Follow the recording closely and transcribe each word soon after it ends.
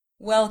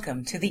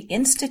Welcome to the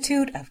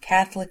Institute of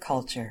Catholic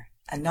Culture,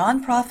 a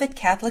nonprofit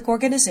Catholic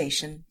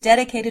organization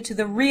dedicated to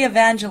the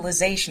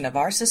re-evangelization of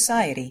our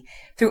society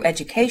through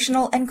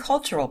educational and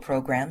cultural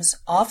programs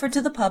offered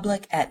to the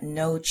public at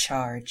no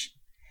charge.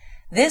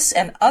 This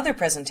and other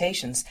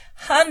presentations,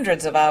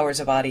 hundreds of hours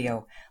of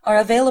audio, are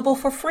available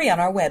for free on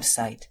our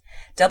website,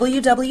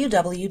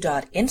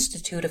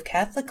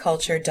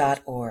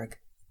 www.instituteofcatholicculture.org.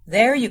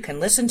 There you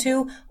can listen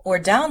to or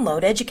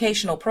download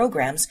educational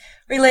programs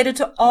related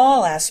to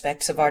all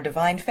aspects of our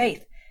divine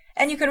faith,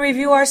 and you can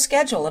review our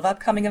schedule of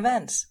upcoming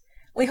events.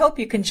 We hope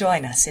you can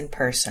join us in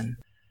person.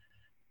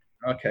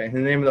 Okay, in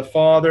the name of the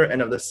Father,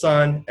 and of the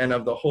Son, and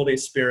of the Holy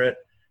Spirit.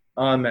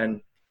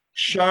 Amen.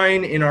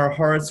 Shine in our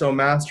hearts, O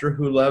Master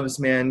who loves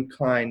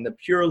mankind, the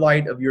pure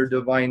light of your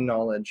divine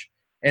knowledge,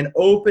 and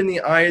open the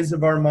eyes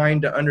of our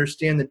mind to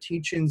understand the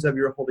teachings of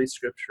your holy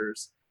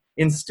scriptures.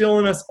 Instill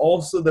in us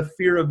also the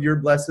fear of your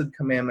blessed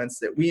commandments,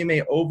 that we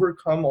may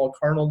overcome all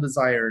carnal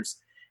desires,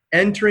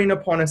 entering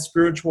upon a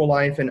spiritual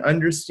life and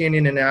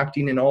understanding and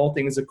acting in all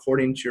things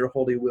according to your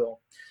holy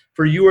will.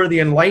 For you are the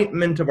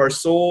enlightenment of our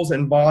souls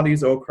and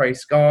bodies, O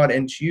Christ God,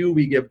 and to you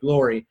we give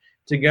glory,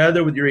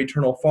 together with your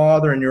eternal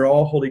Father and your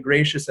all-holy,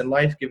 gracious, and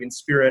life-giving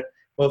Spirit,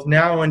 both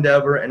now and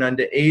ever, and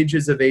unto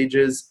ages of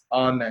ages.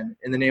 Amen.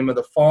 In the name of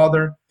the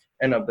Father,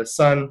 and of the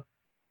Son,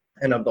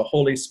 and of the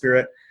Holy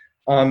Spirit.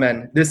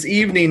 Amen. This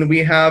evening we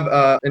have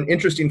an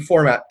interesting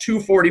format, 2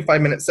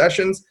 45-minute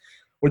sessions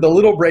with a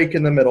little break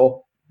in the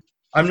middle.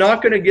 I'm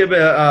not going to give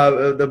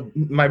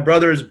my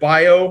brother's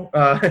bio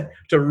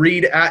to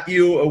read at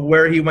you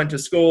where he went to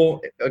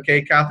school.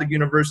 Okay, Catholic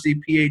University,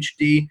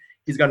 PhD.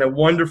 He's got a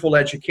wonderful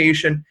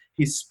education.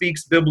 He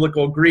speaks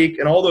biblical Greek,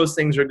 and all those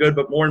things are good.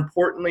 But more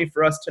importantly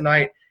for us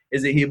tonight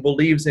is that he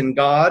believes in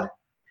God,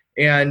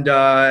 and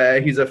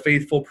he's a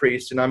faithful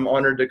priest, and I'm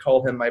honored to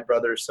call him my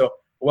brother. So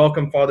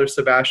welcome, Father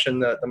Sebastian.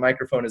 The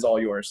microphone is all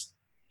yours.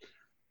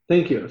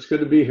 Thank you. It's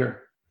good to be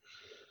here.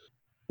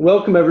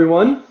 Welcome,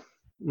 everyone.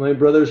 My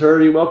brother's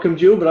already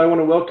welcomed you, but I want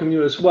to welcome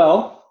you as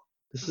well.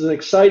 This is an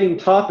exciting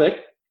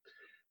topic.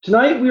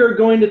 Tonight we are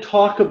going to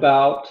talk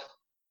about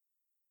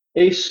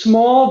a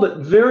small but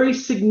very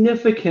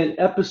significant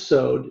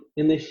episode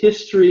in the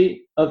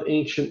history of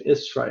ancient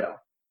Israel.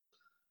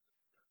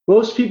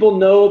 Most people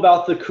know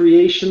about the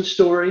creation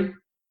story,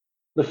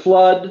 the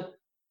flood,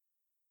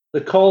 the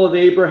call of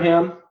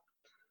Abraham,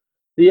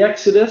 the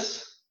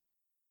Exodus,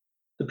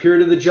 the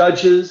period of the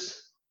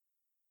Judges,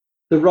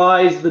 the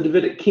rise of the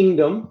Davidic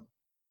kingdom,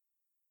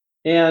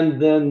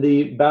 and then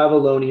the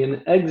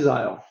Babylonian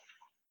exile.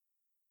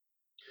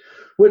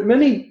 What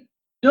many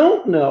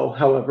don't know,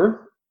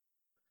 however,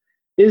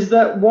 is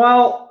that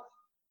while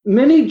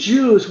many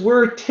Jews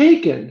were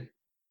taken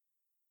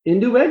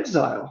into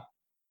exile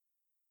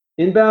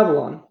in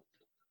Babylon,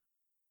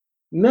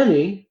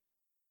 many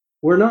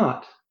were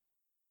not.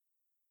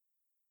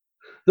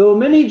 Though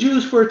many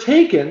Jews were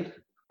taken,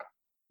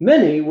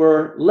 many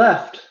were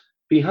left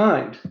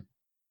behind.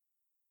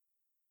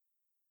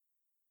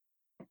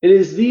 It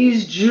is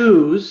these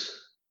Jews,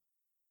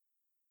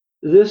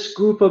 this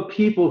group of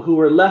people who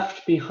were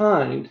left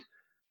behind,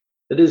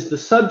 that is the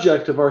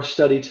subject of our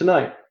study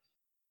tonight.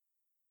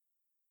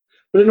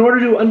 But in order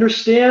to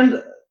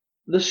understand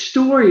the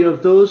story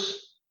of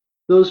those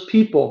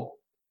people,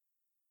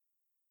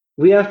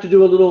 we have to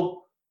do a little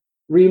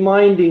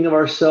reminding of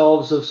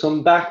ourselves of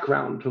some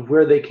background of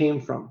where they came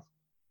from.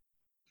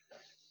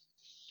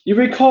 You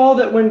recall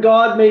that when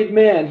God made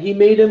man, he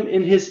made him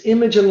in his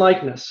image and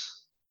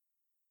likeness.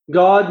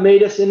 God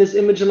made us in his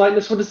image and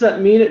likeness. What does that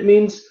mean? It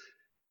means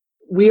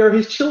we are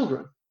his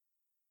children,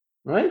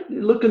 right?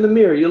 You look in the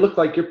mirror, you look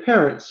like your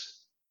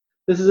parents.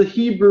 This is a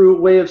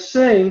Hebrew way of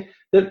saying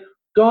that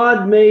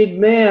God made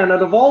man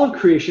out of all of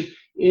creation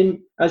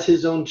as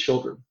his own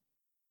children.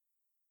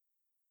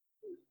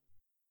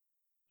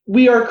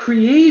 We are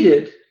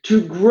created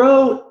to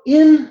grow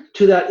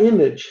into that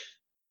image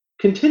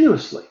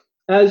continuously.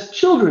 As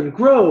children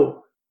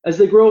grow, as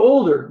they grow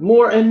older,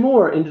 more and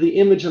more into the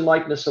image and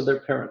likeness of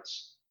their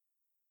parents.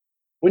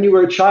 When you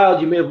were a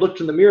child, you may have looked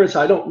in the mirror and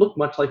said, I don't look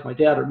much like my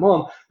dad or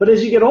mom. But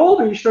as you get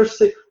older, you start to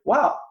say,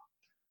 wow,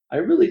 I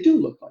really do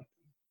look like them,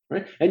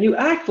 right? And you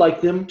act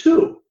like them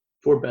too,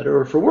 for better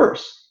or for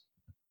worse.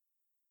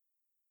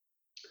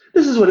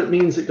 This is what it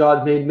means that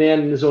God made man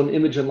in his own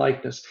image and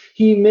likeness.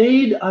 He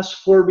made us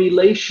for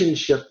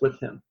relationship with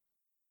him.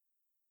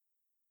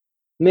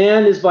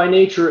 Man is by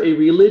nature a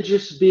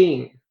religious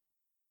being.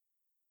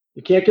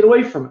 You can't get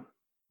away from it.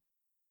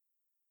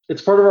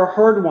 It's part of our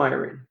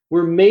hardwiring.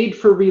 We're made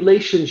for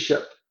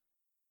relationship.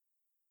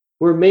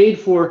 We're made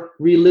for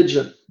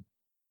religion.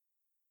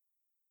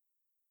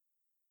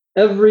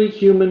 Every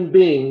human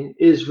being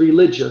is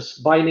religious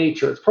by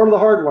nature. It's part of the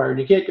hardwiring.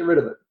 You can't get rid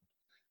of it.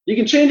 You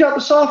can change out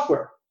the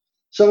software.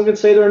 Someone can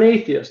say they're an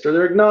atheist, or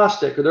they're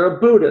agnostic, or they're a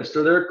Buddhist,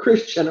 or they're a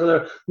Christian, or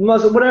they're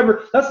Muslim,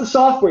 whatever. That's the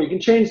software. You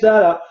can change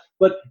that out.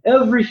 But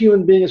every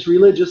human being is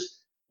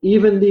religious.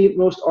 Even the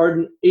most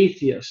ardent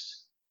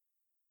atheist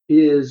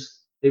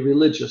is a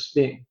religious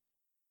being.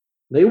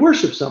 They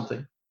worship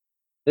something.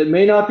 It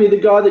may not be the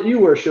God that you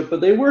worship,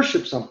 but they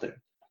worship something.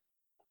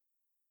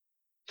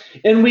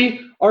 And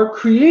we are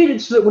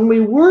created so that when we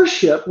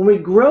worship, when we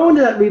grow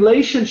into that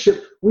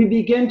relationship, we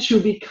begin to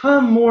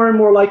become more and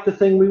more like the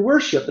thing we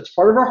worship. It's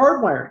part of our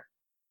heart wiring.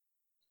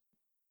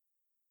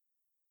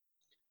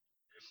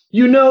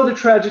 You know the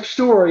tragic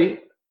story.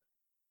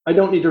 I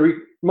don't need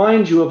to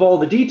remind you of all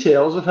the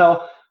details of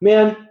how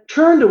man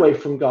turned away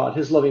from God,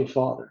 his loving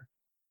Father,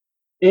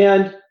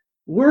 and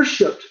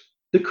worshiped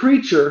the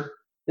creature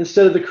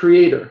instead of the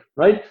Creator,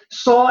 right?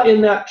 Saw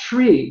in that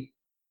tree,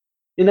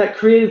 in that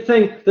created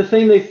thing, the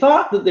thing they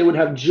thought that they would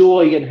have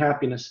joy and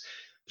happiness.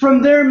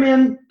 From there,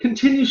 man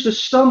continues to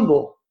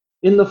stumble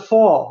in the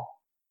fall,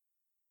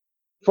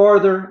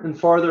 farther and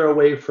farther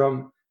away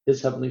from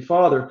his Heavenly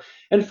Father,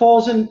 and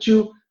falls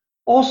into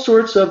all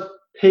sorts of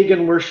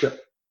pagan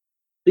worship.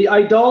 The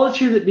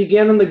idolatry that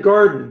began in the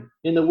garden,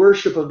 in the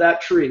worship of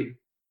that tree,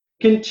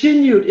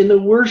 continued in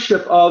the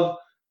worship of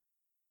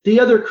the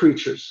other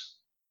creatures,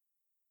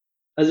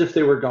 as if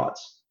they were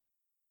gods.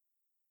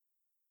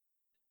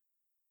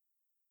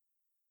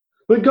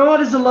 But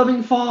God is a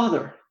loving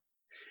Father,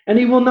 and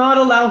he will not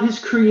allow his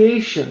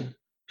creation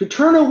to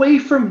turn away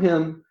from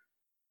him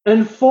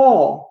and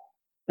fall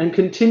and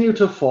continue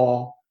to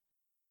fall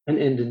and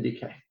end in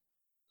decay.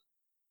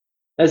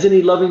 As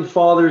any loving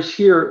fathers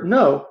here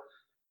know,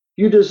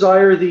 you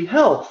desire the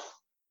health,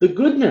 the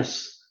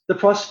goodness, the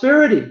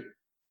prosperity,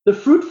 the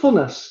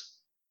fruitfulness,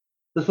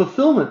 the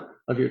fulfillment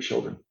of your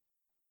children.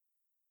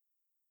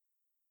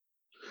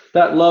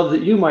 That love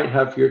that you might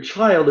have for your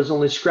child is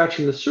only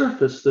scratching the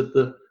surface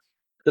that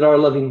our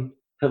loving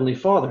Heavenly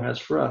Father has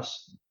for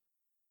us.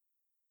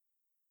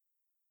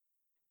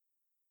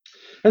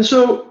 And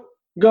so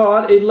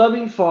God, a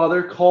loving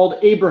Father, called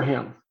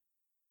Abraham.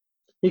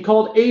 He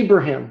called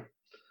Abraham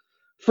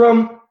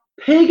from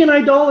pagan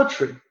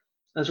idolatry,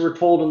 as we're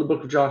told in the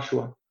book of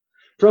Joshua,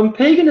 from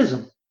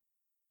paganism,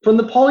 from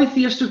the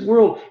polytheistic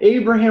world.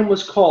 Abraham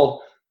was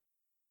called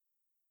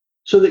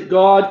so that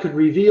God could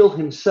reveal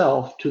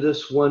himself to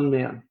this one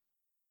man.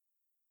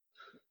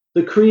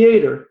 The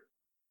Creator,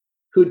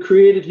 who had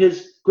created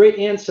his great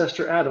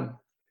ancestor Adam,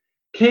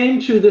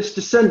 came to this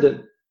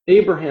descendant,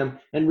 Abraham,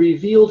 and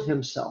revealed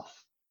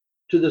himself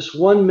to this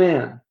one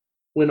man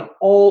when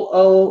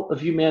all of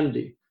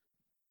humanity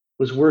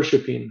was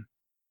worshiping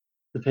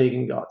the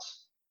pagan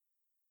gods.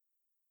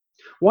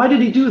 Why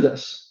did he do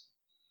this?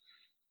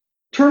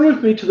 Turn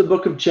with me to the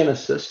book of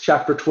Genesis,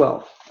 chapter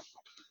 12.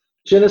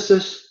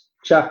 Genesis,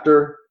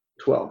 chapter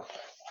 12.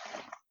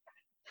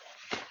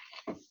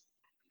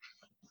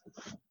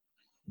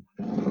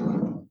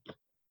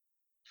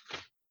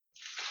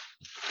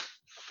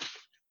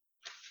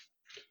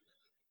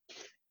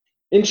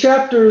 In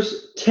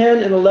chapters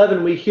 10 and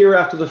 11, we hear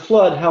after the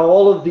flood how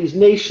all of these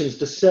nations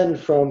descend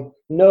from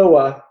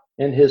Noah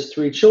and his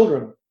 3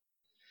 children.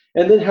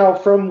 And then how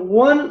from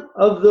one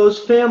of those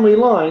family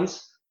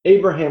lines,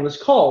 Abraham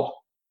is called.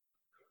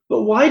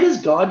 But why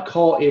does God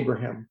call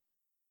Abraham?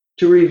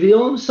 To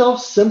reveal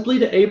himself simply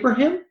to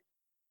Abraham?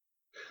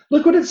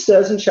 Look what it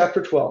says in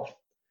chapter 12.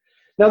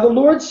 Now the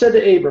Lord said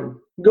to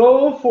Abram,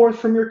 go forth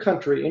from your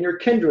country and your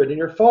kindred and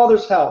your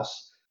father's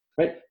house.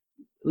 Right?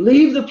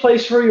 Leave the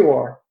place where you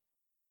are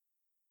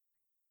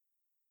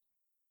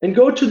and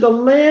go to the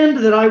land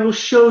that I will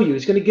show you.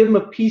 He's going to give him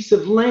a piece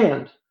of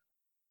land.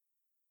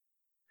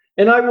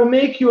 And I will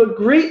make you a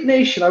great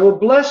nation. I will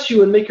bless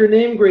you and make your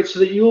name great so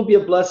that you will be a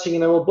blessing.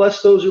 And I will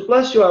bless those who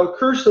bless you. I will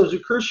curse those who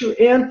curse you.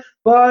 And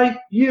by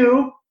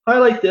you,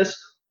 highlight this,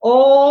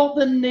 all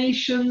the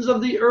nations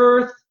of the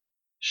earth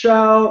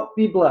shall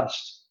be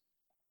blessed.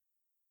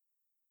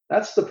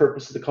 That's the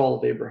purpose of the call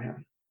of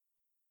Abraham.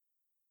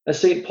 As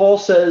St. Paul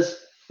says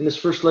in his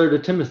first letter to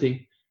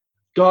Timothy,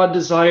 God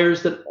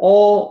desires that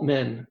all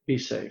men be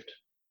saved.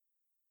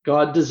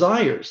 God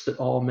desires that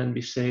all men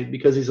be saved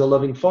because he's a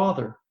loving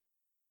Father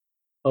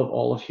of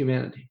all of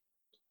humanity.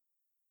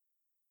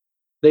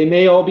 They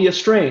may all be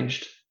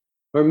estranged,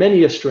 or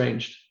many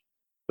estranged,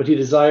 but he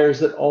desires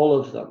that all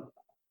of them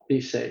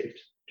be saved,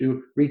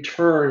 to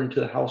return to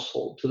the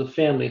household, to the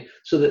family,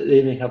 so that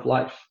they may have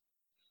life.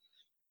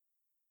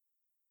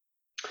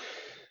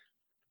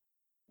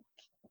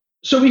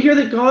 So we hear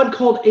that God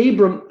called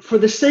Abram for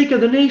the sake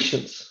of the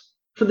nations,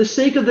 for the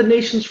sake of the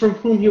nations from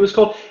whom he was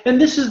called.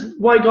 And this is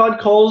why God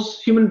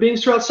calls human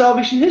beings throughout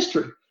salvation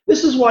history.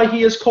 This is why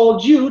he has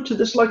called you to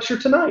this lecture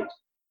tonight,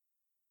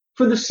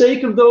 for the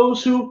sake of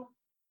those who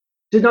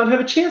did not have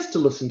a chance to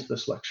listen to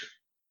this lecture.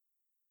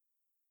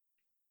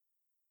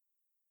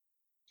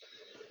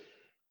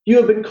 You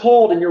have been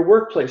called in your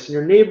workplace, in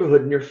your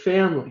neighborhood, in your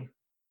family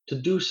to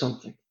do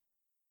something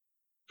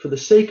for the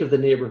sake of the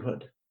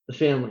neighborhood, the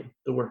family,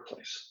 the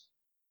workplace.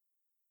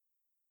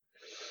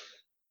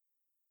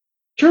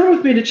 Turn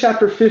with me to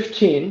chapter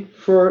 15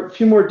 for a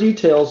few more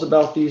details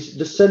about these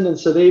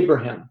descendants of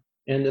Abraham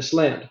and this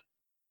land.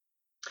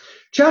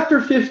 Chapter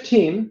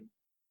 15,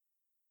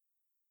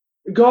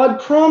 God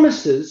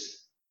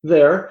promises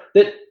there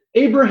that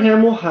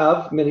Abraham will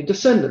have many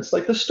descendants,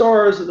 like the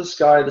stars of the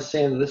sky, the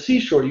sand of the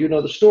seashore. You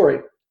know the story.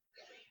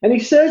 And he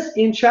says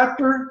in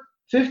chapter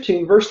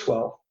 15, verse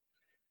 12.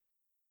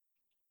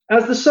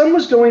 As the sun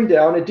was going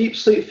down, a deep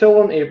sleep fell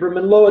on Abram,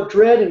 and lo, a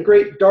dread and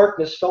great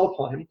darkness fell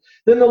upon him.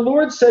 Then the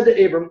Lord said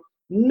to Abram,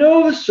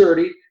 know of a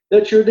surety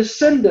that your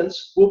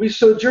descendants will be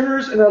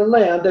sojourners in a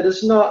land that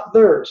is not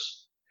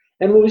theirs,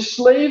 and will be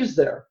slaves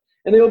there,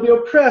 and they will be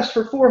oppressed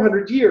for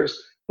 400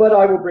 years. But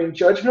I will bring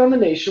judgment on the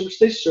nation which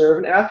they serve,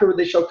 and afterward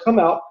they shall come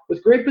out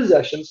with great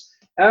possessions.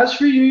 As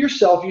for you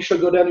yourself, you shall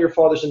go down to your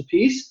fathers in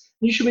peace,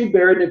 and you shall be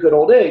buried in a good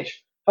old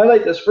age.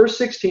 Highlight this, verse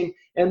 16.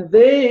 And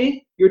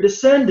they, your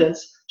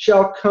descendants,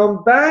 shall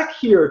come back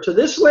here to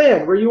this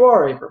land where you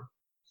are, Abram,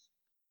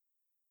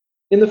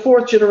 in the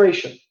 4th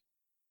generation.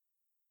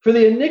 For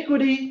the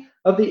iniquity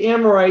of the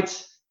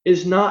Amorites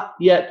is not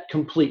yet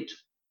complete.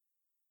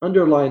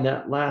 Underline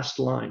that last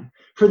line.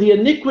 For the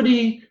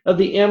iniquity of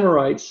the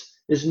Amorites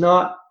is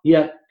not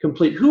yet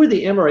complete. Who are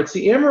the Amorites?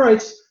 The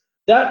Amorites,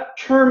 that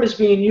term is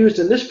being used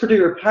in this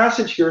particular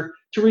passage here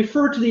to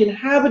refer to the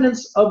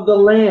inhabitants of the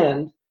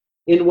land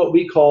in what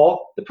we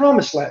call the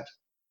Promised Land,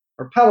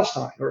 or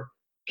Palestine, or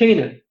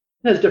Canaan.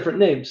 It has different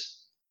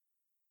names.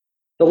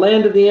 The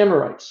land of the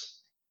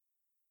Amorites.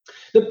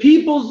 The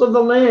peoples of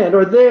the land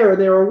are there,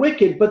 and they are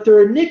wicked, but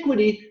their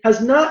iniquity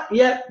has not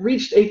yet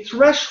reached a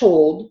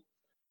threshold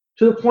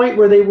to the point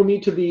where they will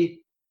need to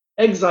be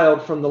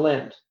exiled from the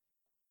land.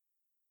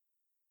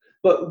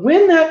 But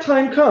when that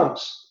time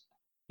comes,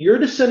 your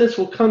descendants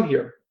will come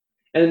here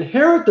and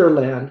inherit their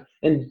land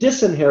and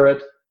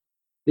disinherit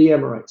the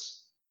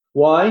Amorites.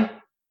 Why?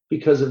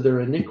 Because of their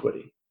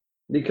iniquity.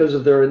 Because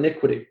of their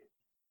iniquity.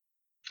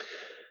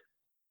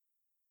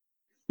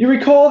 You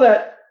recall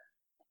that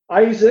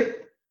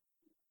Isaac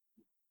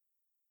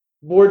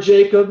bore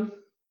Jacob.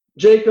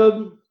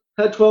 Jacob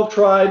had 12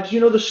 tribes.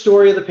 You know the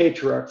story of the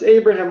patriarchs,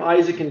 Abraham,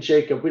 Isaac, and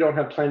Jacob. We don't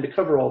have time to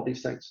cover all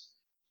these things.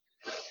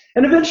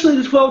 And eventually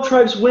the 12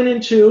 tribes went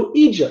into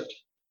Egypt.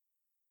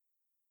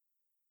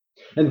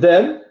 And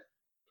then,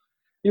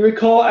 you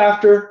recall,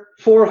 after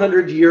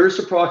 400 years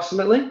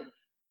approximately,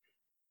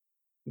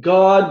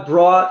 God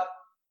brought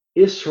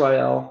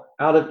Israel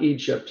out of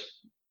Egypt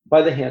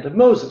by the hand of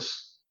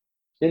Moses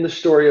in the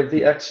story of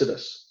the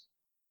Exodus.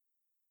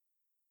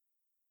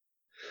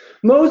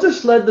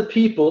 Moses led the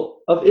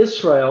people of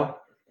Israel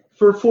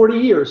for 40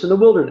 years in the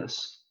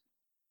wilderness.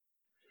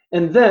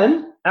 And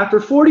then, after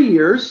 40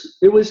 years,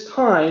 it was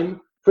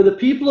time for the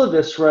people of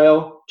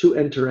Israel to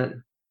enter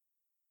in.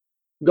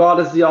 God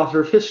is the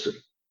author of history.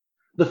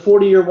 The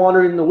 40-year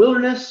wandering in the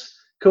wilderness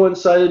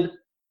coincided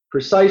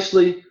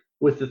precisely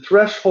with the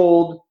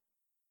threshold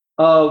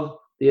of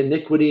the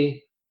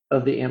iniquity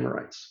of the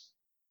Amorites.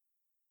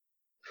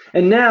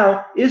 And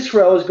now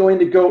Israel is going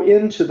to go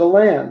into the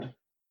land.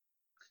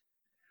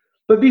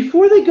 But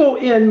before they go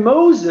in,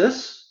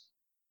 Moses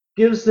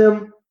gives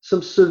them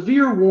some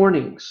severe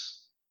warnings.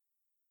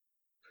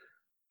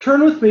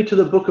 Turn with me to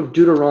the book of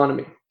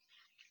Deuteronomy.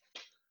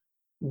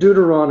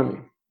 Deuteronomy.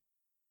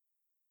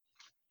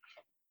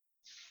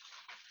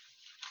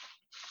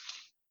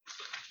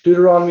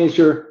 Deuteronomy is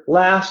your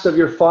last of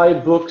your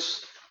 5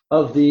 books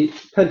of the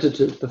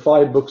Pentateuch, the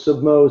 5 books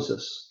of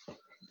Moses.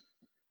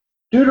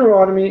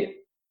 Deuteronomy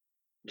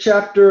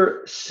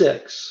chapter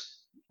 6.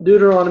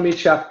 Deuteronomy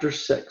chapter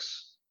 6.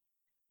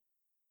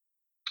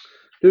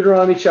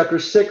 Deuteronomy chapter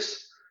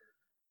 6,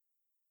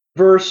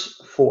 verse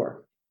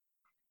 4.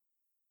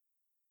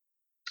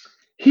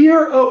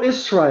 Hear, O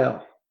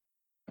Israel,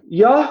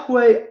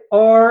 Yahweh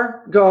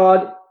our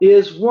God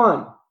is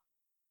one.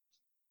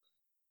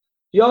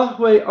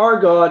 Yahweh our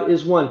God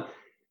is one.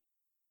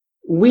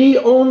 We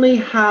only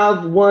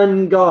have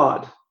one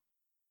God.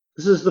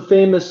 This is the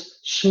famous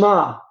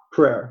Shema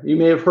prayer. You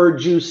may have heard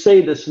Jews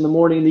say this in the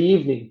morning and the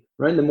evening,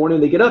 right? In the morning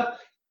they get up,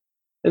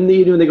 and in the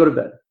evening when they go to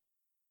bed.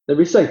 They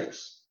recite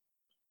this.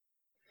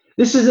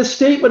 This is a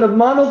statement of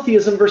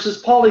monotheism versus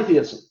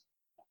polytheism.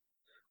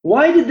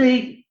 Why did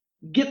they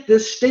get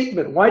this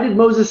statement? Why did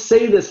Moses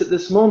say this at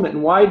this moment?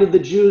 And why did the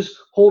Jews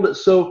hold it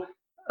so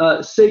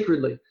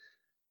sacredly?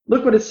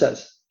 Look what it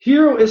says.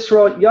 Hear, O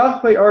Israel,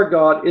 Yahweh our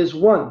God is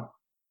one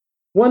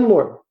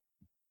Lord.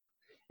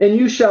 And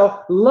you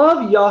shall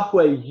love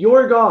Yahweh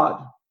your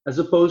God, as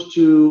opposed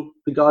to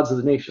the gods of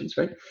the nations,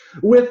 right?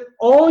 With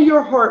all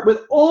your heart,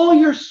 with all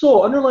your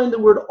soul. Underline the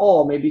word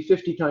all, maybe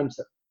 50 times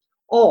there.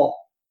 All.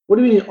 What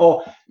do you mean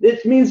all?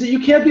 It means that you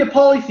can't be a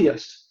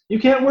polytheist. You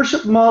can't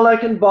worship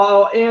Molech and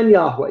Baal and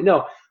Yahweh.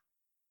 No.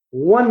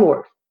 One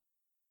Lord.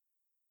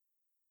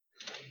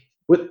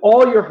 With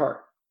all your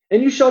heart.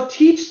 And you shall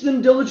teach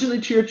them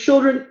diligently to your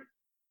children.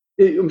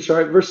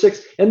 Verse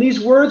 6. And these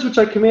words which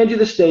I command you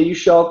this day, you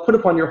shall put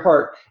upon your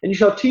heart. And you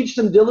shall teach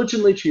them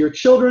diligently to your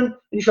children. And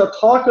you shall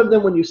talk of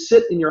them when you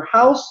sit in your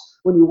house,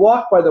 when you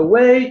walk by the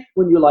way,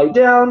 when you lie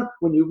down,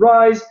 when you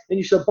rise. And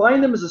you shall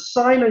bind them as a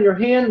sign on your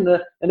hand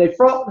and a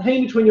front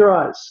hang between your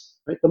eyes.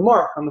 Right? The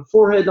mark on the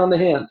forehead and on the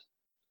hand.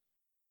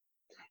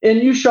 And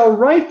you shall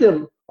write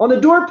them on the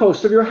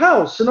doorpost of your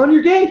house and on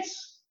your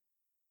gates.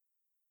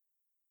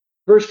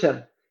 Verse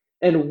 10.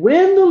 And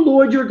when the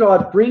Lord your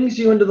God brings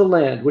you into the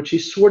land, which he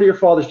swore to your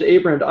fathers, to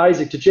Abraham, to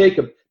Isaac, to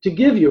Jacob, to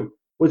give you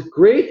with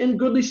great and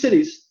goodly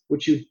cities,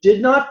 which you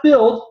did not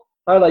build,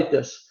 highlight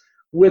this,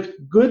 with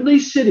goodly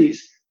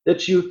cities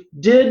that you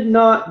did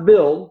not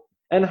build,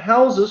 and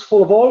houses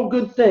full of all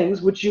good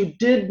things which you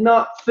did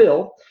not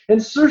fill,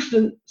 and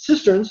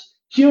cisterns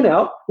hewn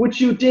out,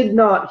 which you did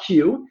not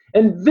hew,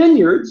 and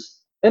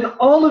vineyards and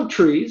olive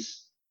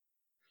trees,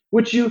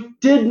 which you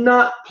did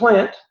not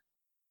plant.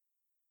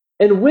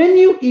 And when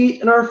you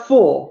eat and are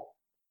full,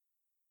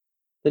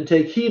 then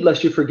take heed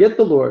lest you forget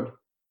the Lord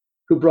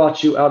who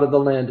brought you out of the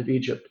land of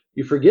Egypt.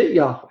 You forget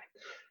Yahweh,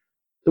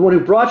 the one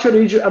who brought you out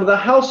of Egypt, out of the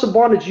house of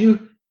bondage.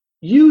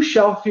 You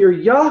shall fear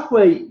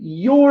Yahweh,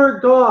 your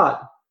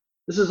God.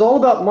 This is all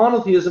about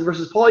monotheism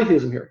versus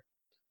polytheism here.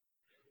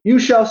 You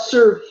shall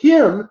serve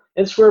him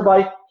and swear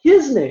by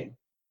his name.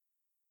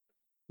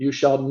 You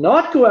shall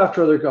not go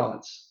after other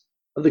gods,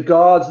 of the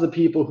gods of the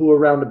people who are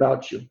round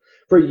about you.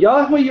 For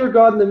Yahweh your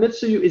God in the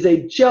midst of you is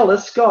a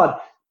jealous God.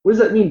 What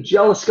does that mean,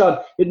 jealous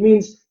God? It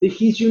means that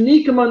he's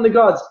unique among the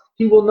gods.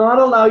 He will not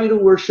allow you to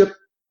worship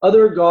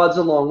other gods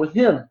along with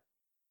him.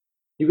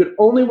 You could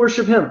only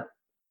worship him.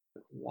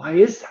 Why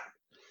is that?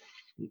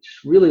 He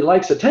just really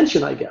likes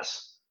attention, I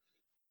guess.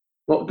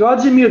 Well,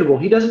 God's immutable.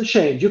 He doesn't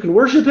change. You can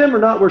worship him or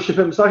not worship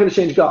him. It's not going to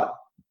change God.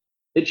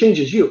 It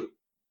changes you.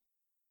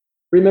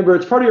 Remember,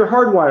 it's part of your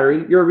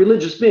hardwiring. You're a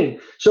religious being.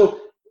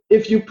 So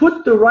if you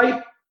put the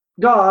right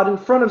God in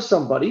front of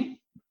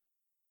somebody,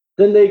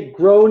 then they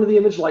grow into the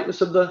image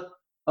likeness of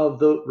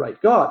the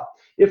right God.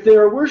 If they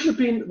are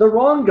worshiping the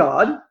wrong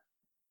God,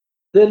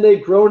 then they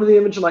grow into the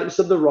image and likeness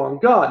of the wrong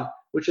God,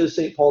 which, as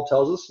St. Paul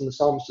tells us, and the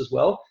psalmist as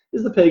well,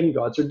 is the pagan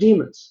gods or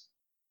demons.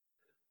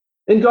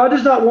 And God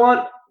does not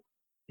want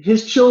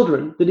his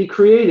children that he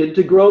created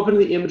to grow up into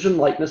the image and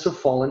likeness of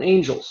fallen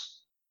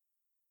angels.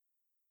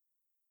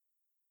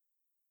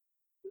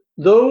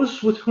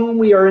 Those with whom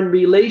we are in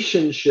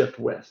relationship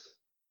with,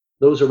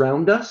 those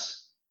around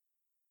us,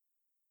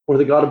 or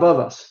the God above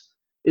us,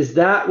 is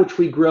that which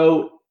we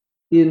grow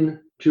into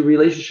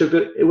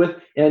relationship with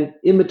and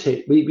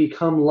imitate. We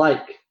become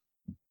like,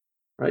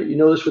 right? You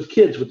know this with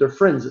kids, with their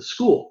friends at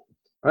school,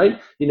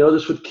 right? You know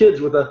this with kids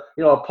with a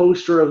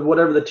poster of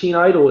whatever the teen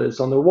idol is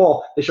on their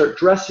wall. They start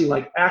dressing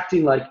like,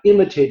 acting like,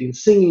 imitating,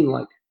 singing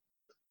like.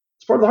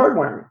 It's part of the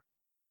hardwiring.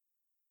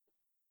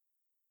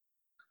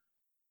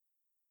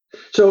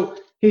 So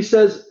he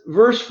says,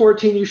 verse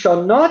 14, you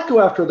shall not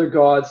go after other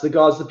gods, the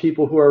gods of the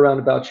people who are around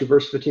about you.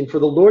 Verse 15, for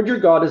the Lord your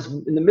God is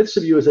in the midst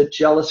of you as a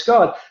jealous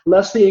God,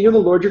 lest the anger of the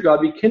Lord your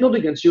God be kindled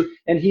against you,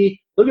 and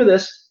he, look at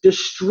this,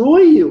 destroy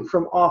you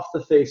from off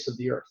the face of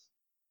the earth,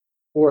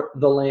 or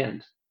the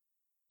land,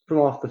 from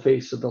off the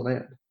face of the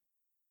land.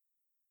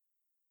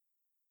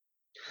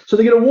 So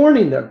they get a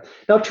warning there.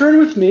 Now turn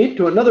with me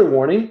to another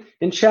warning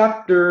in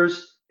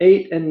chapters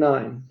 8 and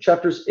 9.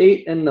 Chapters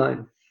 8 and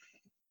 9.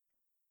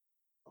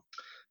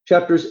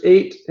 Chapters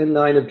 8 and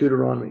 9 of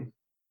Deuteronomy.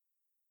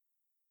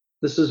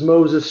 This is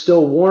Moses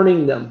still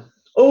warning them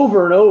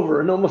over and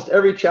over in almost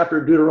every chapter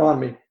of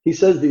Deuteronomy. He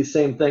says these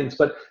same things,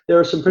 but there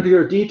are some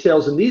particular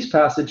details in these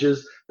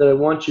passages that I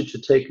want you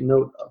to take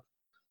note of.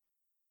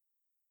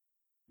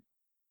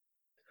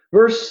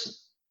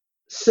 Verse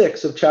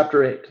 6 of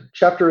chapter 8.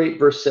 Chapter 8,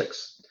 verse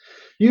 6.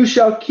 You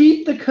shall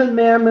keep the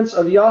commandments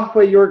of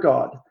Yahweh your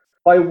God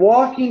by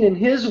walking in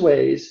his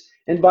ways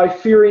and by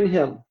fearing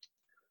him.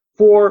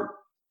 For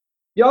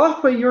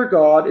Yahweh your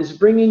God is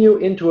bringing you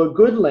into a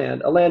good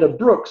land, a land of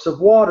brooks,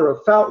 of water,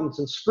 of fountains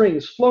and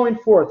springs flowing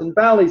forth, and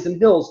valleys and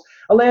hills,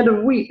 a land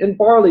of wheat and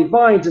barley,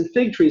 vines and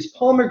fig trees,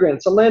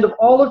 pomegranates, a land of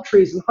olive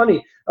trees and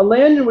honey, a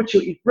land in which you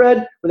eat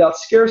bread without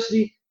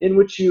scarcity, in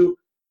which you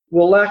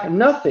will lack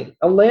nothing,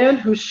 a land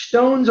whose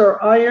stones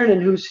are iron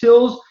and whose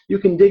hills you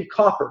can dig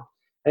copper.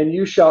 And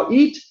you shall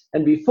eat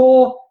and be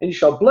full, and you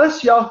shall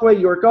bless Yahweh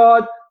your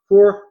God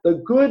for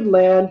the good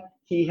land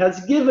he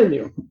has given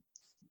you.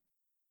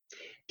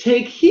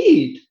 Take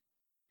heed,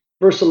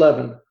 verse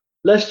 11,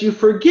 lest you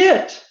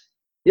forget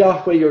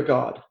Yahweh your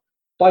God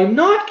by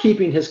not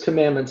keeping his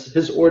commandments,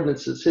 his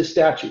ordinances, his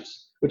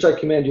statutes, which I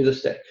command you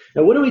this day.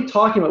 Now, what are we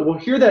talking about? We'll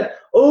hear that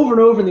over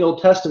and over in the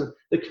Old Testament,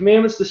 the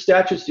commandments, the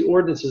statutes, the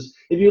ordinances.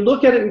 If you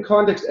look at it in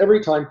context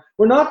every time,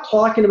 we're not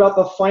talking about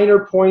the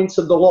finer points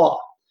of the law.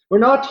 We're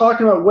not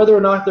talking about whether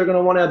or not they're going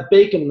to want to have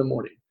bacon in the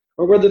morning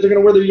or whether they're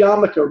going to wear their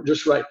yarmulke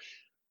just right.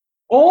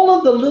 All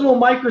of the little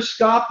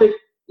microscopic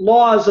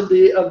laws of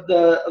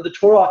the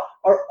Torah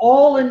are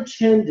all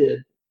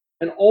intended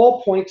and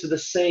all point to the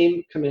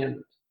same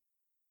commandment.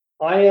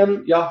 I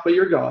am Yahweh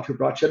your God who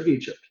brought you out of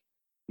Egypt.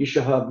 You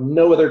shall have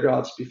no other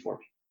gods before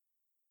me.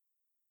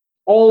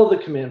 All of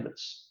the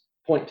commandments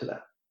point to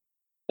that.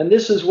 And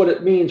this is what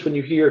it means when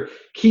you hear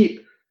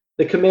keep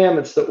the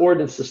commandments, the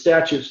ordinance, the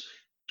statutes,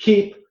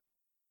 keep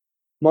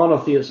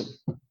monotheism.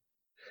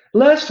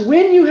 Lest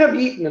when you have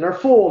eaten and are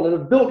full and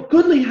have built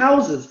goodly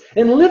houses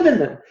and live in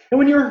them, and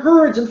when your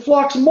herds and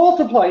flocks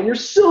multiply and your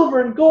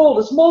silver and gold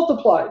is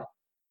multiplied,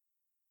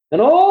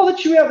 and all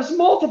that you have is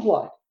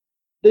multiplied,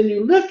 then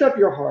you lift up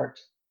your heart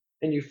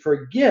and you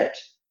forget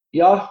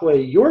Yahweh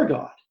your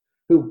God,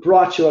 who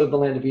brought you out of the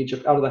land of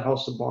Egypt, out of the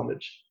house of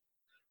bondage,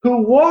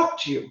 who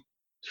walked you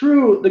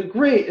through the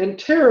great and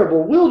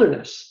terrible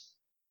wilderness,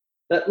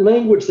 That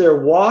language there,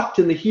 walked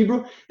in the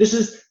Hebrew, this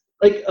is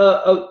like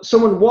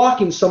someone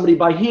walking somebody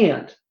by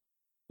hand.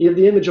 You have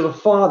the image of a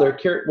father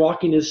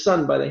walking his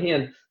son by the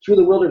hand through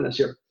the wilderness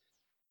here.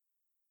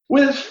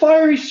 With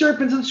fiery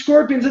serpents and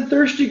scorpions and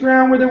thirsty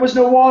ground where there was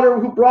no water,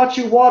 who brought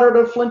you water out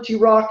of flinty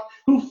rock,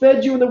 who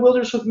fed you in the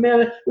wilderness with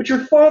manna, which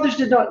your fathers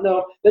did not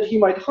know, that he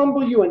might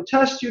humble you and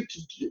test you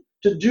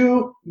to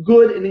do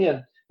good in the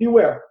end.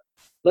 Beware,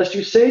 lest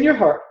you say in your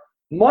heart,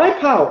 my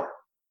power,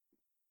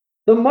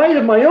 the might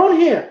of my own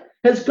hand,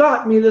 has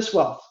got me this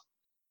wealth.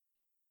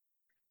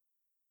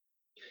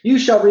 You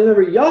shall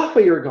remember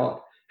Yahweh your God,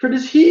 for it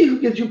is he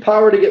who gives you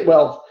power to get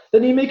wealth,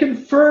 that he may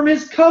confirm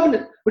his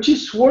covenant, which he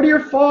swore to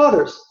your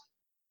fathers,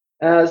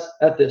 as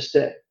at this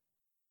day.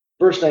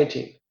 Verse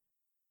 19.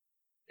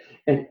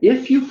 And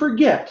if you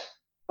forget,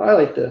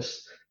 highlight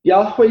this,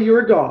 Yahweh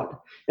your God,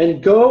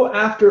 and go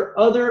after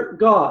other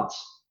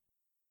gods,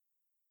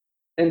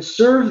 and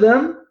serve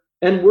them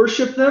and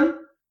worship them,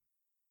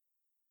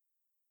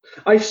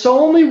 I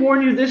solemnly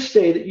warn you this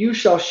day that you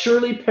shall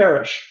surely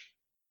perish.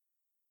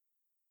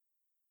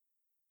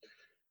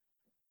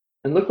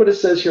 And look what it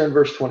says here in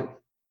verse 20.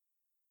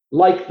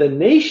 Like the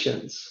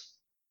nations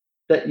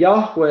that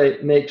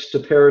Yahweh makes to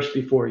perish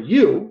before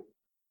you,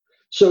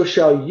 so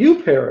shall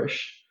you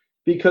perish,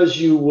 because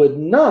you would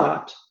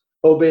not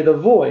obey the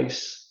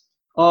voice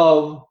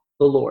of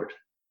the Lord.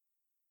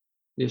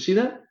 Do you see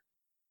that?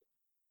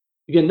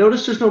 Again,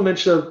 notice there's no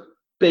mention of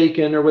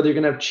bacon or whether you're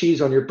going to have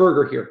cheese on your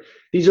burger here.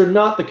 These are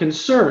not the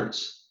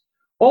concerns.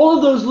 All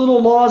of those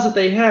little laws that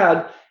they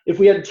had, if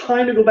we had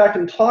time to go back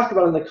and talk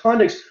about in the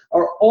context,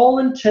 are all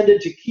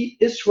intended to keep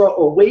Israel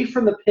away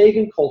from the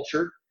pagan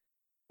culture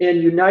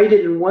and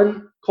united in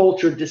one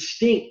culture,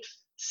 distinct,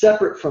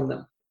 separate from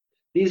them.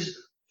 These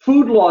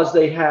food laws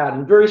they had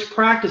and various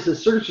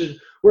practices, circumcision,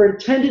 were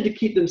intended to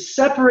keep them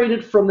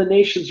separated from the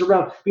nations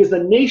around, because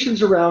the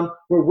nations around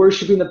were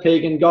worshiping the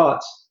pagan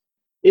gods.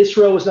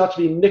 Israel was not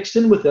to be mixed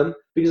in with them,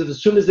 because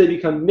as soon as they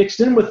become mixed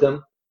in with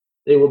them,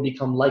 they will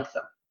become like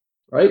them,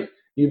 right?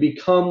 You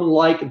become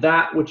like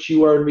that which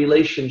you are in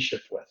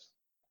relationship with.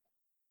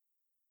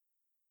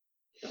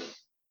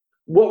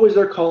 What was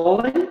their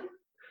calling?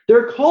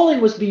 Their calling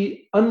was to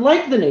be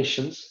unlike the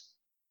nations.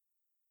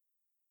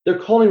 Their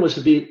calling was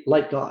to be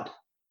like God,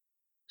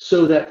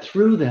 so that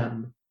through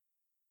them,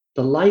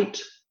 the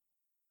light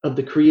of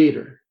the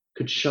Creator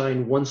could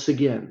shine once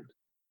again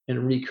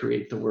and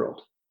recreate the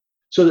world.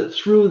 So that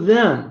through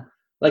them,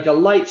 like a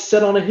light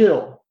set on a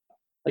hill,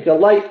 like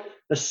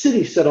a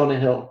city set on a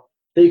hill,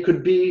 they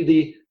could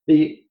be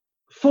the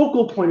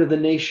focal point of the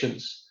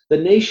nations. The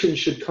nations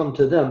should come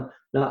to them,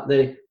 not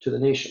they to the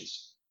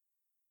nations.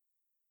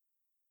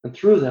 And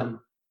through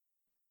them,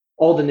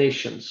 all the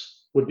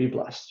nations would be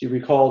blessed. You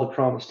recall the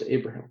promise to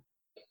Abraham.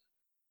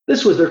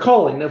 This was their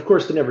calling. Now, of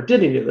course, they never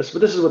did any of this, but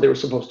this is what they were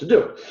supposed to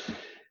do.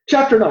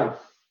 Chapter 9.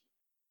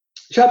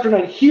 Chapter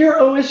 9. Hear,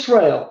 O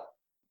Israel,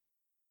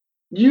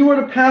 you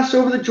are to pass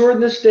over the Jordan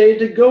this day,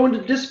 to go and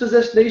to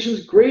dispossess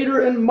nations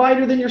greater and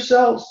mightier than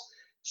yourselves,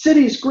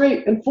 cities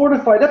great and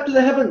fortified up to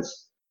the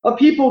heavens, a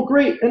people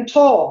great and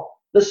tall,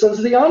 the sons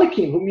of the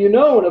Anakim, whom you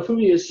know and of whom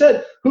he has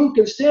said, who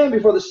can stand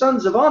before the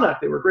sons of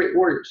Anak? They were great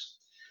warriors.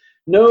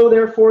 Know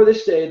therefore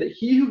this day that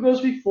he who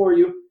goes before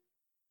you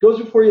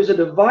as a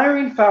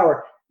devouring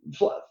fire,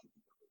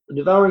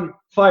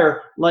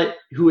 like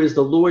who is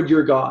the Lord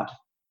your God.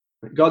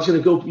 God's going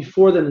to go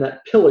before them in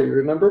that pillar, you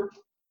remember?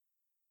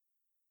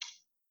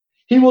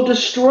 He will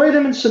destroy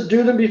them and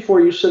subdue them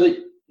before you, so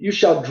that you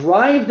shall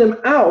drive them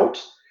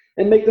out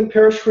and make them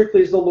perish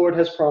quickly, as the Lord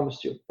has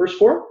promised you. Verse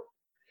 4,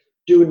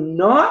 do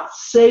not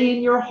say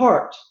in your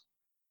heart,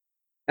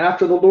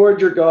 after the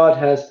Lord your God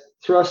has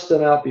thrust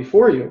them out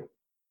before you,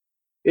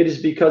 it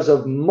is because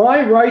of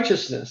my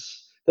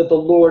righteousness that the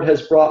Lord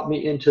has brought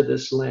me into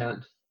this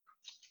land.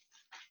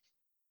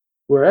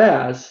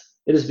 Whereas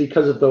it is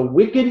because of the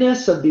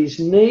wickedness of these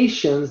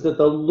nations that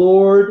the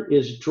Lord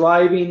is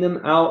driving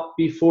them out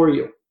before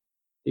you.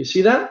 Do you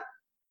see that?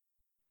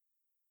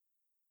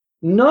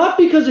 Not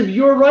because of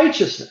your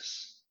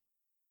righteousness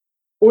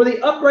or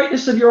the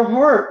uprightness of your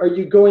heart are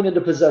you going in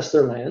to possess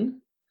their land,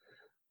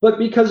 but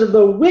because of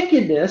the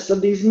wickedness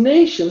of these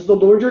nations, the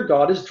Lord your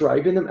God is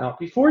driving them out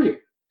before you.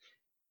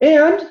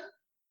 And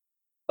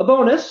a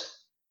bonus,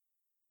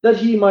 that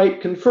he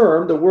might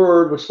confirm the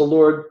word which the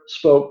Lord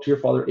spoke to your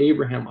father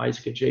Abraham,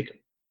 Isaac, and Jacob.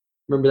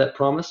 Remember that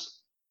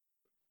promise?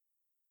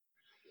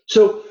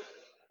 So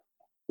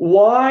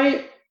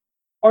why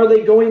are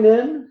they going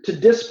in to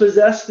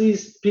dispossess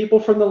these people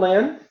from the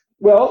land?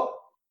 Well,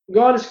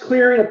 God is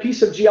clearing a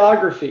piece of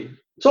geography.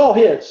 It's all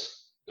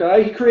his,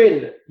 okay? He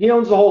created it. He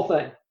owns the whole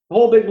thing, the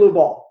whole big blue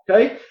ball,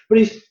 okay? But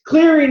he's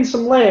clearing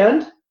some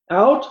land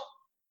out,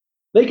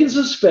 making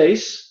some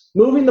space,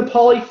 moving the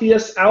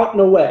polytheists out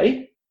and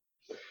away,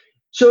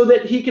 so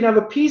that he can have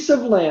a piece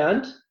of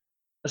land,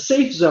 a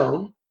safe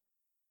zone,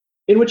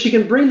 in which he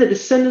can bring the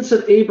descendants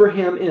of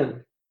Abraham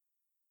in,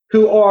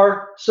 who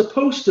are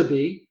supposed to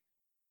be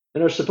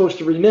and are supposed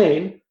to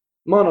remain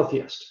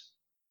monotheist.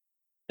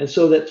 And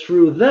so that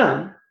through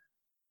them,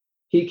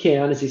 he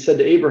can, as he said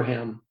to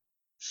Abraham,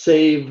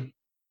 save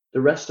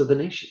the rest of the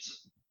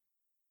nations.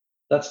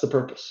 That's the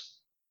purpose.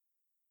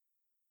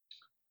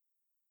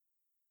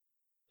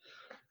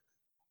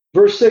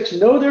 Verse 6,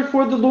 know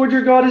therefore the Lord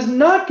your God is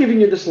not giving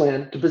you this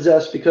land to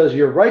possess because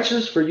you're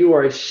righteous, for you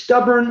are a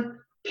stubborn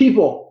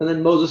people. And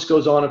then Moses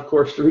goes on, of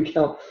course, to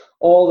recount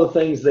all the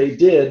things they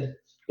did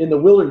in the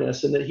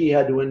wilderness and that he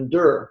had to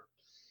endure.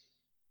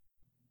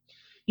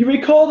 You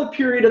recall the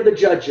period of the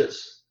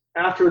judges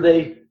after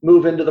they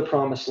move into the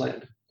promised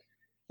land.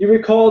 You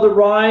recall the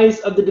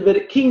rise of the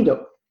Davidic kingdom.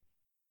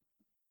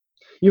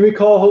 You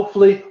recall,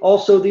 hopefully,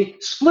 also the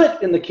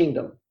split in the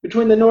kingdom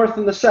between the north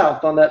and the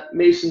south on that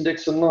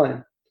Mason-Dixon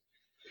line.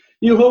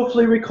 You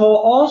hopefully recall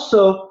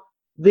also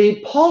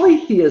the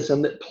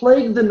polytheism that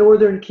plagued the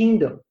northern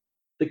kingdom,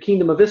 the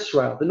kingdom of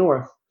Israel, the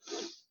north.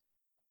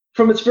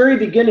 From its very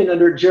beginning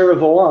under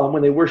Jeroboam,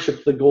 when they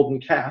worshipped the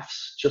golden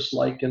calves, just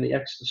like in the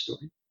Exodus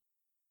story,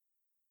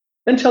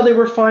 until they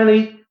were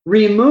finally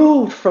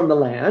removed from the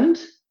land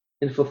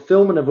in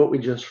fulfillment of what we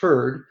just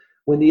heard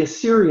when the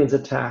Assyrians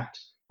attacked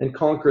and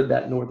conquered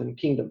that northern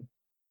kingdom.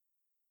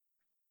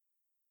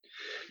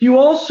 You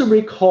also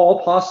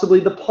recall possibly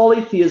the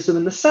polytheism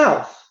in the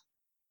south,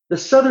 the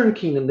southern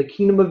kingdom, the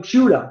kingdom of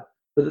Judah,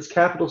 with its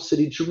capital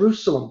city,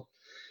 Jerusalem.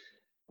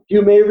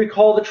 You may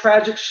recall the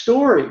tragic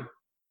story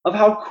of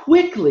how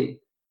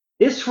quickly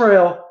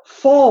Israel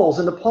falls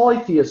into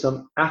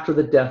polytheism after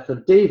the death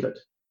of David.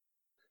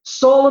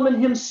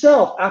 Solomon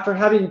himself, after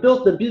having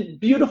built the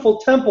beautiful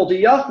temple to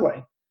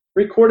Yahweh,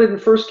 recorded in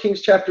 1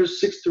 Kings chapters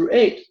 6 through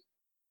 8,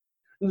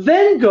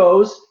 then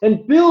goes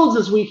and builds,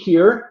 as we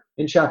hear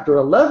in chapter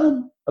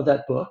 11 of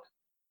that book,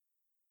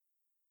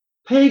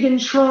 pagan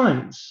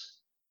shrines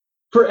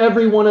for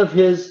every one of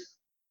his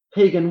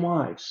pagan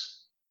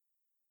wives.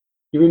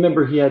 You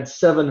remember he had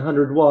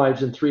 700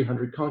 wives and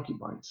 300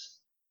 concubines.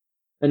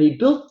 And he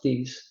built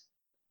these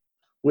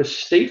with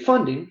state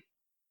funding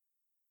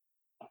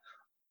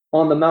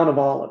on the Mount of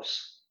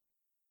Olives.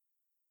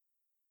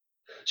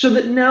 So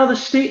that now the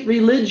state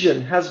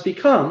religion has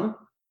become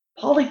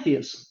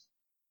polytheism.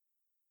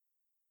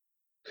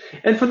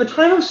 And from the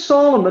time of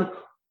Solomon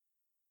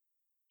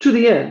to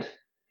the end,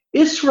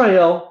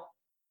 Israel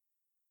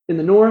in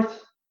the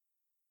north,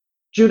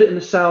 Judah in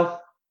the south,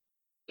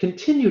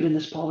 continued in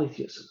this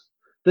polytheism.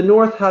 The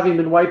north having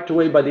been wiped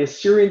away by the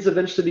Assyrians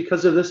eventually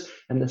because of this,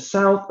 and the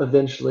south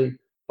eventually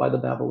by the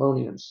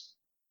Babylonians.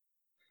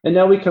 And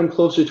now we come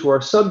closer to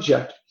our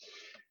subject.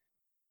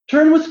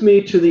 Turn with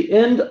me to the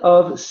end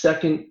of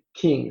 2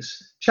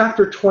 Kings,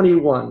 chapter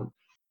 21.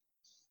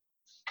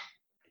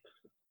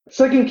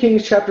 2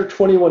 Kings chapter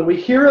 21,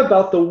 we hear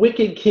about the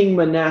wicked king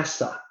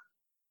Manasseh.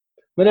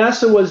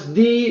 Manasseh was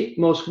the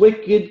most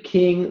wicked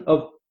king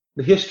of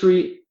the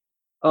history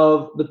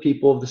of the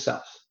people of the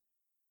south.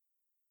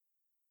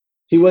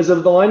 He was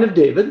of the line of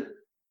David,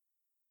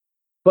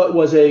 but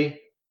was a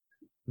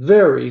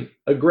very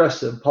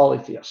aggressive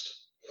polytheist.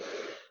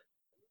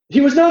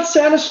 He was not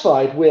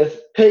satisfied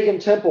with pagan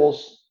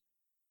temples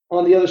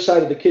on the other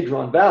side of the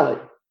Kidron Valley.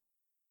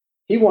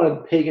 He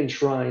wanted pagan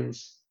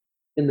shrines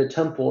in the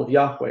temple of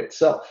Yahweh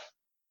itself.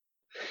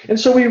 And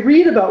so we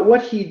read about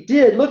what he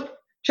did. Look,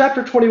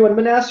 chapter 21,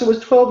 Manasseh was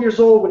 12 years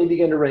old when he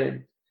began to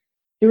reign.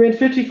 He reigned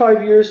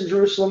 55 years in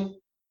Jerusalem.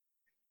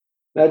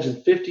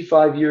 Imagine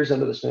 55 years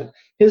under this man.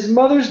 His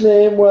mother's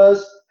name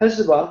was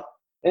Hezekiah,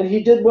 and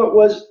he did what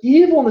was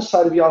evil in the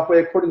sight of Yahweh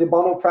according to the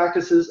abominable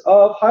practices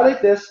of,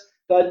 highlight this,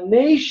 the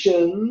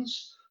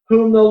nations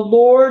whom the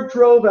Lord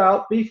drove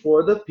out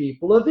before the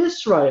people of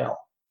Israel.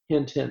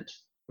 Hint, hint.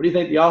 What do you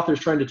think the author is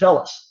trying to tell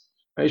us?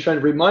 He's trying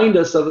to remind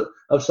us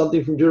of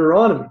something from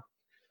Deuteronomy.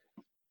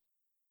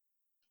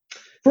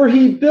 For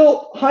he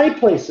built high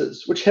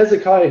places, which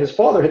Hezekiah his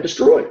father had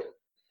destroyed.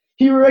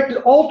 He erected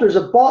altars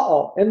of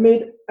Baal and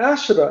made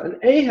Asherah, and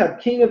Ahab,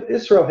 king of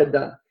Israel, had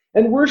done,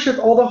 and worshipped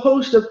all the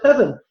host of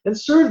heaven and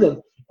served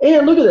them.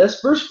 And look at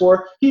this, verse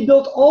 4, he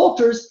built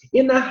altars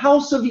in the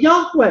house of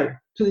Yahweh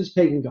to these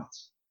pagan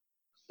gods,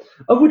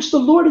 of which the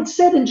Lord had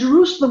said, in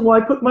Jerusalem will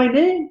I put my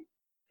name.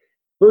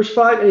 Verse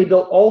 5, and he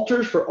built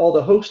altars for all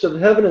the host of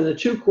heaven in the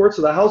two courts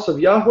of the house of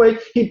Yahweh.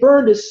 He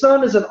burned his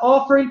son as an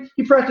offering.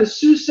 He practiced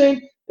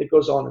soothsaying. It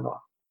goes on and on.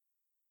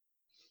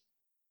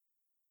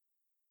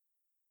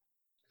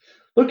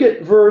 Look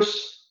at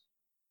verse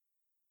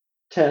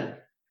 10.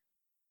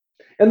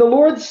 And the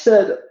Lord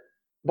said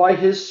by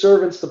his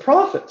servants the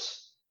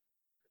prophets,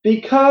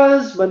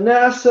 because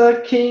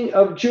Manasseh, king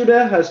of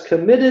Judah, has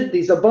committed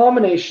these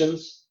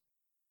abominations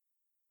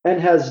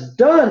and has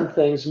done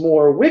things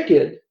more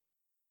wicked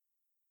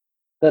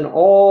than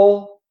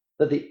all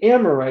that the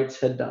Amorites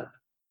had done.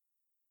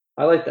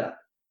 I like that.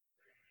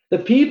 The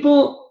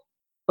people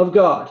of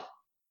God,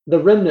 the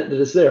remnant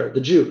that is there,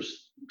 the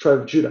Jews,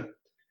 tribe of Judah,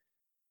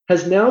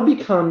 has now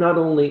become not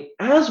only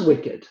as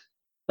wicked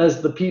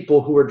as the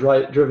people who were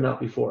driven out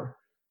before,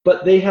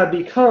 but they have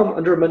become,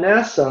 under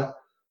Manasseh,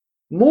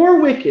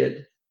 more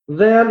wicked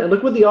than, and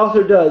look what the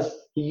author does,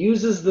 he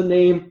uses the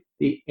name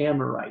the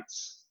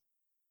Amorites.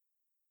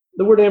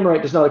 The word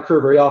Amorite does not occur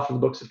very often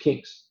in the books of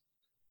Kings.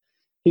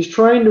 He's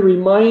trying to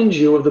remind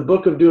you of the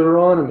book of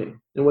Deuteronomy,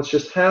 in what's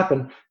just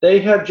happened. They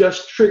have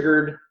just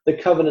triggered the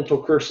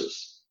covenantal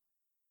curses.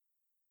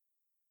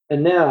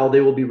 And now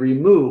they will be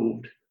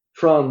removed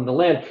from the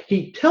land.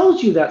 He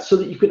tells you that so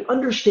that you can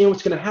understand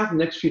what's going to happen in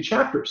the next few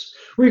chapters,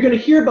 where you're going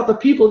to hear about the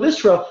people of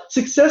Israel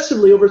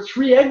successively over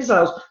 3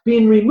 exiles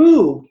being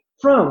removed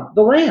from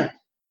the land.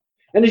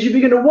 And as you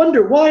begin to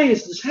wonder, why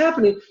is this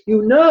happening?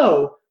 You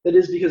know that it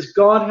is because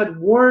God had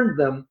warned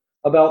them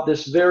about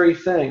this very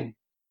thing.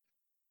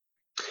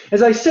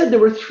 As I said, there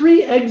were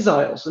 3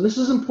 exiles, and this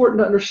is important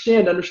to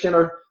understand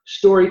our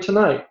story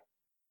tonight.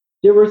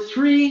 There were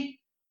 3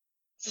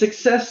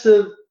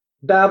 successive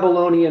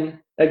Babylonian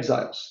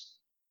exiles.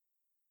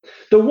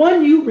 The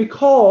one you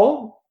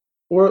recall,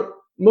 or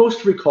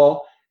most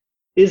recall,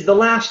 is the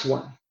last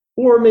one,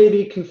 or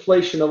maybe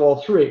conflation of all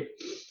 3.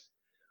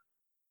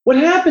 What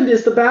happened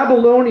is the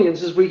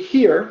Babylonians, as we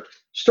hear,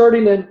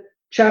 starting in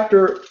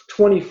chapter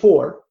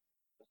 24,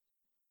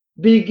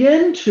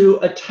 begin to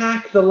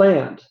attack the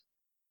land.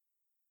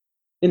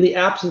 In the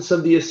absence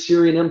of the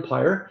Assyrian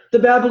Empire, the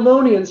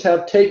Babylonians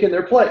have taken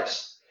their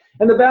place.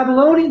 And the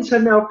Babylonians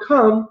have now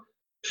come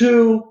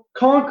to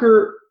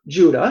conquer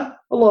Judah,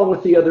 along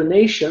with the other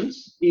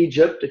nations,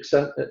 Egypt,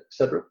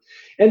 etc.,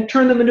 and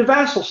turn them into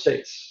vassal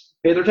states,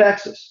 pay their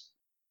taxes.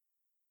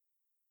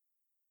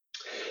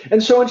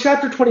 And so in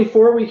chapter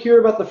 24, we hear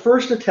about the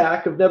first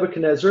attack of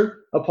Nebuchadnezzar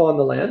upon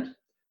the land.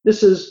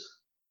 This is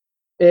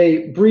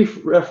a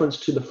brief reference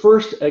to the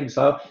first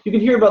exile. You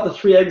can hear about the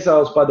 3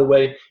 exiles, by the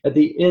way, at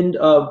the end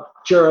of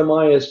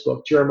Jeremiah's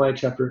book, Jeremiah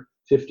chapter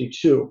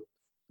 52.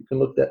 You can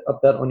look up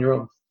that on your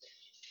own.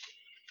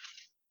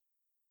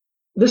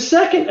 The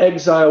second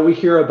exile we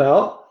hear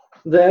about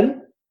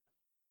then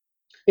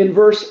in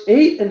verse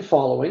 8 and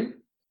following,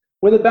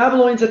 when the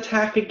Babylonians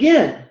attack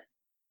again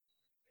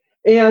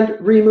and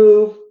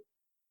remove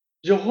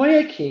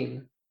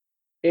Jehoiakim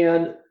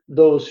and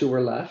those who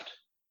were left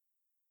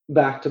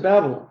back to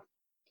Babylon.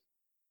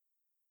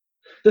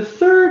 The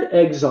third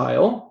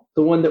exile,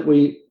 the one that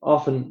we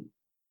often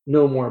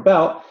know more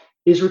about,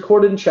 is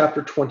recorded in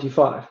chapter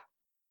 25,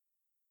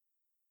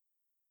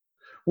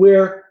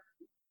 where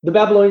the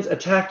Babylonians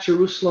attack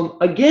Jerusalem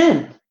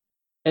again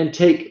and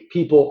take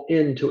people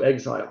into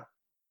exile.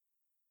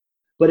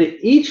 But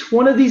at each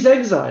one of these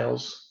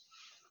exiles,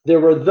 there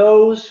were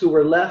those who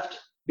were left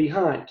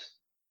behind.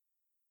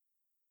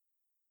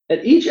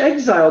 At each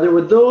exile, there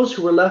were those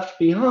who were left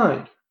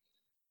behind.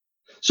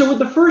 So with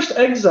the first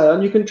exile,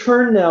 and you can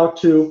turn now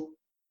to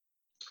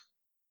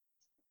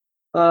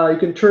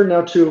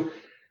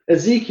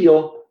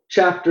Ezekiel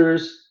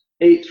chapters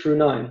 8 through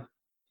 9.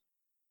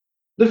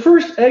 The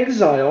first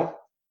exile,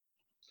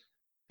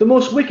 the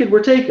most wicked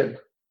were taken.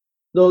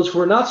 Those who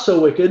were not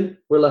so wicked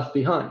were left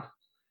behind.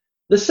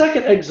 The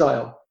second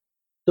exile,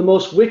 the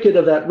most wicked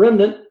of that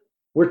remnant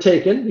were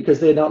taken because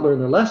they had not learned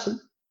their lesson.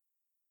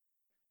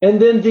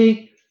 And then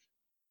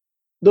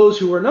those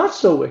who were not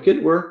so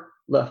wicked were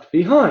left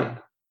behind.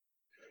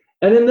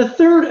 And in the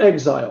third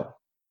exile,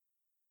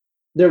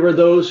 there were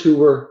those who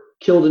were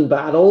killed in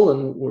battle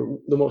and were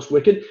the most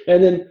wicked,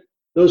 and then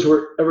those who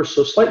were ever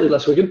so slightly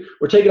less wicked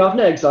were taken off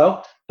in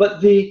exile, but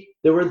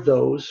there were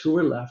those who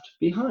were left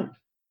behind.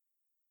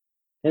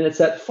 And it's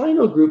that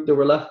final group that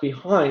were left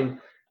behind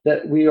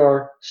that we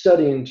are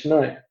studying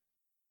tonight.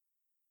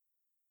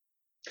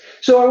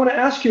 So I want to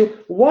ask you,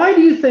 why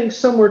do you think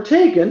some were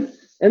taken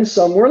and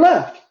some were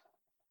left?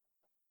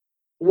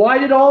 Why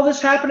did all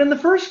this happen in the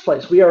first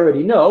place? We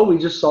already know. We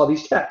just saw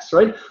these texts,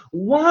 right?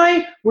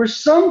 Why were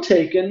some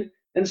taken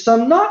and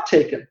some not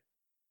taken?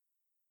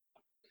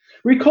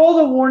 Recall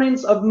the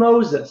warnings of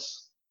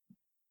Moses.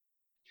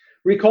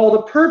 Recall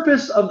the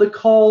purpose of the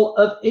call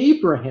of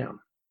Abraham.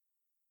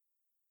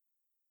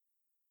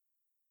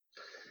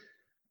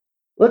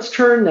 Let's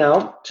turn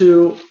now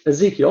to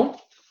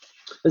Ezekiel.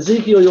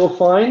 Ezekiel, you'll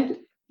find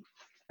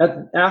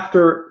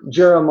after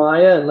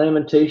Jeremiah and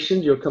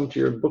Lamentations, you'll come to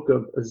your book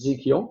of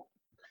Ezekiel.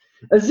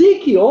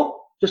 Ezekiel,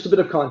 just a bit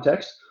of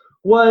context,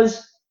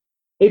 was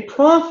a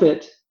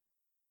prophet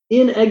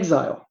in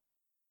exile.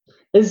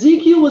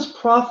 Ezekiel was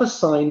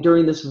prophesying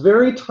during this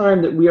very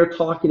time that we are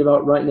talking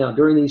about right now,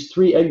 during these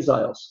 3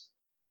 exiles.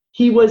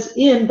 He was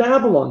in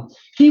Babylon.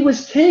 He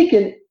was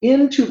taken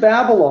into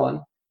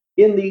Babylon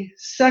in the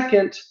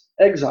second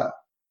exile.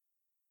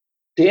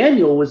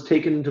 Daniel was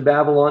taken into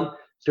Babylon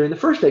during the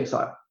first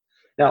exile.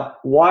 Now,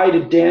 why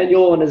did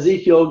Daniel and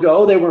Ezekiel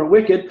go? They weren't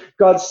wicked.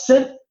 God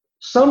sent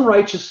some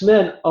righteous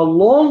men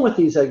along with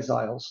these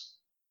exiles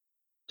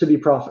to be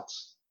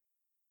prophets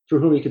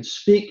through whom he could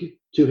speak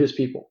to his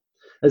people.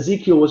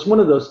 Ezekiel was one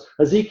of those.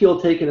 Ezekiel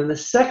taken in the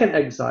second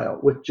exile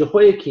with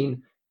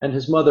Jehoiakim and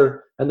his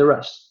mother and the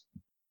rest.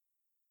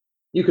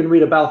 You can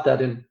read about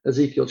that in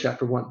Ezekiel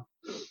chapter 1.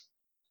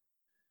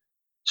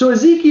 So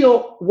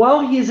Ezekiel, while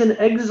he is in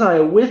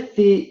exile with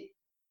these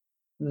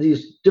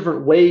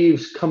different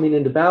waves coming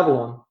into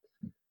Babylon,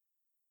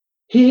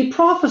 he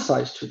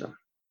prophesies to them.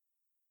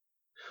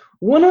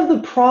 One of the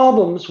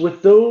problems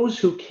with those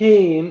who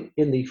came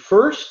in the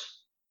first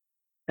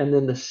and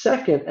then the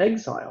second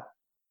exile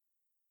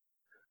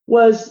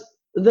was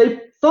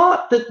they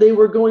thought that they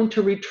were going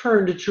to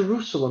return to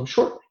Jerusalem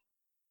shortly.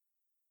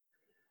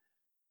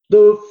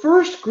 The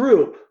first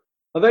group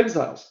of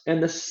exiles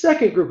and the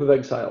second group of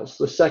exiles,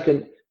 the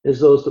second is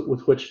those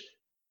with which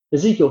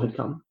Ezekiel had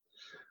come,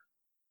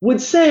 would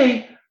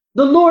say,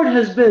 "The Lord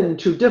has been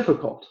too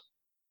difficult.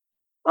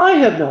 I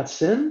have not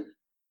sinned.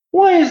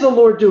 Why is the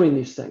Lord doing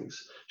these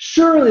things?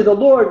 Surely the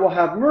Lord will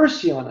have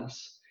mercy on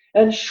us,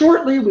 and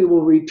shortly we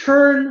will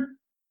return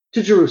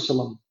to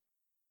Jerusalem."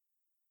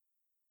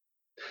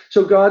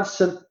 So God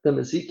sent them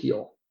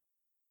Ezekiel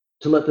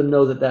to let them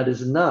know that that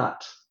is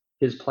not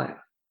his plan.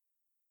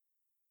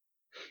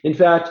 In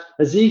fact,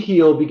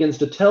 Ezekiel begins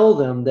to tell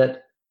them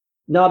that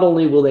not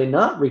only will they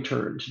not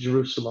return to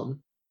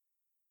Jerusalem,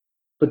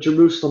 but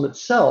Jerusalem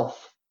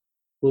itself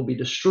will be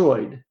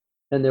destroyed,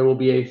 and there will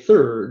be a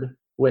third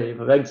wave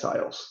of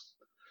exiles.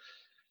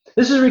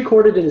 This is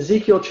recorded in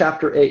Ezekiel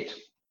chapter 8.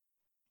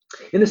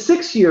 "In the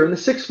 6th year, in the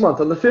 6th month,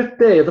 on the 5th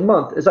day of the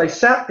month, as I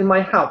sat in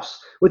my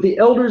house with the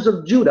elders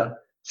of Judah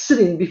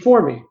sitting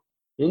before me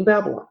in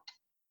Babylon,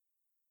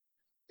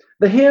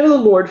 the hand of the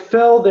Lord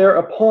fell there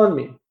upon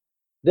me.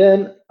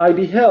 Then I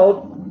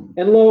beheld,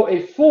 and lo,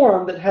 a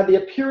form that had the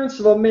appearance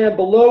of a man.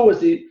 Below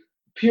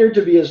appeared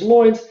to be his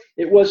loins.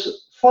 It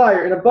was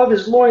fire, and above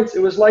his loins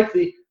it was like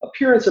the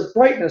appearance of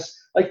brightness,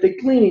 like the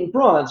gleaming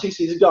bronze." He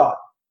sees God.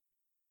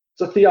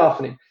 It's a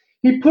theophany.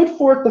 "He put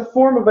forth the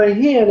form of a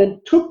hand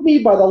and took me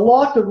by the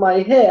lock of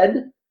my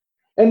head,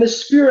 and the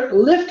Spirit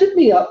lifted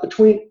me up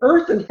between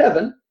earth and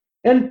heaven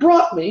and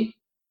brought me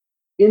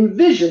in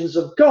visions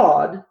of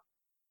God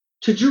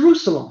to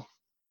Jerusalem."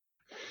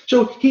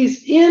 So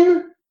he's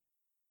in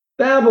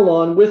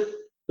Babylon with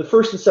the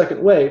first and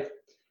second wave,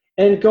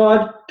 and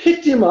God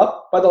picked him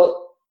up by the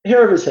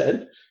hair of his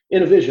head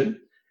in a vision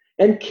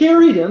and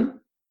carried him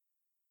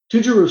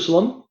to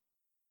Jerusalem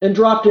and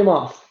dropped him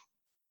off.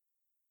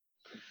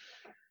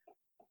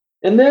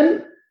 And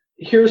then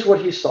here's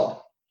what he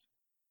saw.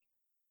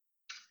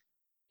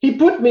 "He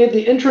put me at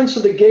the entrance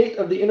of the gate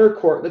of the inner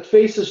court that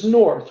faces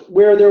north,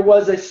 where there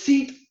was a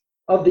seat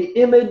of the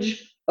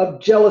image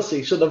of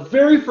jealousy." So the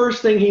very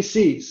first thing he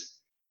sees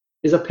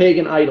is a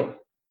pagan idol.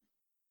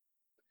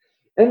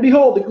 "And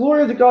behold, the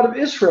glory of the God of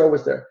Israel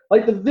was there,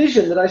 like the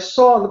vision that I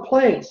saw on the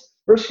plains."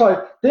 Verse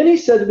 5, "Then he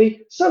said to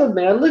me, Son of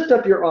man, lift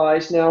up your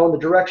eyes now in the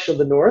direction of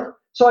the north.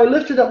 So I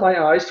lifted up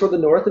my eyes toward the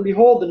north, and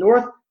behold,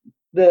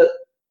 the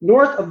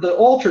north of the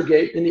altar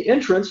gate in the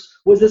entrance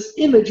was this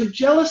image of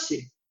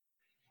jealousy.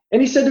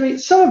 And he said to me,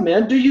 Son of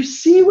man, do you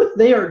see what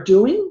they are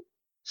doing?"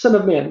 Son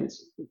of man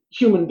is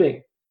human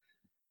being.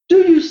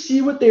 "Do you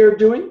see what they are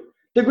doing?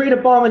 The great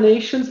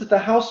abominations that the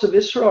house of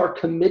Israel are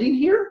committing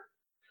here?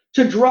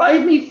 To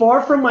drive me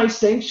far from my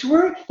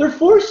sanctuary? They're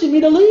forcing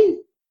me to leave.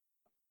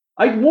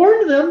 I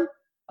warned them.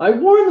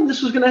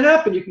 This was going to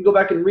happen." You can go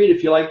back and read,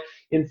 if you like,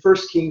 in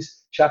 1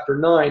 Kings chapter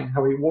 9,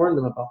 how he warned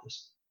them about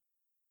this.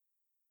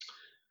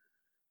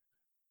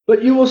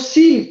 "But you will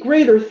see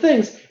greater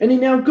things." And he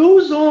now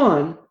goes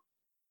on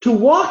to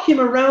walk him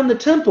around the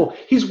temple.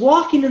 He's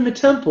walking in the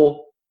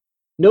temple.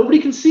 Nobody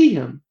can see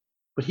him,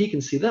 but he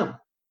can see them.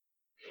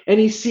 And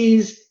he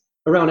sees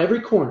around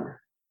every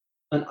corner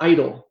an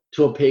idol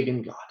to a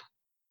pagan god.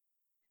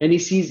 And he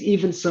sees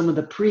even some of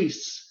the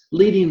priests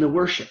leading the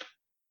worship.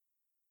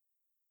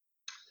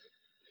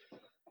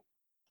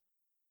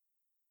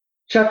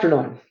 Chapter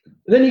 9.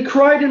 "Then he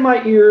cried in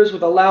my ears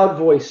with a loud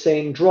voice,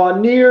 saying, Draw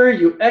near,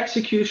 you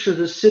executioners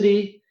of the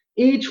city,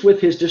 each with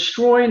his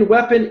destroying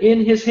weapon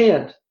in his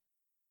hand.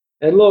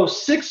 And lo,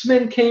 6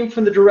 men came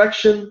from the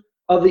direction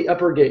of the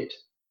upper gate,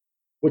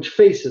 which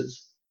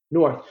faces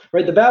north."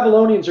 Right? The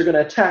Babylonians are going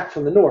to attack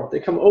from the north. They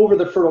come over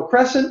the Fertile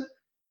Crescent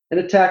and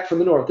attack from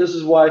the north. This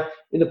is why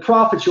in the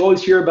prophets you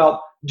always hear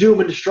about doom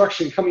and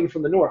destruction coming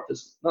from the north.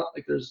 It's not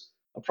like there's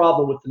a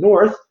problem with the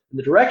north and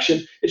the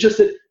direction. It's just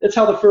that that's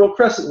how the Fertile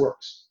Crescent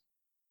works.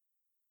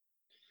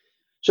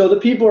 So the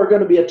people are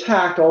going to be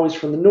attacked always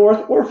from the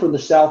north or from the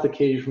south,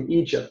 occasionally from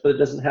Egypt, but it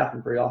doesn't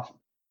happen very often.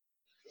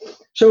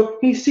 So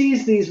he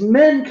sees these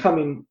men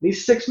coming,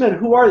 these 6 men.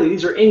 Who are they?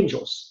 These are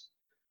angels.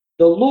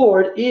 The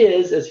Lord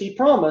is, as he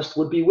promised,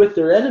 would be with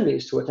their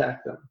enemies to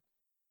attack them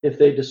if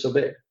they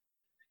disobeyed.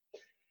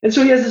 And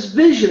so he has this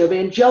vision of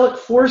angelic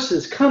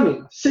forces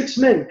coming. 6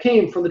 men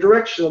came from the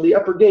direction of the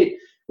upper gate,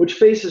 which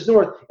faces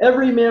north,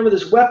 every man with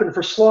his weapon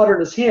for slaughter in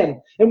his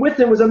hand. And with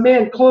them was a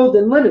man clothed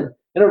in linen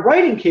and a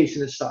writing case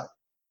in his side.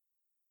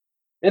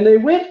 And they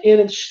went in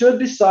and stood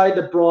beside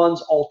the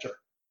bronze altar,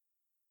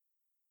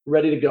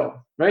 ready to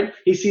go, right?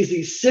 He sees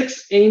these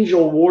 6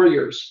 angel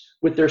warriors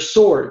with their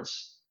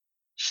swords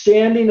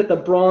standing at the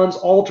bronze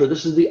altar.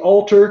 This is the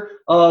altar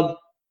of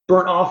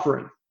burnt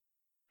offering.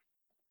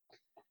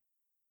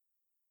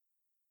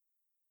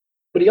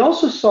 But he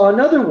also saw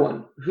another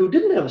one who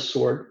didn't have a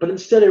sword, but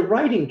instead a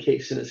writing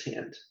case in his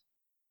hand.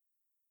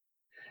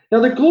 Now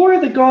the glory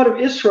of the God of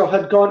Israel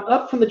had gone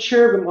up from the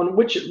cherubim on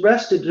which it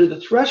rested to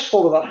the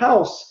threshold of the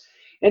house,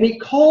 and he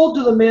called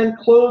to the man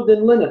clothed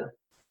in linen,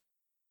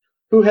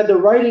 who had the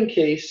writing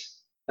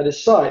case at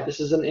his side.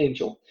 This is an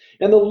angel.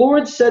 And the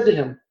Lord said to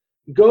him,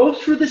 Go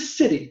through the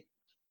city,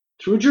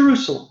 through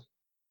Jerusalem,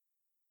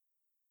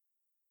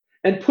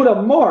 and put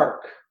a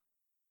mark,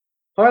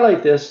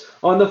 highlight this,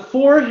 on the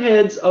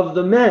foreheads of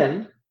the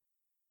men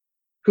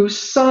who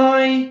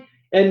sigh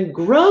and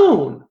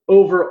groan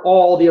over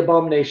all the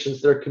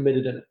abominations that are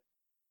committed in it.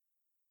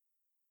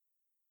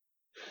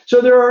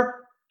 So there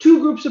are two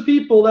groups of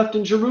people left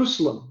in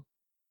Jerusalem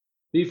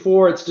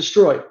before it's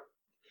destroyed.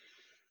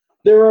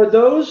 There are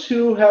those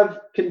who have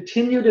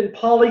continued in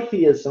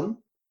polytheism,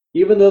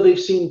 even though they've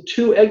seen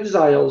two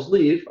exiles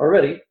leave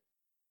already,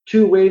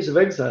 two waves of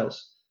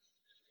exiles.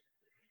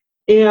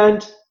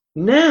 And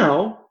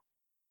now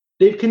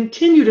they've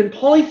continued in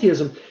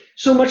polytheism,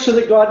 so much so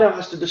that God now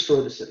has to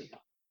destroy the city.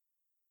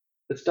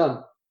 It's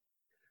done.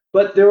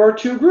 But there are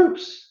two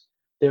groups.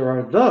 There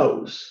are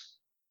those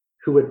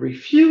who had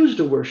refused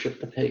to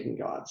worship the pagan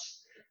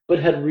gods, but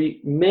had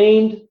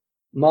remained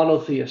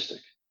monotheistic.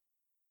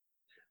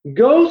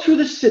 Go through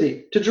the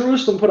city to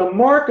Jerusalem, put a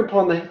mark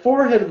upon the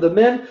forehead of the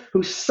men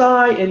who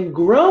sigh and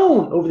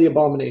groan over the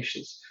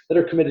abominations that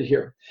are committed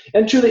here.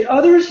 And to the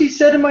others he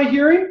said in my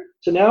hearing,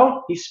 so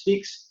now he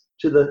speaks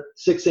to the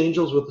 6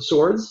 angels with the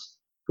swords,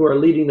 who are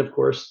leading, of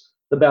course,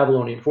 the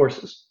Babylonian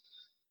forces.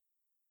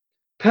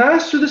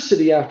 Pass through the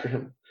city after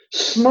him.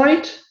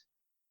 Smite,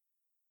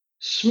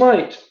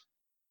 smite.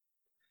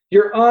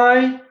 Your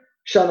eye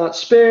shall not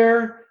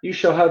spare, you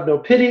shall have no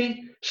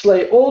pity.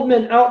 Slay old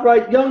men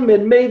outright, young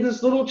men,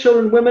 maidens, little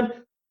children, women,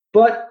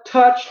 but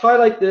touch,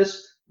 highlight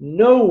this,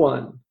 no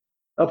one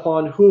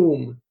upon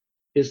whom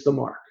is the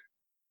mark.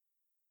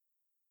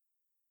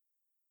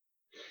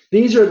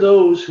 These are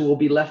those who will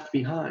be left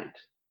behind.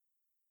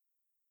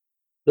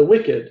 The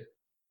wicked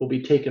will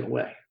be taken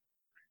away.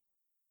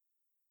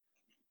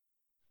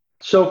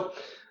 So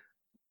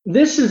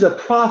this is a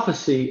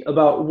prophecy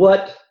about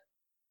what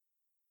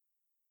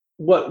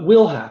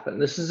will happen.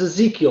 This is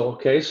Ezekiel,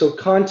 okay? So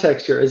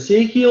context here.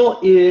 Ezekiel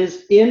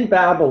is in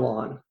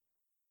Babylon.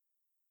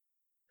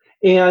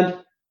 And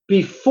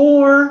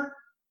before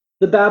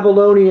the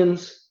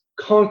Babylonians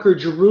conquer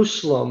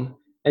Jerusalem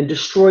and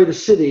destroy the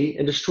city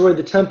and destroy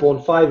the temple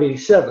in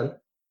 587,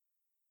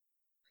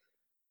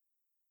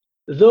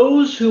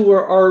 those who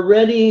were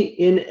already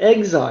in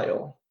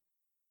exile,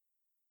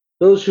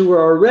 those who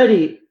were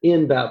already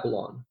in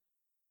Babylon,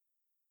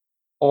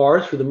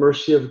 are, through the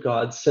mercy of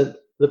God, sent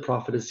the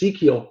prophet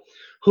Ezekiel,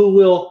 who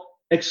will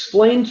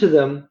explain to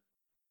them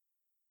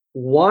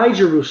why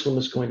Jerusalem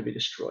is going to be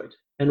destroyed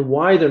and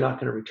why they're not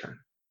going to return.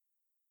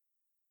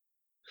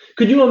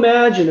 Could you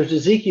imagine if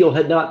Ezekiel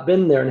had not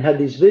been there and had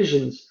these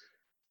visions,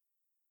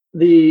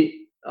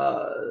 the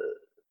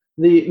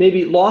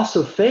maybe loss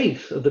of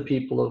faith of the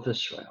people of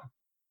Israel?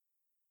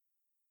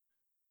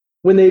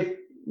 When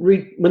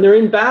they're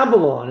in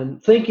Babylon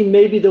and thinking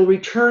maybe they'll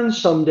return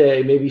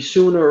someday, maybe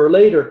sooner or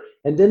later,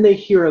 and then they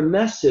hear a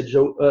message,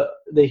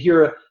 they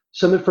hear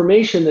some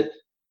information that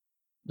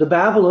the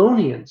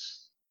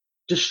Babylonians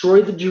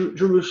destroyed the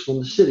Jerusalem,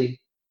 the city,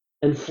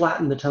 and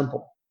flattened the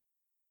temple.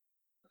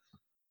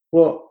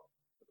 Well,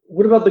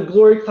 what about the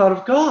glory cloud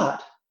of God?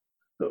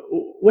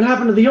 What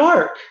happened to the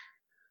ark?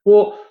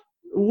 Well,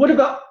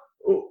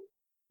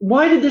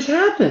 why did this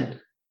happen?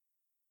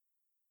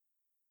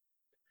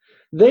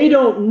 They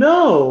don't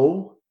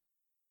know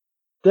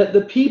that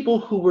the people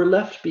who were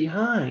left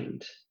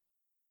behind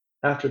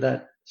after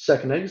that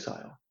second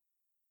exile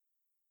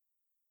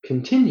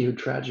continued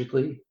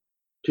tragically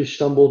to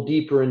stumble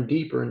deeper and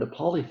deeper into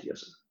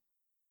polytheism.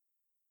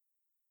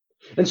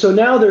 And so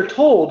now they're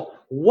told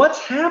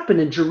what's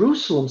happened in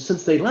Jerusalem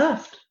since they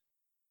left.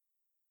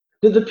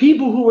 That the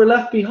people who were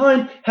left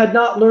behind had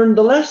not learned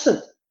the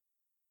lesson.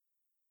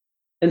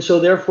 And so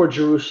therefore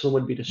Jerusalem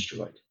would be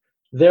destroyed.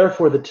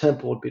 Therefore the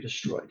temple would be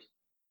destroyed.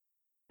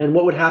 And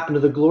what would happen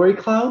to the glory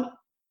cloud?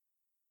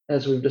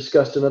 As we've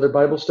discussed in other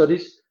Bible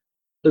studies,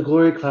 the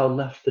glory cloud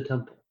left the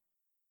temple.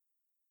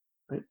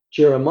 Right?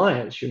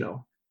 Jeremiah, as you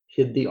know,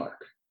 hid the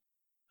ark.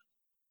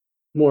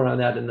 More on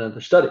that in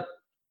another study.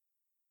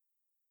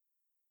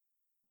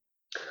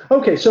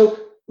 Okay, so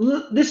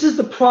this is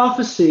the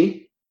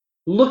prophecy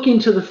looking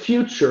to the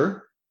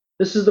future.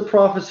 This is the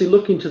prophecy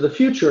looking to the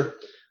future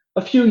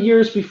a few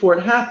years before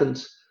it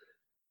happens.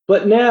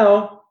 But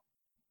now,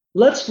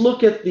 let's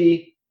look at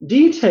the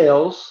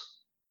details,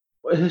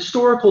 a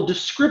historical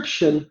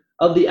description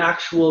of the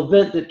actual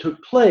event that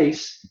took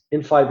place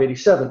in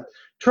 587.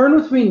 Turn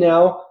with me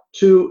now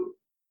to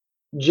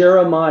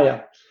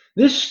Jeremiah.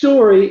 This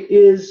story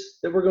is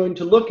that we're going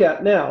to look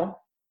at now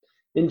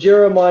in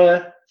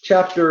Jeremiah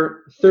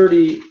chapter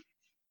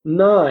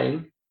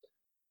 39.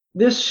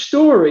 This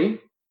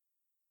story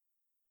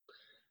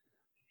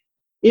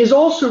is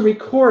also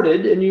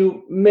recorded, and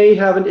you may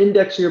have an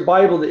index in your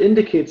Bible that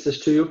indicates this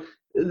to you.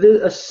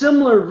 A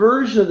similar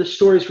version of the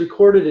story is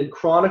recorded in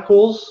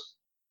Chronicles,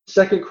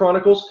 2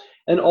 Chronicles,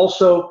 and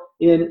also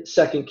in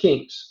 2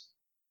 Kings.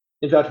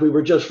 In fact, we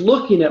were just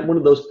looking at one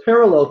of those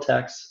parallel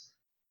texts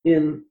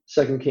in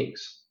 2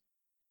 Kings.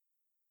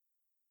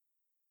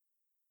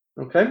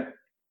 Okay?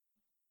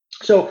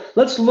 So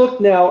let's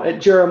look now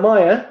at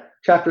Jeremiah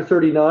chapter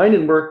 39,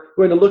 and we're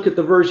going to look at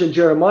the version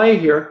Jeremiah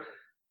here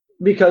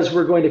because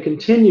we're going to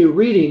continue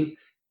reading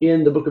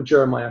in the book of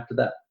Jeremiah after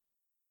that.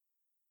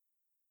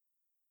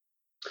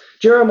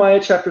 Jeremiah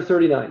chapter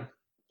 39.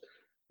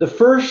 The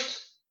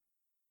first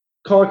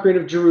conquering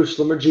of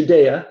Jerusalem, or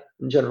Judea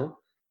in general,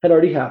 had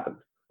already happened.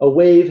 A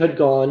wave had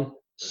gone,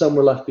 some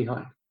were left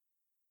behind.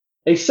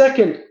 A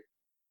second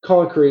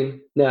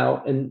conquering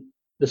now, and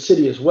the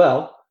city as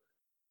well,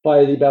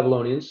 by the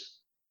Babylonians.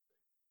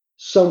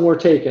 Some were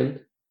taken,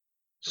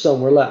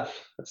 some were left.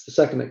 That's the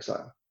second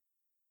exile.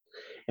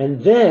 And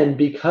then,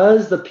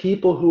 because the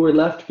people who were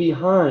left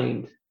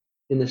behind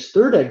in this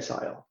third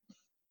exile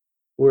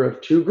were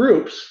of two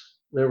groups,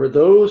 there were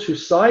those who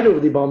sighed over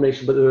the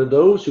abomination, but there were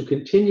those who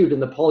continued in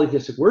the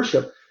polytheistic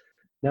worship.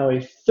 Now a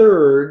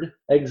third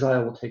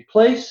exile will take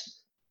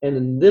place, and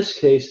in this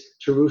case,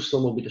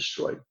 Jerusalem will be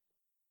destroyed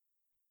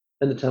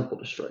and the temple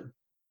destroyed.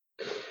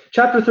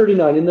 Chapter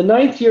 39. In the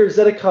 9th year of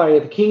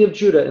Zedekiah, the king of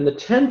Judah, in the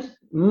 10th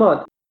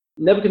month,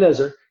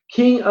 Nebuchadnezzar,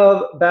 king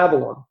of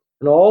Babylon,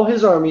 and all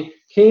his army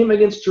came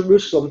against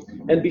Jerusalem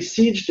and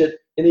besieged it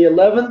in the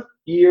 11th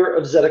year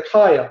of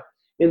Zedekiah,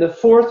 in the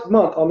 4th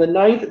month, on the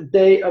 9th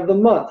day of the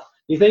month.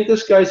 You think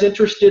this guy's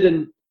interested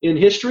in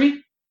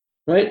history,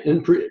 right?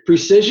 In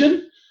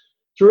precision?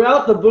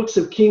 Throughout the books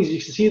of Kings,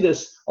 you can see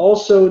this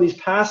also in these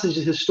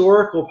passages,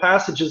 historical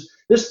passages.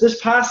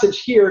 This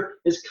passage here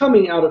is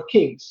coming out of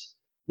Kings.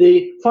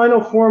 The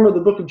final form of the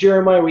book of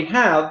Jeremiah we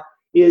have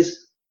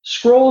is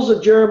scrolls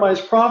of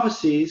Jeremiah's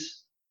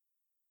prophecies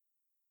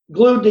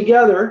glued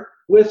together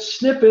with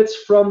snippets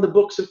from the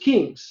books of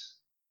Kings,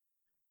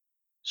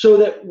 so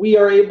that we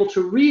are able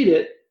to read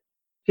it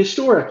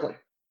historically.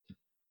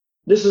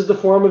 This is the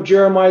form of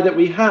Jeremiah that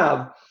we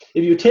have.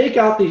 If you take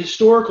out the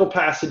historical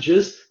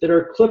passages that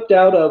are clipped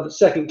out of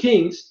 2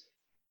 Kings,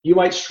 you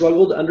might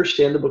struggle to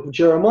understand the book of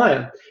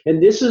Jeremiah.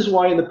 And this is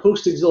why in the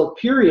post-exilic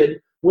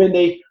period, when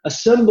they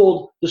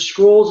assembled the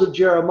scrolls of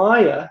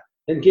Jeremiah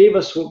and gave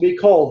us what we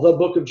call the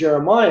book of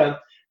Jeremiah,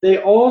 they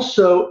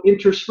also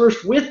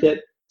interspersed with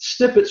it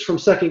snippets from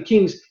 2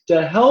 Kings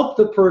to help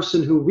the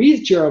person who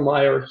reads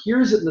Jeremiah or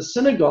hears it in the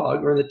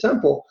synagogue or in the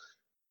temple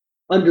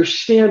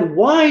understand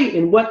why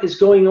and what is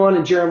going on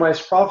in Jeremiah's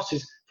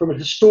prophecies from a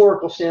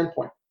historical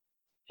standpoint.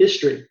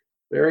 History,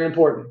 very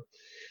important.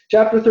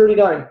 Chapter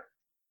 39,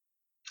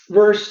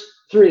 verse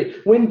 3.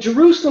 When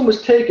Jerusalem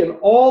was taken,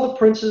 all the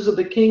princes of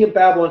the king of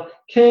Babylon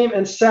came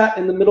and sat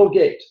in the middle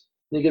gate.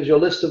 And he gives you a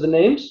list of the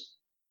names.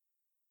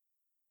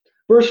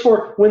 Verse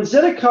 4, when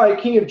Zedekiah,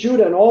 king of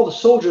Judah, and all the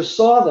soldiers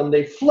saw them,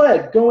 they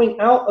fled, going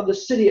out of the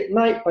city at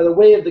night by the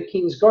way of the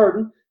king's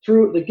garden,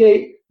 through the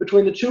gate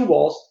between the two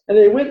walls, and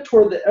they went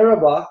toward the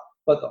Arabah,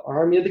 but the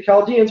army of the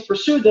Chaldeans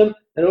pursued them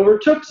and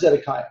overtook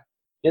Zedekiah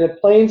in the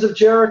plains of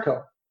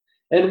Jericho.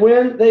 And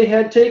when they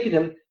had taken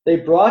him, they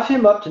brought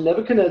him up to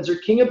Nebuchadnezzar,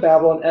 king of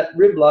Babylon, at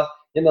Riblah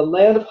in the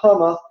land of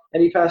Hamath,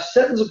 and he passed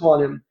sentence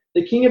upon him.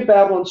 The king of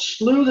Babylon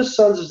slew the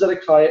sons of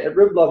Zedekiah at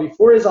Riblah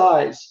before his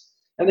eyes,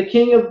 and the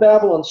king of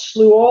Babylon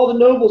slew all the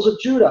nobles of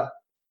Judah.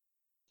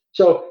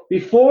 So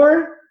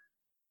before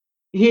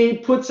he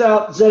puts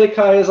out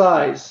Zedekiah's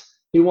eyes,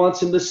 he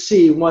wants him to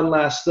see one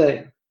last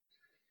thing.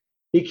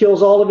 He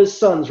kills all of his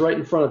sons right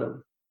in front of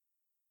him.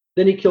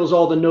 Then he kills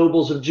all the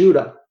nobles of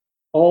Judah,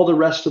 all the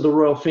rest of the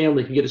royal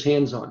family he can get his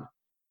hands on,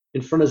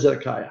 in front of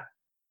Zedekiah.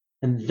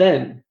 And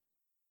then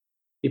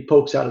he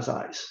pokes out his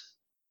eyes.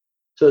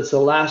 So it's the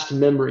last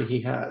memory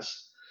he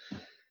has.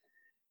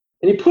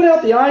 And he put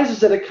out the eyes of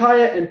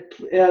Zedekiah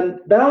and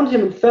bound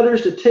him in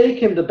fetters to take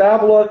him to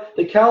Babylon.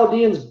 The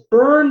Chaldeans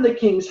burned the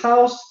king's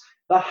house,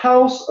 the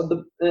house of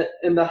the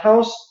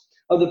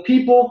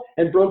people,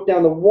 and broke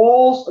down the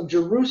walls of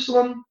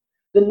Jerusalem.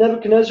 Then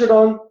Nebuchadnezzar,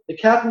 the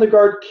captain of the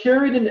guard,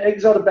 carried into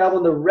exile to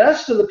Babylon the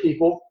rest of the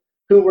people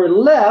who were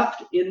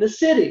left in the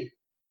city,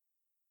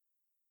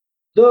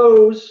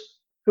 those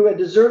who had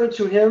deserted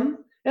to him,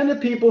 and the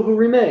people who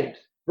remained.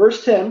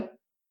 Verse 10,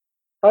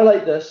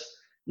 highlight this.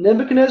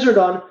 Nebuchadnezzar,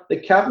 the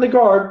captain of the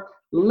guard,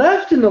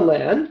 left in the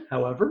land,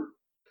 however,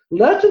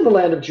 left in the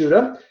land of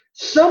Judah,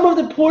 some of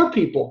the poor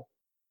people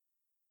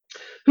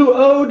who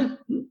owned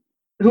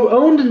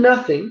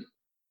nothing,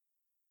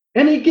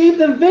 and he gave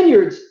them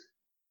vineyards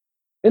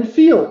and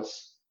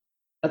fields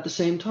at the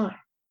same time.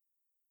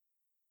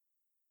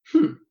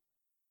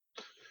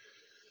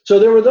 So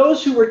there were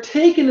those who were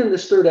taken in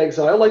this third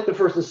exile, like the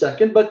first and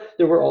second, but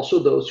there were also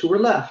those who were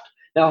left.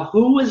 Now,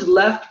 who was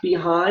left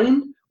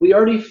behind? We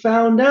already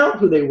found out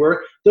who they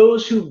were.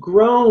 Those who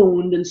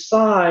groaned and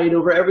sighed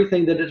over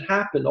everything that had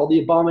happened, all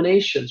the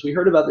abominations. We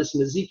heard about this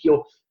in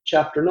Ezekiel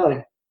chapter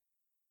 9.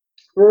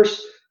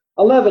 Verse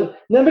 11,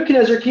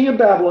 Nebuchadnezzar, king of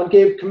Babylon,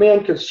 gave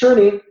command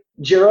concerning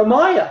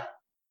Jeremiah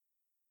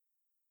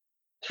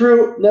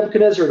through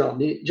Nebuchadnezzar,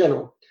 the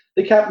general,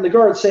 the captain of the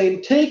guard,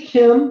 saying, take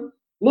him,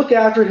 look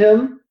after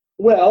him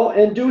well,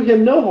 and do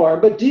him no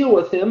harm, but deal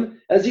with him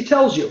as he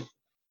tells you.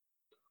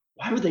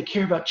 Why would they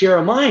care about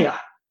Jeremiah?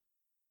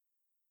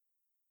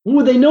 What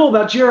would they know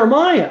about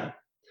Jeremiah?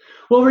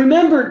 Well,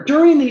 remember,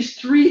 during these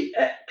three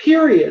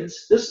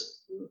periods,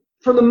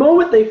 from the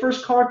moment they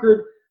first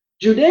conquered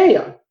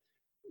Judea,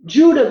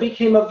 Judah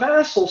became a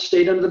vassal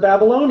state under the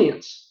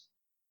Babylonians.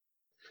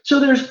 So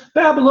there's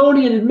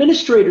Babylonian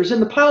administrators in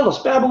the palace,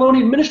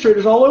 Babylonian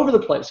administrators all over the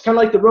place, kind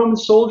of like the Roman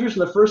soldiers in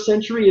the first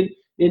century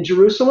in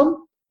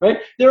Jerusalem, right?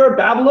 There are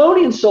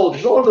Babylonian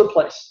soldiers all over the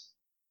place,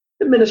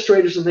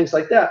 administrators and things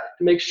like that,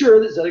 to make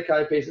sure that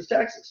Zedekiah pays his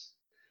taxes.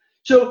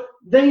 So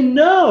they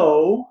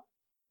know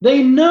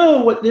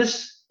what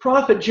this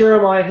prophet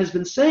Jeremiah has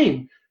been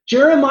saying.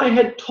 Jeremiah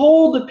had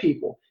told the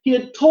people, he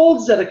had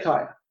told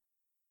Zedekiah,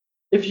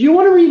 if you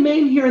want to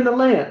remain here in the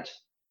land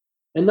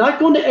and not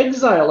go into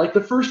exile like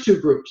the first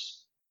two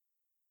groups,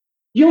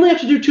 you only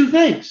have to do two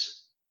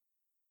things.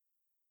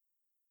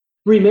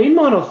 Remain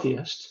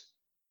monotheist,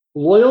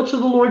 loyal to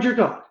the Lord your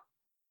God,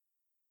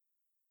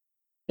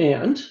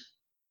 and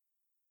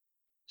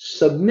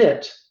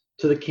submit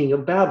to the king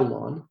of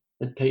Babylon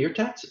and pay your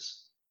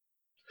taxes.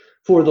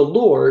 For the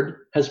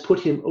Lord has put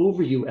him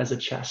over you as a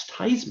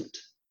chastisement.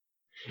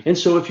 And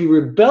so if you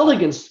rebel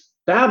against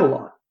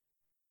Babylon,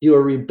 you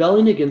are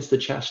rebelling against the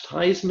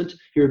chastisement.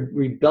 You're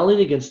rebelling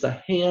against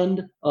the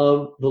hand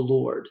of the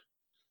Lord.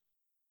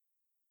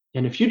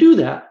 And if you do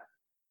that,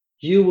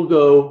 you will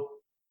go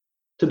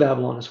to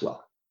Babylon as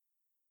well.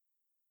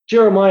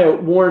 Jeremiah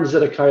warns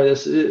Zedekiah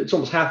this. It's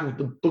almost half of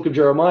the book of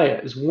Jeremiah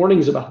is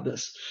warnings about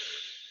this.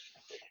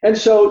 And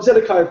so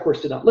Zedekiah, of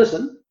course, did not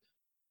listen,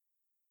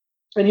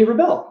 and he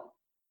rebelled.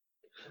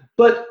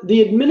 But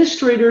the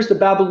administrators, the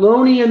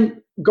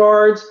Babylonian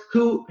guards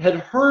who had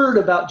heard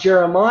about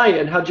Jeremiah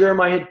and how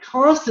Jeremiah had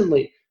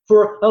constantly,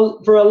 for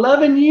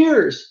 11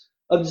 years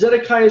of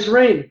Zedekiah's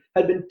reign,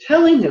 had been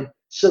telling him,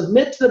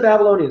 submit to the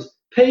Babylonians,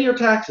 pay your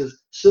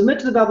taxes, submit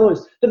to the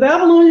Babylonians. The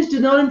Babylonians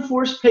did not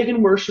enforce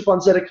pagan worship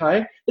on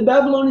Zedekiah. The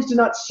Babylonians did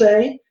not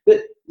say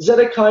that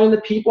Zedekiah and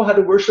the people had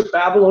to worship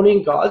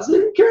Babylonian gods. They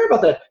didn't care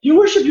about that. You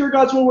worship your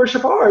gods, we'll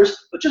worship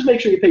ours, but just make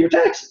sure you pay your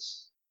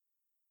taxes.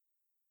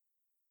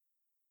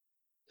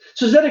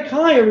 So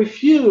Zedekiah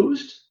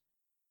refused,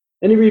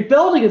 and he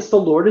rebelled against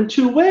the Lord in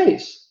two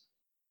ways.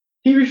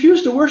 He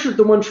refused to worship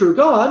the one true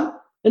God,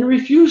 and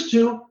refused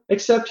to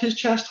accept his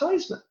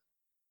chastisement.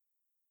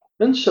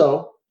 And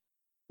so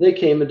they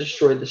came and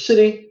destroyed the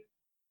city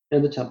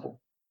and the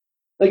temple.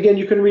 Again,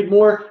 you can read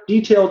more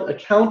detailed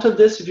account of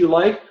this if you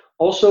like,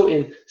 also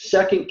in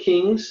 2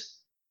 Kings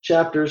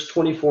chapters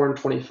 24 and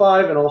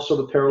 25, and also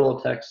the parallel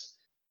text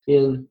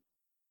in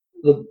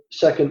the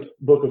second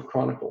book of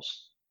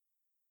Chronicles.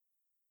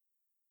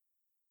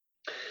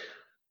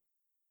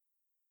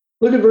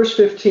 Look at verse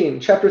 15,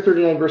 chapter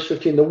 39, verse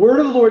 15. The word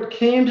of the Lord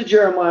came to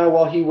Jeremiah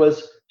while he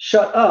was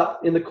shut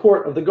up in the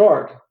court of the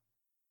guard.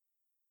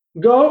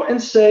 Go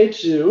and say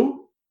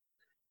to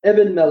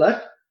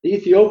Ebed-Melech, the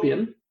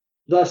Ethiopian,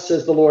 thus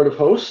says the Lord of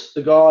hosts,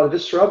 the God of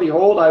Israel,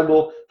 behold, I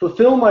will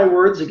fulfill my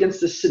words against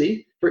this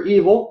city for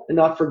evil and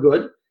not for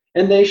good,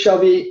 and they shall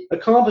be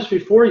accomplished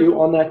before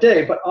you on that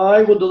day. But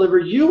I will deliver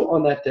you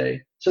on that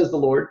day, says the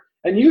Lord,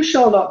 and you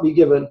shall not be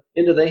given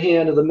into the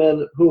hand of the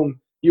men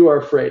whom you are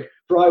afraid.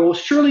 For I will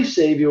surely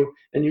save you,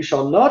 and you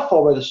shall not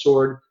fall by the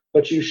sword,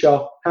 but you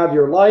shall have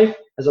your life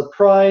as a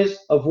prize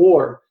of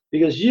war,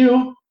 because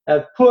you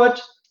have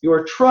put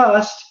your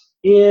trust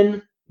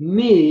in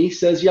me,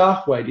 says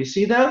Yahweh. Do you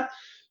see that?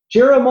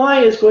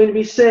 Jeremiah is going to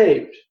be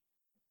saved.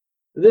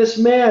 This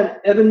man,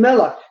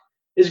 Ebed-Melech,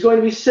 is going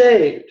to be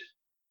saved.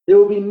 There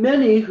will be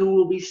many who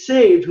will be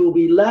saved, who will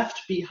be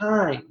left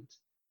behind.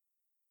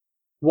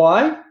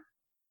 Why?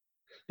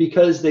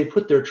 Because they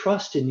put their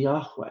trust in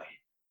Yahweh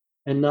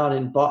and not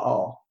in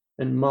Baal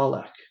and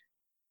Molech,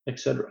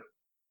 etc.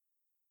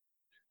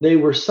 They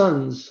were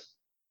sons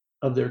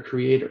of their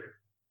Creator,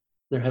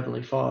 their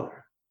Heavenly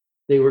Father.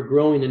 They were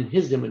growing in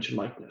His image and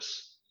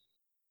likeness.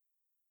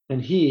 And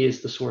He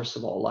is the source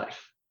of all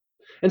life.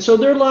 And so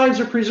their lives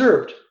are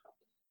preserved.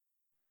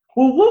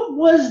 Well, what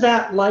was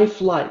that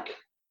life like?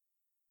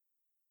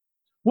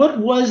 What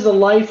was the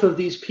life of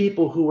these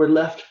people who were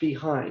left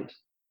behind?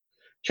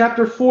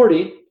 Chapter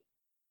 40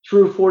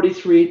 through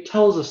 43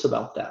 tells us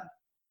about that.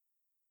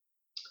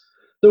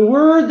 The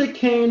word that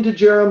came to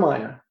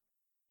Jeremiah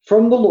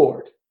from the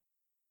Lord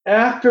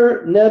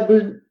after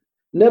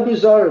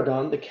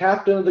Nebuzaradan, the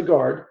captain of the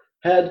guard,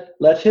 had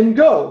let him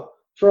go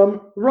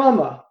from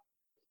Ramah,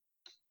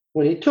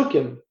 when he took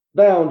him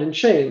bound in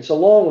chains,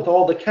 along with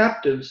all the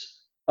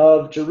captives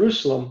of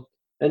Jerusalem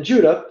and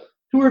Judah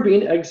who were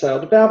being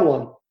exiled to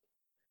Babylon.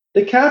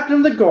 The captain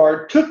of the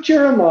guard took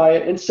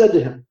Jeremiah and said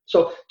to him,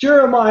 so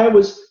Jeremiah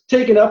was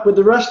taken up with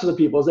the rest of the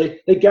people. As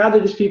they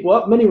gathered his people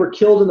up. Many were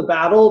killed in the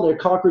battle. They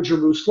conquered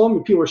Jerusalem,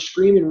 and people were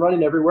screaming and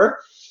running everywhere.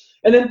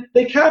 And then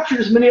they captured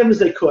as many of them as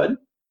they could.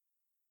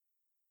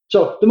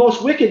 So the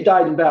most wicked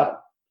died in battle.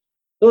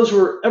 Those who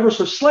were ever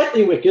so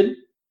slightly wicked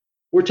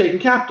were taken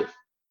captive.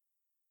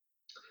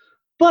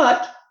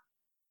 But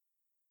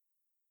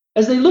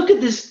as they look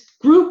at this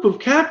group of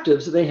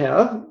captives that they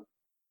have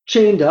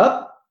chained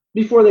up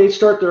before they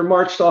start their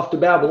march off to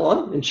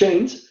Babylon in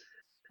chains,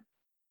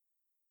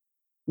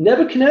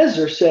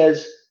 Nebuchadnezzar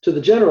says to the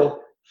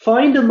general,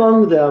 find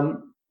among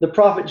them the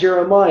prophet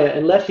Jeremiah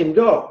and let him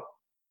go.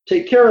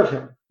 Take care of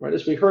him, right,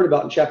 as we heard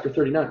about in chapter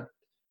 39.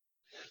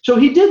 So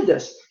he did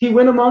this. He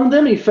went among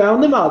them, he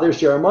found them. There's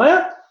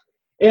Jeremiah.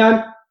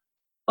 And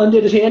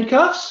undid his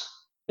handcuffs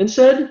and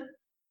said,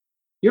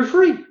 "You're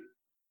free."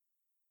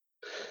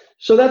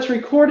 So that's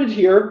recorded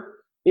here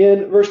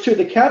in verse 2.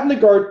 The captain of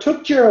the guard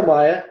took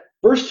Jeremiah,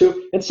 verse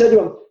 2, and said to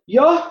him,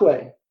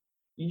 "Yahweh,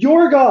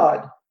 your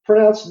God,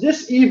 pronounced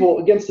this evil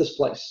against this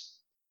place.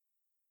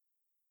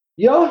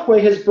 Yahweh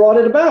has brought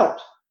it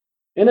about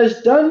and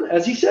has done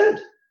as he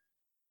said.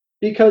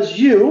 Because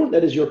you,"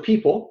 that is your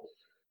people,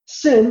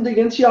 "sinned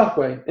against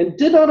Yahweh and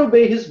did not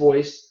obey his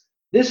voice,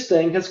 this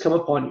thing has come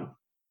upon you.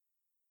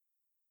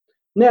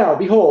 Now,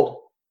 behold,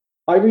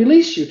 I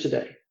release you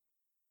today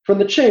from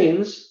the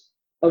chains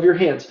of your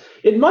hands."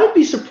 It might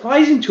be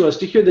surprising to us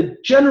to hear the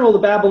general of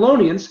the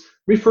Babylonians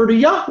refer to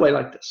Yahweh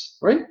like this,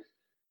 right?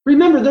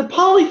 Remember, they're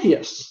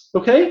polytheists,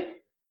 okay?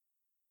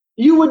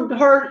 You would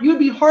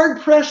be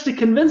hard-pressed to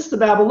convince the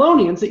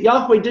Babylonians that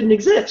Yahweh didn't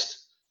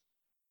exist,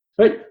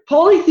 right?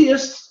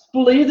 Polytheists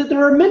believe that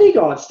there are many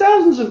gods,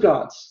 thousands of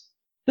gods,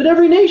 that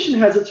every nation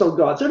has its own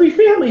gods, every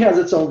family has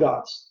its own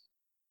gods.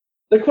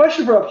 The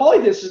question for a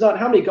polytheist is not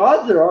how many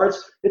gods there are,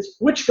 it's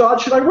which God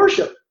should I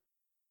worship?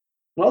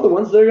 Well, the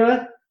ones that are going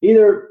to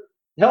either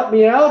help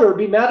me out or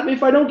be mad at me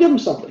if I don't give them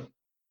something,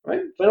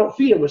 right? If I don't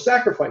feed them with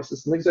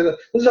sacrifices and things like that.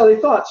 This is how they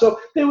thought. So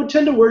they would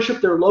tend to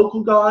worship their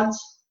local gods,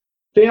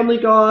 family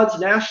gods,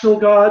 national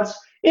gods,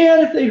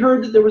 and if they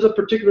heard that there was a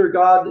particular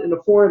god in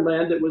a foreign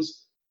land that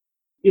was,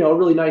 a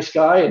really nice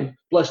guy and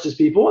blessed his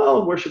people,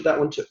 well, worship that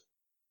one too.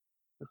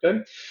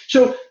 Okay?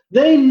 So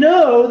they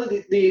know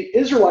that the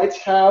Israelites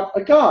have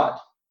a God.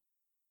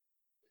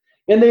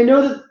 And they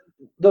know that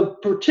the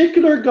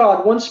particular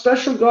God, one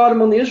special God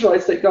among the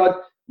Israelites, that God,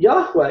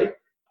 Yahweh,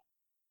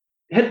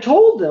 had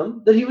told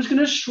them that he was going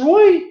to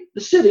destroy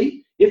the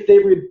city if they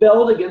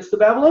rebelled against the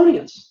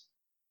Babylonians.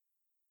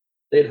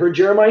 They had heard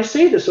Jeremiah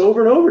say this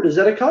over and over to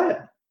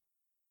Zedekiah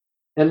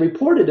and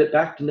reported it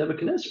back to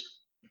Nebuchadnezzar.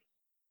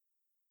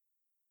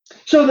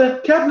 So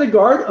the captain of the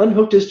guard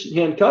unhooked his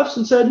handcuffs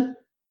and said,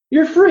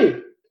 "You're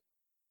free.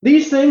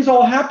 These things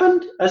all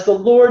happened as the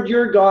Lord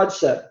your God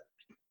said."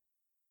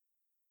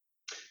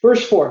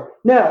 Verse 4,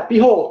 "Now,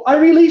 behold, I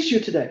release you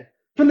today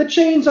from the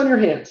chains on your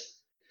hands.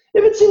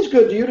 If it seems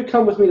good to you to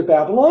come with me to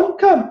Babylon,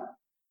 come.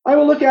 I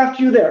will look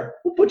after you there.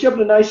 We'll put you up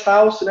in a nice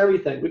house and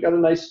everything. We got a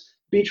nice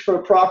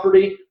beachfront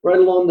property right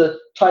along the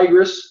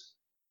Tigris.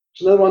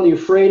 There's another one, the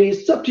Euphrates.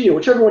 It's up to you,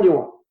 whichever one you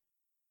want.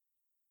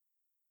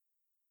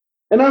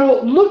 And I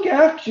will look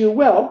after you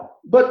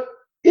well, but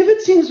if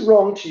it seems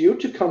wrong to you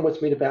to come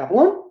with me to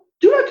Babylon,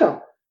 do not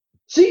come.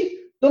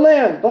 See, the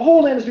land, the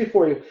whole land is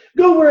before you.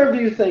 Go wherever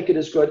you think it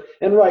is good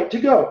and right to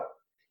go.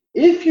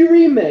 If you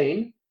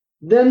remain,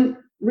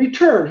 then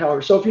return,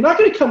 however." So if you're not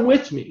going to come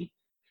with me,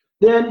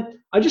 then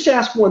I just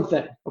ask one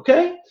thing,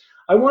 okay?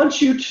 I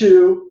want you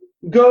to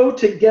go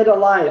to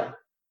Gedaliah,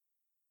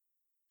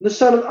 the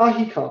son of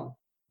Ahikam,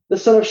 the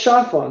son of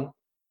Shaphan,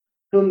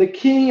 whom the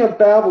king of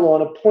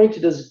Babylon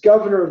appointed as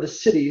governor of the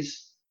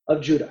cities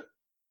of Judah.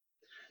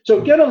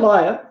 So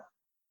Gedaliah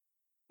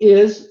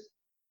is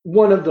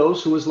one of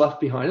those who was left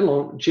behind,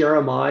 along with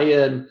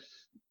Jeremiah and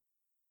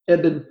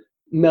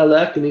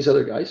Ebed-Melech and these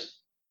other guys.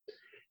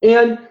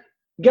 And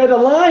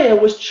Gedaliah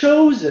was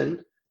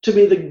chosen to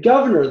be the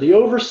governor, the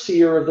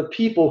overseer of the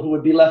people who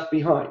would be left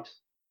behind.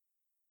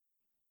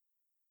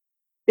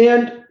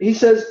 And he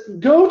says,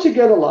 "Go to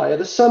Gedaliah,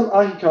 the son of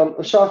Ahikam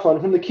of Shaphan,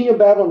 whom the king of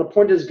Babylon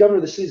appointed as governor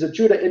of the cities of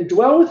Judah, and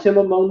dwell with him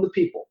among the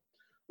people."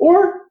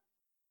 Or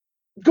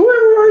go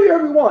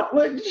wherever you want.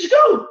 Just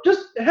go.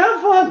 Just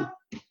have fun.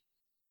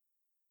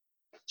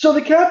 So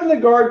the captain of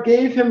the guard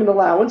gave him an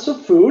allowance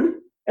of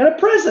food and a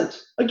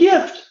present, a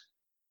gift.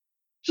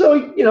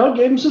 So,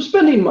 gave him some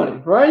spending money,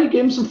 right? He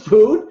gave him some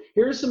food.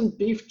 Here's some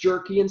beef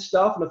jerky and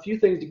stuff and a few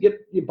things to get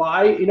you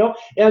by,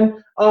 and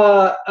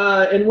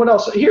what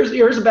else?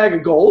 Here's a bag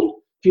of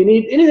gold if you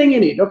need anything you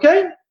need,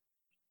 okay?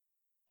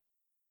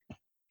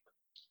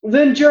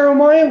 Then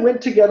Jeremiah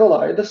went to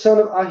Gedaliah, the son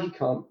of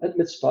Ahikam, at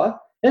Mizpah,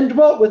 and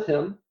dwelt with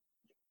him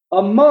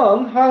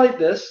among, highlight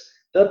this,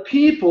 the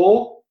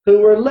people who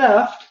were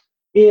left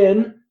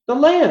in the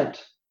land.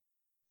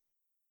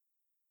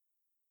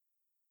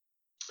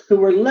 Who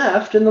were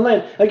left in the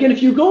land. Again,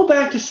 if you go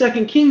back to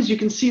 2 Kings, you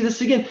can see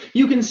this again.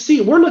 You can see,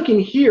 we're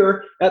looking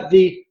here at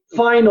the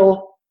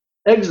final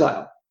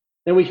exile,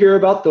 and we hear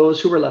about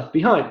those who were left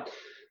behind.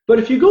 But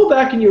if you go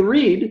back and you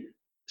read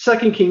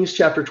 2 Kings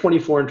chapter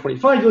 24 and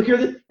 25, you'll hear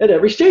that at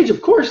every stage,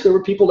 of course, there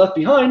were people left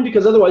behind,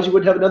 because otherwise you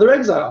wouldn't have another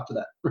exile after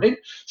that, right?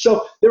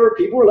 So there were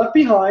people who were left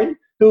behind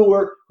who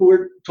were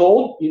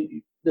told,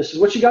 this is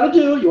what you got to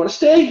do. You want to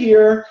stay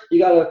here. You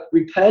got to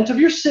repent of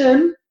your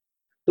sin.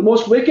 The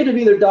most wicked have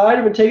either died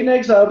or been taken to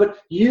exile, but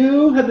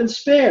you have been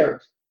spared.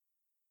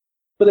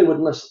 But they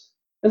wouldn't listen.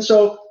 And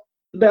so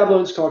the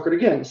Babylonians conquered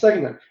again, the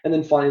second time, and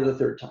then finally the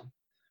third time.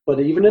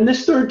 But even in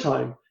this third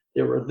time,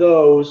 there were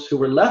those who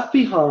were left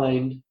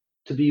behind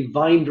to be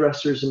vine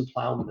dressers and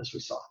plowmen, as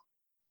we saw.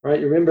 Right?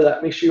 You remember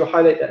that. Make sure you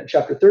highlight that in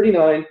chapter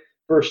 39,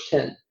 verse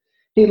 10.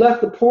 He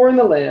left the poor in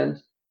the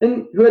land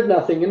and who had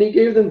nothing, and he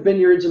gave them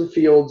vineyards and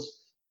fields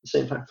at the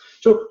same time.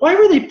 So why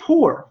were they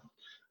poor?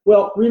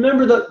 Well,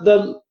 remember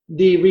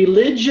the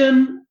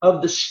religion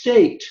of the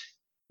state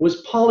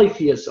was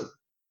polytheism.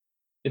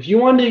 If you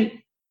want to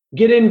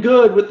get in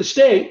good with the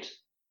state,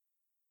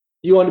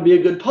 you want to be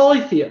a good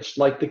polytheist,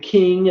 like the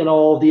king and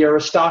all the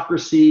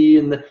aristocracy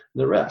and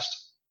the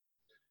rest.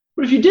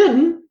 But if you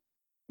didn't,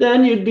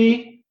 then you'd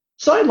be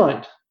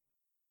sidelined.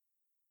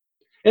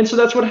 And so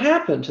that's what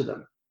happened to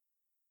them.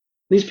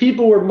 These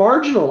people were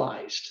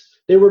marginalized.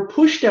 They were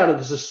pushed out of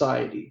the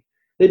society.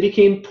 They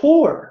became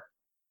poor.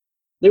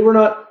 They were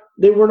not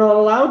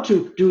allowed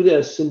to do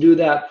this and do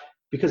that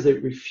because they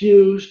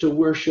refused to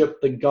worship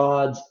the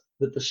gods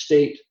that the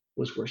state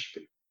was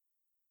worshiping.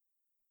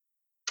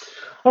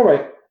 All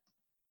right.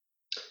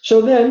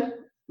 So then,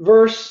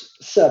 verse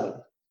 7.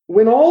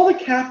 When all the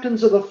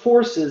captains of the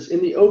forces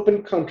in the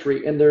open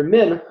country and their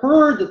men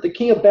heard that the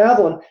king of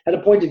Babylon had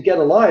appointed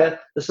Gedaliah,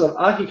 the son of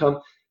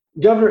Ahikam,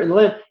 governor in the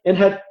land, and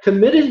had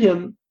committed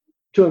him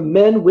to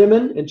men,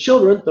 women, and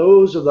children,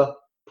 those of the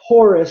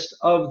poorest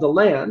of the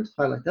land,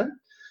 highlight that,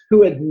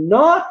 who had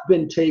not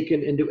been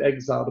taken into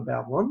exile to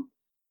Babylon,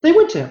 they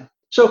went to him.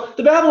 So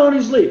the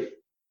Babylonians leave,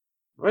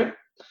 right?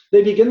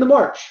 They begin the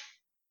march.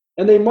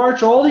 And they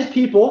march all these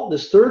people,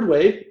 this third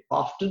wave,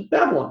 off to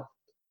Babylon.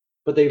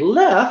 But they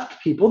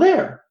left people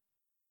there.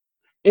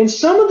 And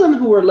some of them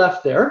who were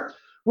left there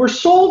were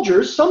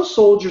soldiers, some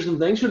soldiers and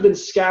things who had been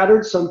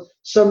scattered,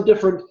 some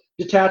different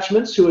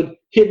detachments who had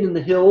hidden in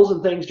the hills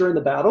and things during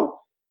the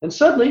battle. And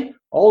suddenly,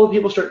 all the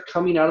people start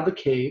coming out of the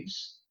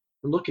caves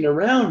and looking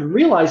around and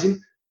realizing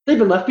they've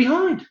been left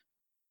behind.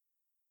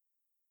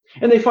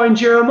 And they find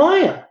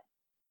Jeremiah.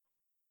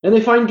 And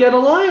they find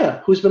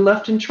Gedaliah, who's been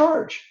left in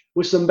charge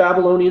with some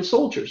Babylonian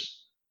soldiers.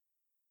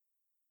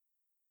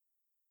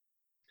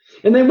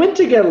 And they went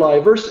to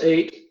Gedaliah, verse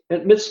 8,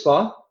 at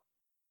Mizpah.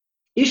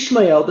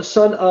 Ishmael, the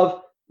son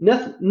of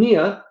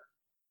Nethaniah,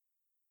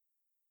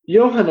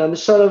 Johanan, the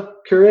son of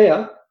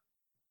Kareah,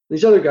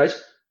 these other guys,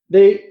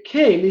 they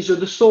came. These are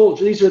the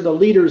soldiers. These are the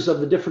leaders of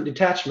the different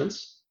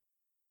detachments.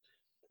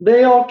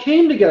 They all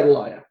came to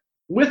Gedaliah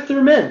with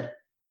their men.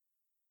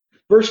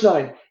 Verse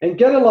 9, and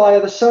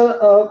Gedaliah, the son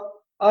of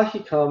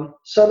Ahikam,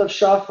 son of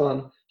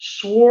Shaphan,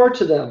 swore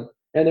to them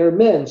and their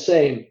men,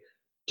 saying,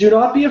 do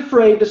not be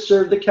afraid to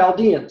serve the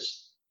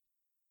Chaldeans.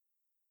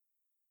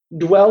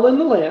 Dwell in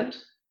the land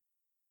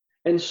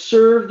and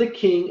serve the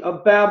king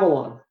of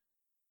Babylon.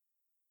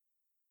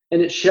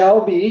 And it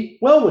shall be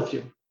well with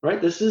you.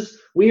 Right?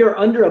 We are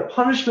under a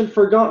punishment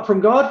from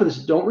God for this.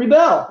 Don't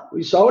rebel.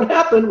 We saw what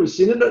happened. We've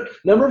seen it a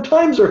number of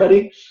times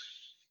already.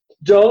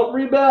 Don't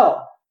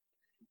rebel.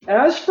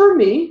 As for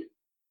me,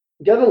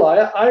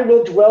 Gedaliah, I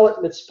will dwell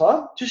at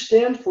Mizpah to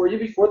stand for you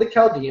before the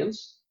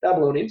Chaldeans,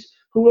 Babylonians,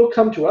 who will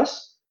come to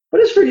us. But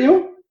as for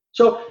you,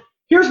 so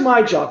here's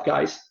my job,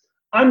 guys.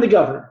 I'm the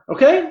governor,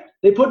 okay?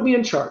 They put me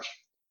in charge.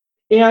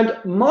 And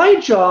my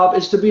job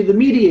is to be the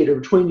mediator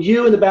between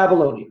you and the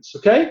Babylonians,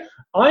 okay?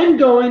 I'm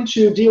going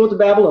to deal with the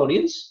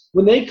Babylonians.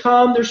 When they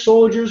come, their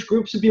soldiers,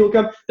 groups of people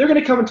come, they're going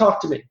to come and talk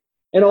to me.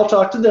 And I'll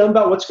talk to them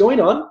about what's going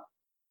on.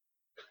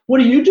 What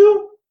do you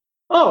do?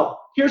 Oh,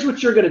 here's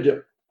what you're going to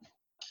do.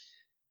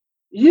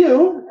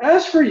 You,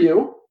 as for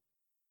you,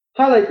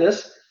 highlight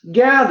this,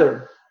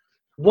 gather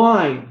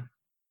wine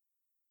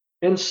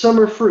and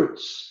summer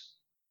fruits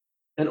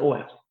and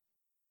oil.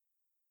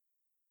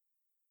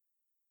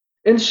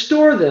 And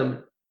store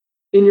them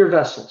in your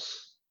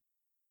vessels.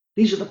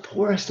 These are the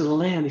poorest of the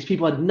land. These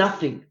people had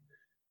nothing.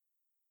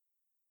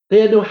 They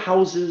had no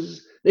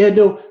houses. They had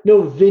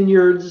no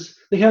vineyards.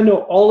 They had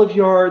no olive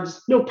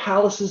yards, no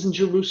palaces in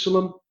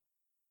Jerusalem.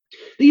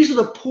 These are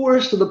the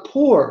poorest of the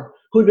poor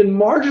who had been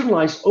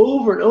marginalized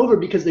over and over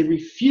because they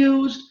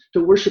refused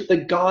to worship the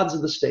gods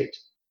of the state.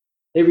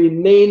 They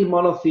remained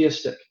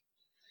monotheistic.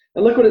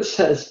 And look what it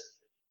says.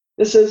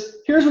 It says,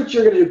 here's what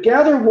you're going to do.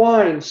 Gather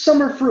wine,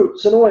 summer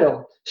fruits, and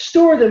oil.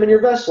 Store them in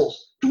your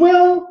vessels.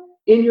 Dwell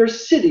in your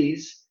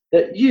cities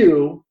that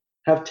you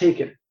have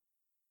taken.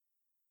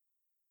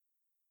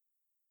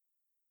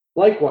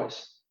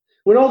 Likewise,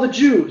 when all the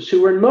Jews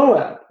who were in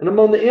Moab and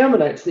among the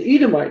Ammonites, the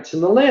Edomites,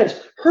 and the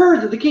lands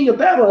heard that the king of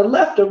Babylon had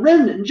left a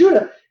remnant in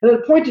Judah and had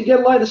appointed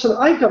Gedaliah the son of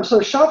Ahikam,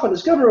 son of Shaphan,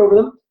 as governor over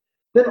them,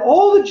 then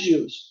all the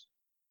Jews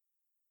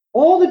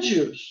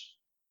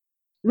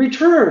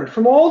returned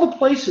from all the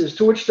places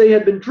to which they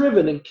had been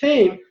driven and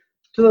came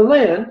to the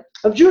land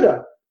of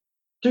Judah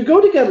to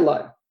go to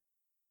Gedaliah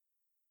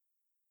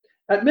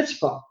at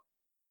Mizpah.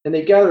 And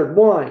they gathered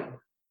wine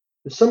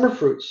and summer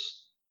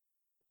fruits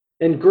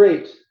in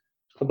great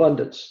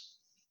abundance.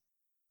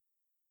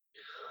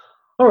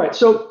 All right,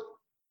 so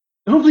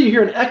hopefully you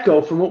hear an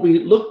echo from what we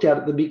looked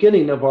at the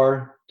beginning of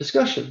our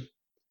discussion,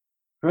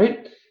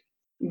 right?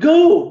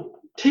 Go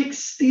take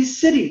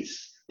these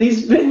cities,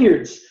 these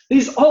vineyards,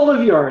 these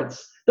olive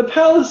yards, the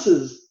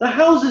palaces, the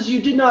houses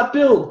you did not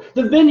build,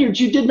 the vineyards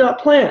you did not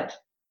plant.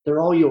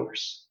 They're all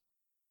yours,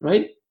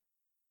 right?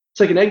 It's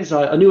like an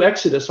exile, a new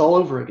Exodus all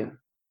over again.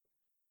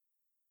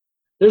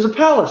 There's a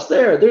palace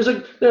there. There's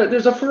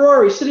a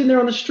Ferrari sitting there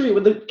on the street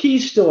with the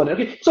keys still in it.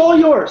 Okay, it's all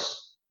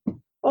yours.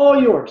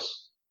 All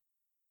yours.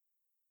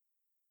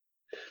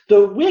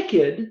 The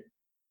wicked,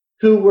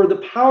 who were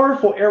the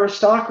powerful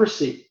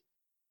aristocracy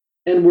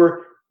and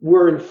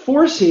were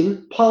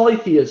enforcing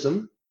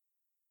polytheism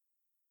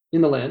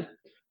in the land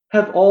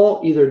have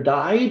all either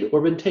died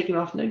or been taken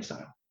off in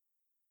exile.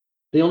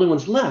 The only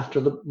ones left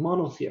are the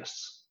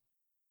monotheists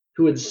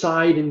who had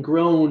sighed and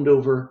groaned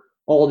over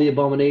all the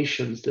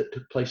abominations that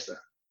took place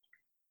there.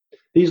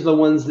 These are the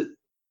ones that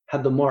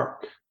had the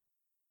mark,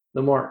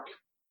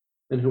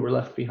 and who were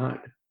left behind.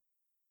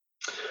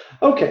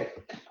 Okay,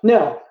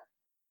 now,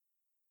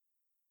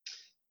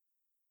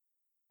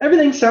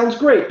 everything sounds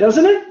great,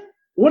 doesn't it?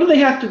 What do they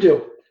have to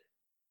do?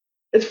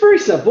 It's very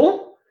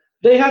simple.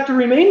 They have to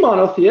remain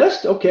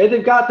monotheist. Okay,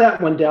 they've got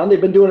that one down. They've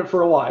been doing it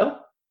for a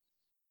while.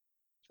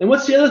 And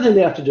what's the other thing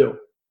they have to do?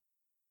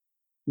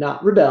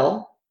 Not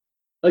rebel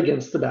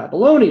against the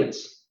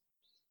Babylonians.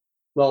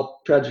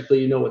 Well, tragically,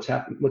 you know what's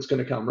happened, what's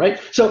going to come, right?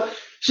 So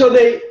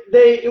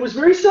it was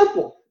very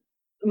simple.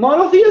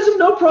 Monotheism,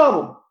 no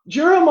problem.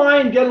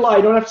 Jeremiah and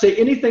Gedaliah don't have to say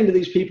anything to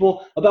these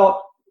people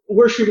about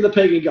worshiping the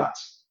pagan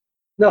gods.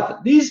 Nothing.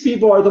 These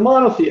people are the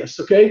monotheists,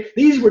 okay?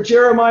 These were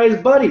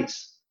Jeremiah's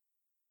buddies.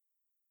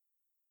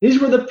 These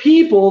were the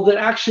people that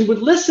actually would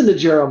listen to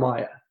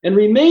Jeremiah and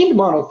remained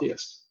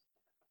monotheists.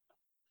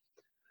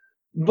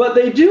 But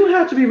they do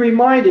have to be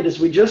reminded, as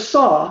we just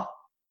saw,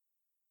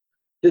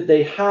 that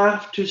they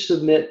have to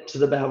submit to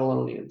the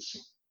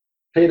Babylonians,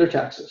 pay their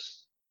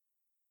taxes,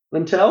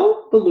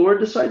 until the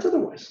Lord decides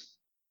otherwise.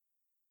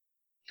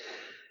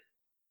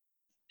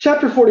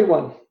 Chapter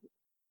 41.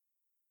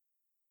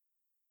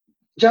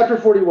 Chapter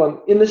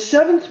 41. In the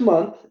 7th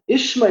month,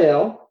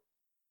 Ishmael,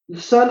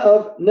 the son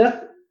of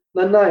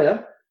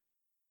Nethaniah,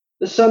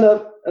 the son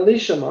of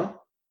Elishama,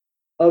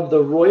 of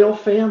the royal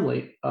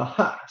family.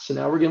 Aha. So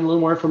now we're getting a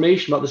little more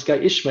information about this guy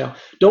Ishmael.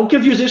 Don't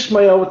confuse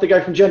Ishmael with the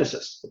guy from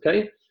Genesis,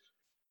 okay?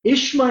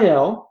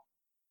 Ishmael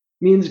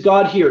means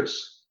God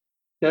hears.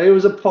 Okay, it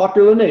was a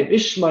popular name.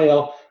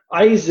 Ishmael,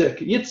 Isaac,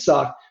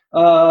 Yitzhak,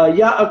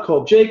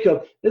 Yaakov,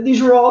 Jacob.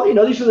 These were all,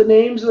 these are the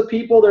names of the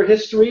people, their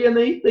history, and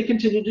they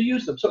continued to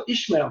use them. So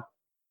Ishmael.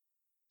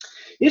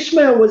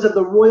 Ishmael was of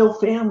the royal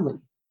family.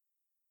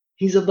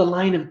 He's of the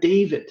line of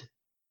David.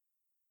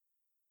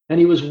 And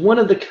he was one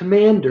of the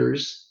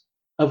commanders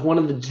of one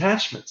of the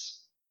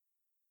detachments.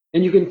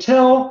 And you can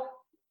tell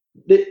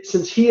that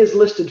since he is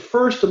listed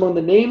first among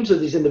the names of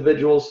these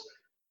individuals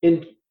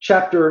in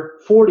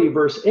chapter 40,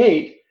 verse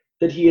 8,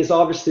 that he is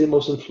obviously the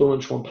most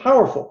influential and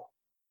powerful.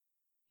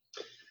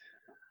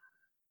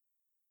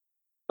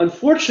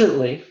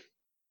 Unfortunately,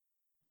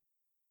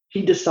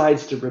 he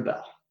decides to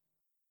rebel.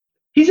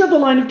 He's of the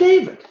line of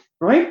David,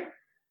 right?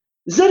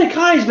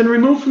 Zedekiah has been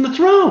removed from the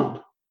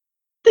throne.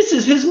 This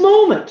is his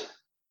moment.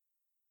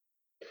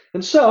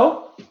 And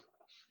so,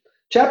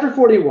 chapter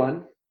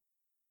 41,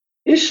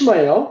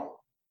 Ishmael,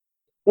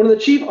 one of the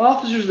chief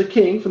officers of the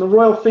king from the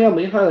royal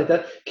family, highlight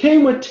that,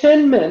 came with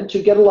 10 men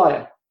to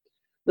Gedaliah,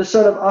 the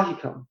son of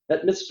Ahikam,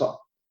 at Mizpah,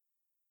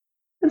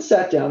 and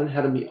sat down and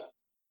had a meal.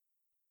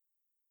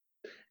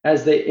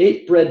 As they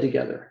ate bread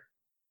together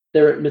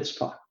there at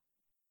Mizpah,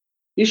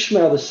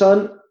 Ishmael, the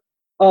son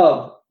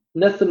of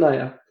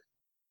Nethaniah,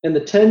 and the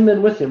 10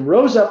 men with him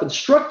rose up and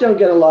struck down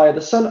Gedaliah,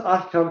 the son of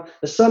Ahikam,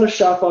 the son of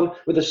Shaphan,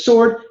 with a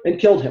sword and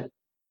killed him.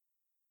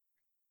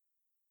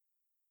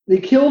 They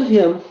killed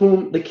him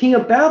whom the king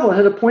of Babylon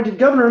had appointed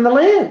governor in the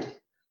land.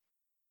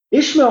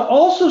 Ishmael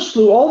also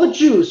slew all the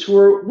Jews who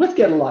were with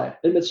Gedaliah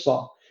at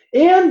Mizpah,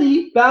 and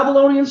the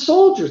Babylonian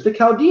soldiers, the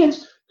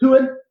Chaldeans, who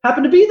had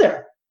happened to be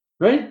there,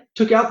 right?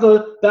 Took out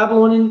the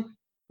Babylonian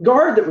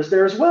guard that was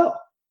there as well.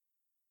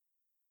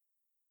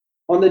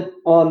 On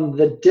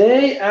the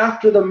day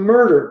after the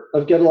murder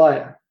of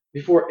Gedaliah,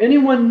 before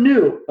anyone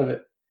knew of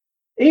it,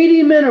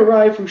 80 men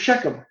arrived from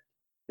Shechem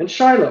and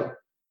Shiloh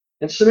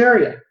and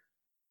Samaria,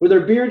 with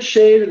their beards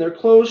shaved and their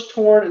clothes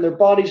torn and their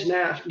bodies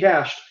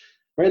gashed.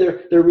 Right?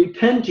 They're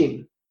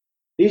repenting.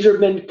 These are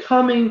men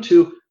coming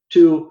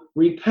to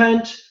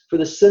repent for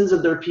the sins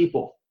of their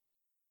people.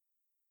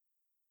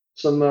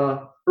 Some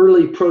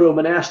early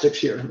proto-monastics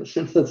here, in the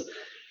sense that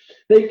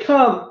they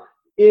come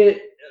in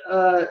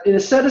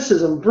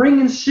asceticism,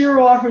 bringing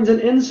cereal offerings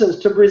and incense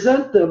to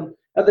present them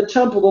at the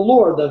temple of the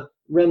Lord, the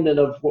remnant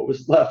of what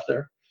was left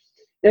there.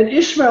 And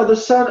Ishmael, the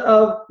son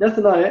of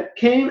Nethaniah,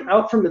 came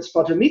out from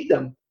Mizpah to meet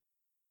them,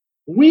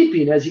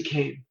 weeping as he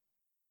came.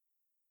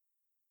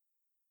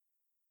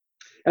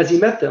 As he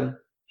met them,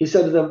 he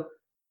said to them,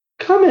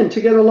 "Come in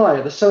to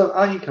Gedaliah, the son of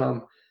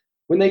Ahikam."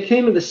 When they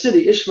came to the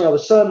city, Ishmael, the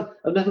son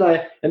of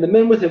Nethaniah, and the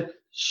men with him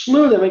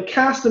slew them and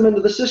cast them into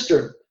the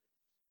cistern.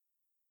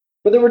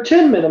 But there were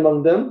 10 men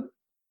among them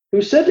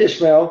who said to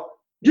Ishmael,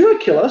 "Do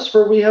not kill us,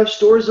 for we have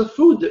stores of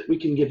food that we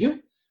can give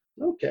you."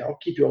 Okay, I'll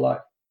keep you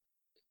alive.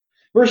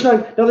 Verse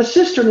 9, now the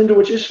cistern into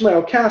which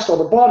Ishmael cast all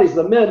the bodies of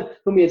the men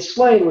whom he had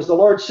slain was the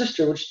large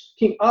cistern which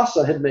King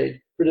Asa had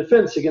made for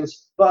defense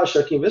against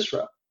Baasha, king of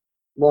Israel,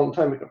 a long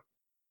time ago.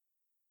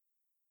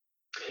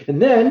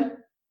 And then,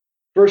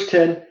 verse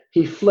 10,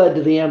 he fled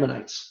to the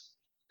Ammonites.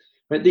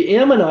 Right? The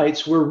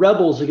Ammonites were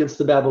rebels against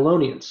the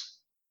Babylonians.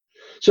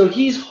 So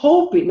he's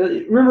hoping,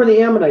 remember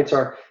the Ammonites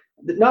are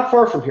not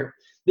far from here.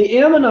 The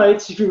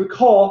Ammonites, if you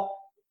recall,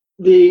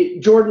 the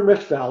Jordan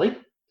Rift Valley,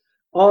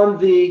 On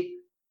the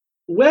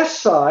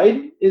west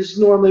side is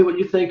normally what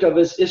you think of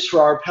as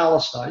Israel or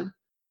Palestine.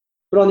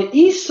 But on the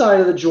east side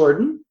of the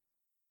Jordan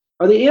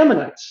are the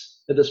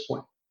Ammonites at this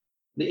point.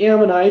 The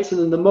Ammonites, and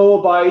then the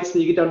Moabites,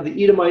 then you get down to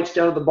the Edomites,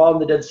 down at the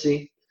bottom of the Dead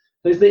Sea.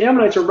 The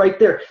Ammonites are right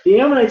there. The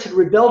Ammonites had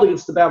rebelled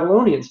against the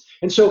Babylonians.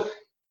 And so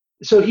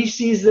he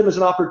sees them as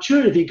an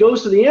opportunity. If he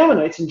goes to the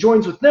Ammonites and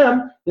joins with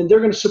them, then they're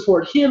going to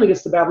support him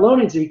against the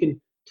Babylonians, and he can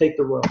take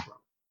the royal throne.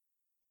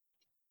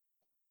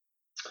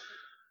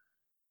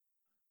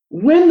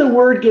 When the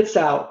word gets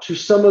out to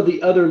some of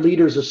the other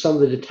leaders of some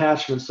of the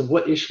detachments of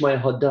what Ishmael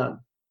had done,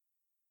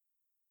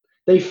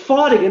 they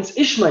fought against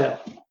Ishmael.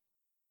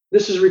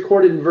 This is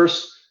recorded in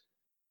verse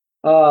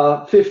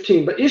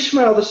 15. But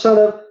Ishmael, the son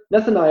of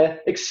Nethaniah,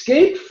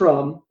 escaped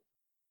from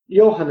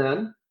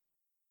Johanan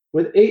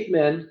with 8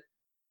 men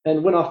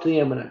and went off to the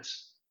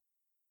Ammonites.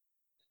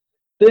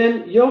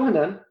 Then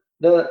Johanan,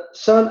 the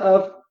son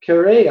of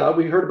Kareah,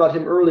 we heard about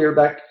him earlier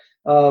back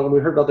when we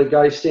heard about the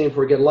guy staying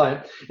for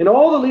Gedaliah, and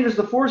all the leaders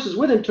of the forces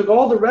with him took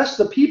all the rest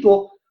of the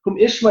people whom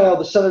Ishmael,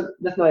 the son of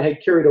Nethaniah,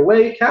 had carried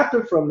away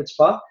captive from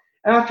Mitzpah,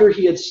 after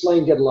he had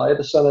slain Gedaliah,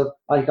 the son of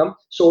Ahikam,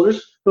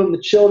 soldiers, whom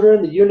the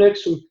children, the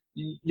eunuchs, whom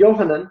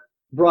Johanan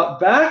brought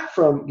back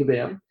from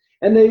Gibeon.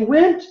 And they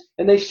went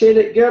and they stayed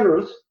at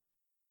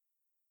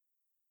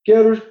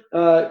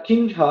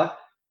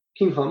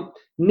Kingham,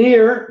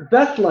 near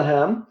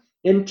Bethlehem,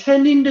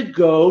 intending to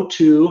go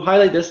to,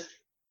 highlight this,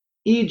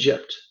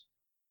 Egypt.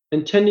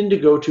 Intending to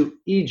go to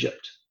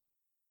Egypt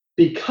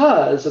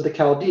because of the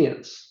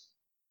Chaldeans,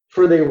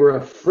 for they were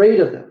afraid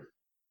of them,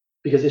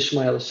 because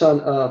Ishmael, the son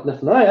of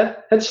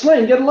Nethaniah, had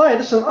slain Gedaliah,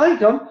 the son of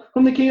Ahikam,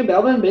 whom the king of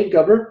Babylon had made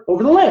governor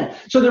over the land.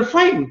 So they're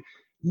frightened.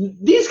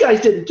 These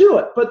guys didn't do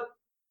it, but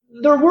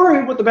they're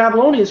worried what the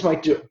Babylonians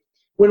might do.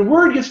 When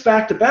word gets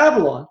back to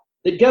Babylon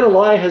that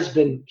Gedaliah has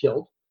been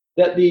killed,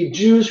 that the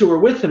Jews who were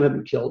with him have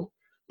been killed,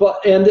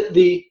 and that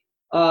the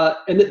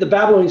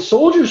Babylonian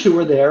soldiers who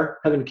were there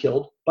have been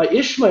killed by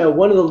Ishmael,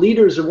 one of the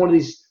leaders of one of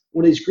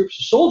these groups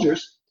of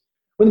soldiers.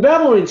 When the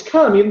Babylonians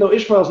come, even though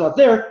Ishmael's not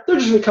there, they're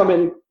just going to come in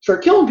and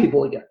start killing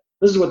people again.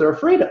 This is what they're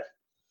afraid of.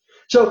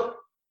 So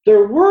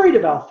they're worried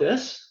about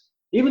this,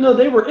 even though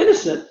they were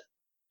innocent.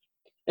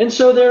 And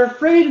so they're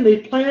afraid, and they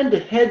plan to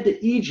head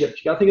to Egypt.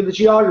 You got to think of the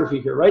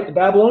geography here, right? The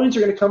Babylonians are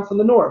going to come from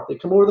the north. They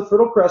come over the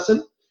Fertile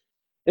Crescent.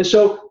 And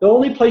so the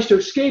only place to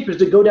escape is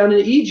to go down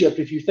into Egypt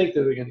if you think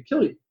that they're going to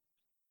kill you.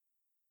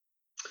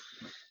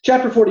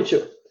 Chapter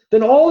 42.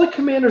 Then all the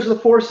commanders of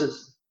the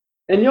forces,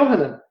 and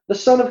Johanan, the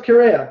son of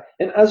Kareah,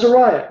 and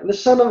Azariah, and the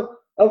son of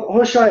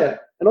Hoshea,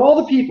 and all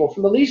the people,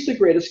 from the least to the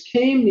greatest,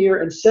 came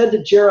near and said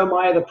to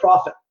Jeremiah the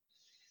prophet,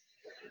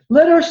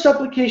 "Let our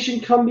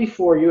supplication come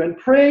before you, and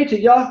pray to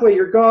Yahweh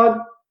your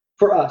God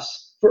for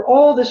us, for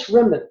all this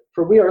remnant,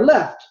 for we are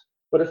left,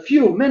 but a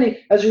few of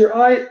many as your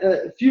eyes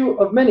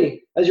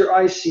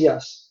see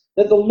us,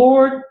 that the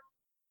Lord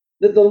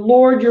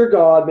your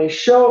God may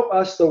show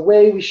us the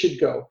way we should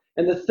go,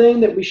 and the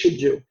thing that we should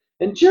do."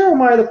 And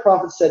Jeremiah the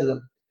prophet said to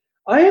them,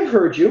 "I have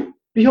heard you.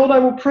 Behold, I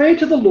will pray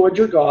to the Lord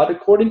your God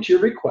according to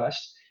your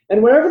request,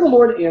 and whatever the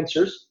Lord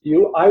answers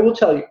you, I will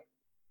tell you.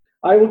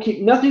 I will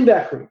keep nothing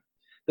back from you."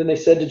 Then they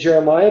said to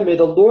Jeremiah, "May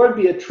the Lord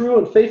be a true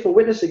and faithful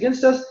witness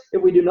against us,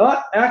 if we do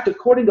not act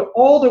according to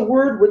all the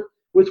word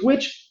with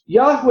which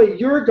Yahweh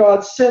your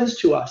God sends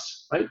to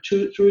us," right,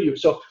 through you.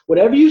 So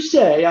whatever you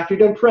say after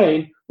you're done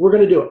praying, we're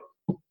going to do it.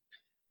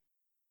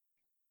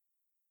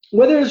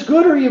 "Whether it's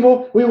good or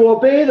evil, we will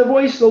obey the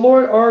voice of the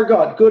Lord our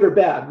God," good or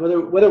bad,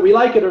 whether we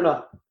like it or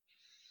not.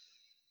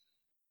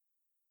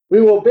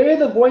 "We will obey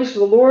the voice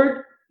of the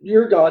Lord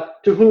your God,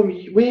 to whom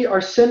we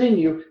are sending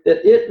you,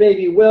 that it may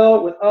be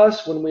well with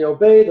us when we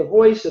obey the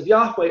voice of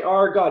Yahweh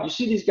our God." You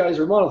see, these guys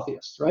are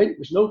monotheists, right?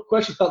 There's no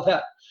question about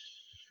that.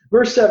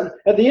 Verse 7,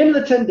 "At the end of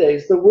the 10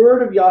 days, the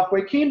word of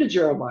Yahweh came to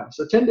Jeremiah."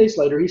 So 10 days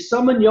later, he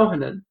summoned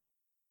Johanan,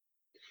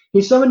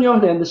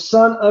 the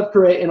son of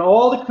Kareah, and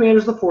all the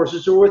commanders of the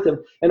forces who were with him,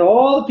 and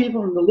all the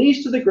people from the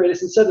least to the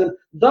greatest, and said to them,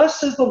 "Thus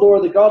says the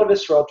Lord, the God of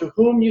Israel, to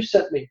whom you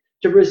sent me,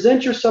 to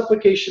present your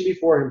supplication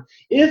before him.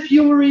 If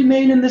you will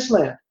remain in this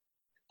land,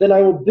 then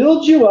I will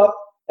build you up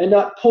and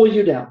not pull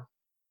you down.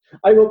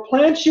 I will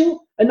plant you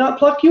and not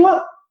pluck you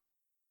up.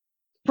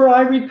 For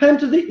I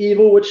repent of the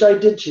evil which I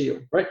did to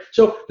you." Right?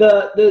 So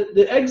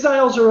the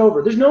exiles are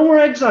over. There's no more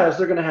exiles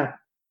that are going to happen.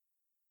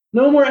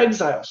 No more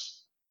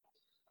exiles.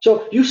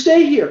 So you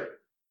stay here.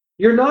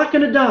 You're not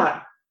going to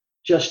die.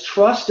 Just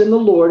trust in the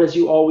Lord as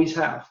you always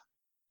have.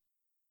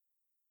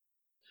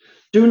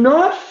 "Do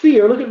not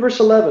fear," look at verse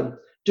 11.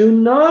 "Do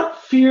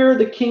not fear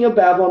the king of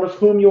Babylon, of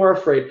whom you are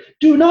afraid.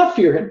 Do not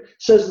fear him,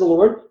 says the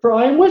Lord, for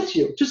I am with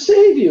you to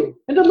save you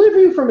and deliver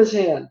you from his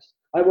hand.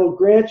 I will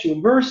grant you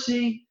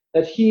mercy,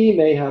 that he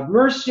may have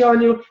mercy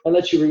on you, and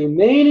let you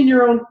remain in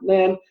your own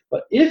land.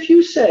 But if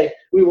you say,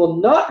 'We will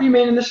not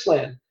remain in this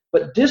land,'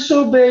 but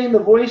disobeying the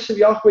voice of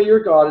Yahweh your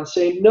God, and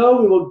say,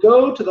 'No, we will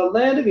go to the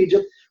land of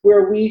Egypt,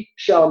 where we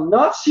shall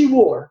not see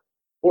war,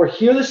 or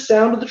hear the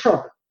sound of the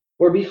trumpet,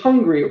 or be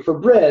hungry for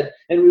bread,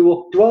 and we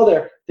will dwell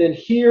there,' then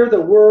hear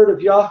the word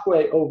of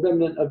Yahweh, O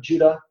remnant of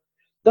Judah.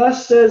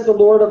 Thus says the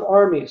Lord of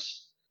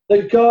armies,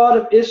 the God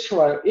of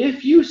Israel,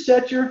 if you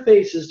set your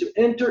faces to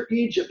enter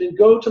Egypt and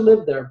go to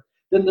live there,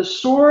 then the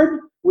sword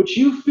which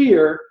you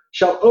fear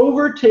shall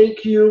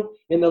overtake you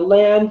in the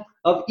land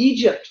of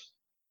Egypt.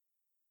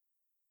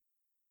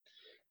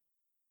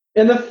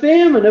 And the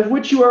famine of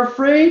which you are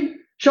afraid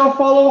shall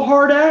follow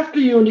hard after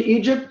you into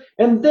Egypt,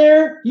 and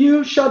there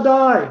you shall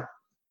die.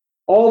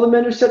 All the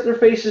men who set their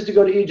faces to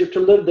go to Egypt to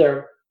live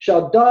there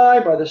shall die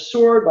by the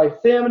sword, by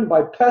famine,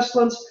 by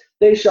pestilence.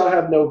 They shall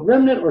have no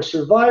remnant or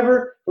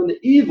survivor from the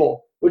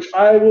evil which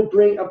I will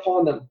bring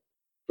upon them.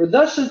 For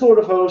thus says the Lord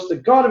of hosts, the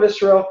God of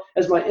Israel,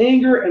 as my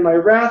anger and my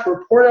wrath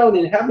were poured out on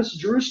the inhabitants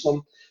of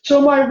Jerusalem, so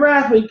my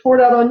wrath will be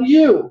poured out on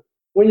you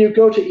when you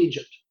go to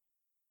Egypt.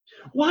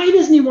 Why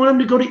doesn't he want them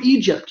to go to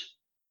Egypt?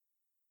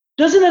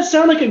 Doesn't that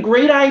sound like a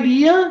great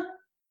idea?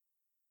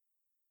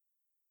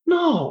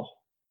 No.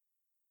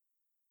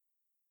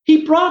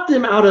 He brought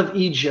them out of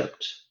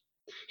Egypt.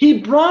 He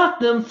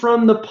brought them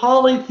from the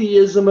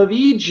polytheism of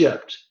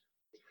Egypt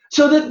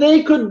so that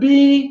they could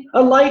be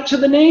a light to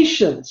the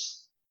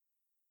nations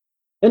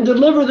and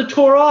deliver the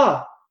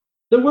Torah,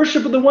 the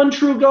worship of the one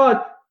true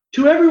God,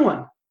 to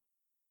everyone.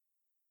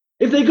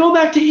 If they go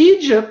back to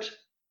Egypt,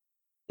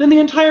 then the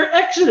entire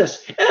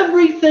Exodus,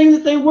 everything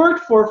that they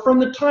worked for from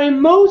the time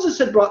Moses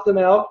had brought them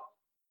out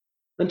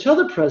until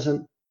the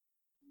present,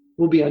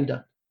 will be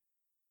undone.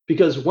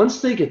 Because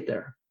once they get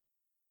there,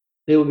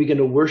 they will begin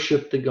to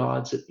worship the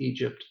gods of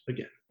Egypt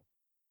again.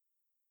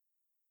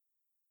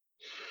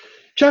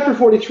 Chapter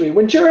 43.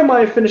 When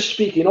Jeremiah finished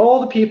speaking,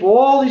 all the people,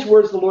 all these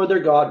words of the Lord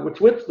their God,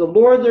 which the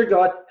Lord their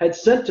God had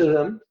sent to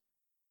them,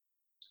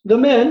 the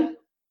men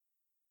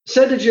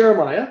said to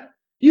Jeremiah,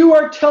 you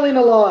are telling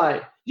a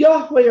lie.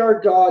 Yahweh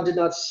our God did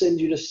not send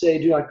you to say,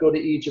 do not go to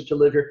Egypt to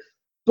live here.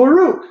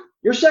 Baruch,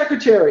 your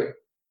secretary,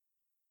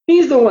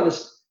 he's the one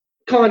that's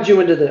conned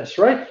you into this,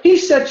 right? He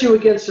set you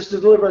against us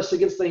to deliver us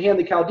against the hand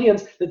of the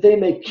Chaldeans, that they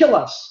may kill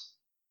us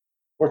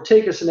or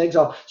take us in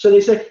exile. So they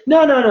say,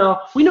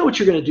 no, we know what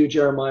you're going to do,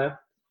 Jeremiah.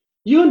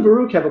 You and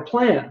Baruch have a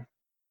plan.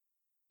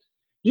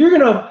 You're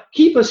going to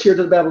keep us here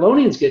till the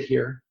Babylonians get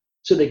here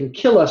so they can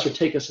kill us or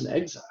take us in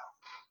exile.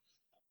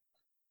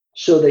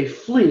 So they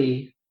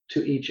flee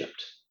to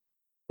Egypt.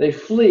 They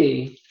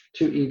flee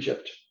to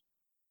Egypt.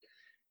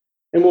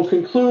 And we'll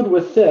conclude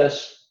with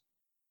this.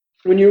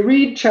 When you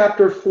read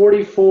chapter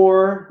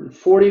 44 and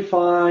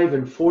 45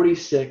 and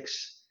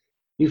 46,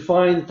 you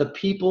find that the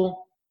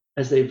people,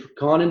 as they've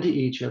gone into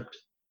Egypt,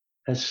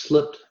 has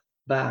slipped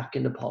back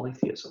into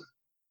polytheism.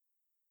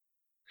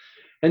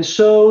 And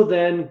so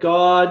then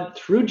God,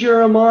 through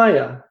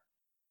Jeremiah,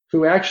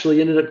 who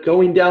actually ended up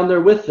going down there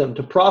with them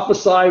to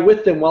prophesy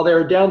with them while they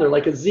were down there,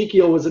 like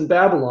Ezekiel was in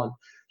Babylon.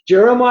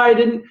 Jeremiah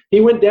didn't,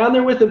 he went down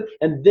there with them,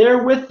 and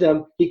there with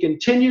them, he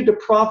continued to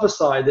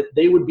prophesy that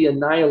they would be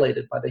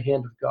annihilated by the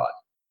hand of God.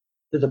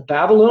 That the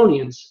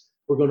Babylonians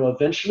were going to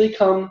eventually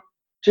come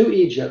to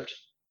Egypt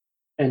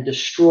and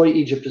destroy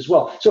Egypt as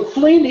well. So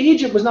fleeing to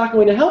Egypt was not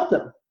going to help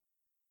them.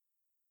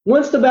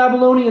 Once the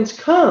Babylonians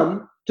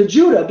come to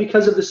Judah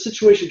because of the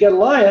situation of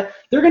Gedaliah,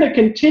 they're going to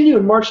continue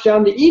and march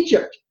down to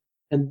Egypt.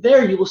 And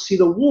there you will see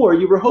the war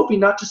you were hoping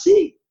not to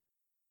see.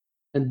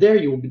 And there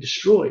you will be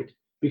destroyed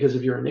because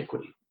of your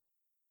iniquity.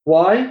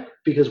 Why?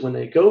 Because when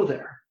they go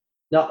there,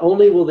 not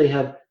only will they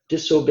have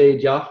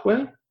disobeyed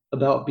Yahweh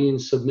about being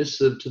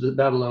submissive to the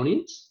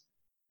Babylonians,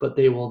 but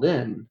they will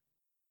then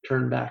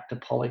turn back to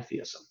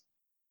polytheism.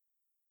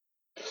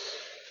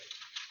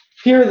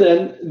 Here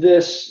then,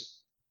 this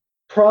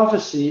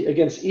prophecy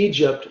against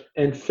Egypt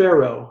and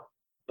Pharaoh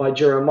by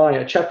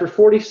Jeremiah, chapter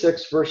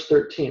 46, verse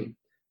 13.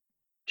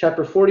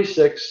 Chapter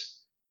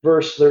 46,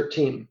 verse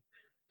 13.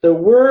 The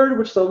word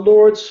which the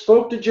Lord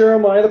spoke to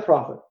Jeremiah the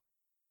prophet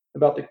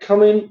about the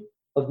coming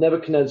of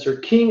Nebuchadnezzar,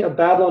 king of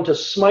Babylon, to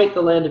smite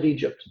the land of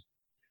Egypt.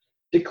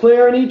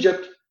 Declare in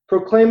Egypt,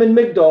 proclaim in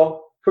Migdol,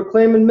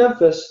 proclaim in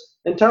Memphis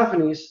and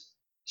Tahpanhes,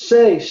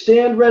 say,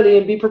 stand ready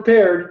and be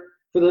prepared,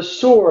 for the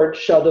sword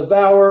shall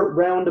devour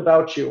round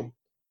about you.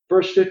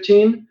 Verse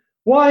 15,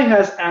 why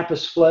has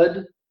Apis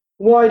fled?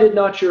 Why did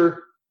not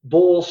your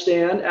bull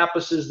stand?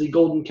 Apis is the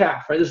golden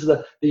calf, right? This is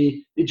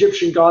the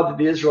Egyptian god that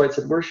the Israelites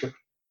had worshipped.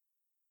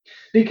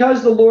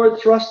 Because the Lord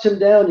thrust him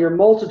down, your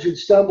multitude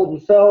stumbled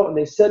and fell, and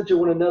they said to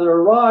one another,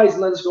 arise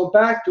and let us go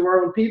back to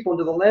our own people and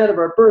to the land of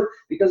our birth,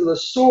 because of the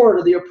sword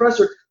of the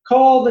oppressor.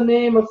 Call the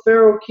name of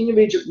Pharaoh, king of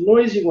Egypt,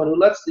 noisy one who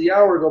lets the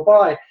hour go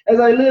by. As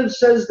I live,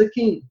 says the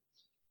king.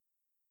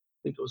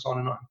 It goes on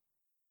and on.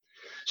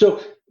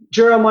 So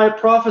Jeremiah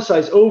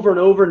prophesies over and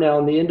over now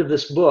in the end of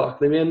this book,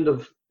 the end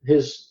of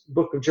his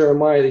book of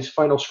Jeremiah, these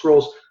final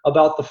scrolls,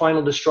 about the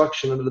final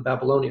destruction of the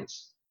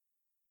Babylonians.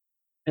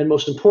 And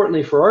most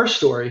importantly for our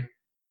story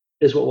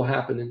is what will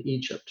happen in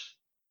Egypt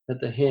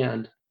at the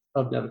hand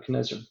of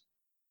Nebuchadnezzar.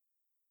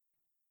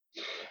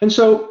 And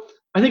so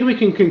I think we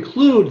can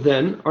conclude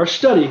then our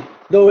study,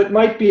 though it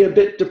might be a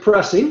bit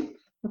depressing.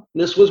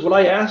 This was what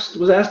I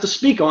was asked to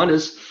speak on,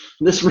 is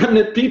this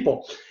remnant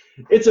people.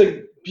 It's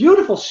a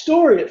beautiful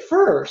story at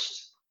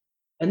first,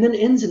 and then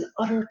ends in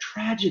utter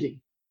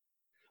tragedy.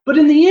 But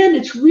in the end,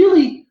 it's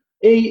really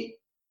a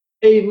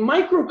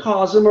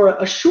microcosm or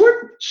a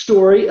short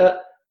story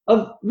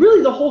of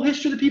really the whole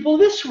history of the people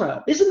of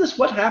Israel. Isn't this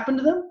what happened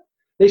to them?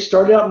 They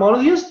started out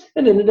monotheist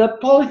and ended up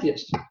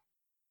polytheist.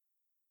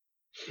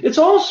 It's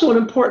also an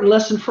important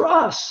lesson for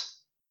us.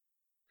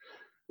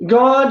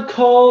 God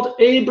called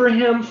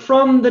Abraham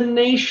from the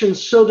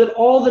nations so that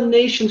all the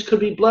nations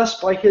could be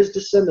blessed by his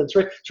descendants,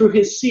 right? Through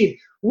his seed.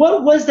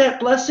 What was that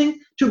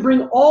blessing? To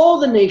bring all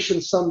the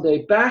nations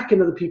someday back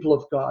into the people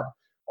of God.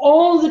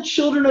 All the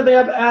children of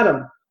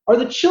Adam are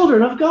the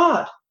children of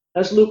God,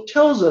 as Luke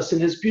tells us in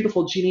his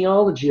beautiful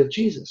genealogy of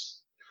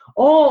Jesus.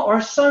 All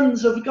are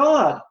sons of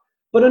God,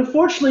 but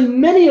unfortunately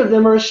many of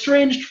them are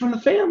estranged from the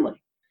family,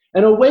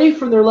 and away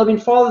from their loving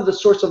Father, the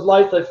source of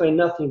life, they find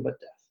nothing but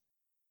death.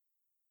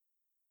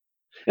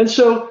 And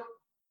so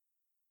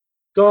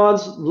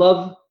God's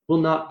love will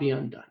not be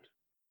undone.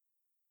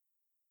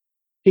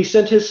 He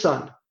sent his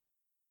Son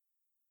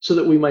so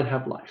that we might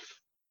have life.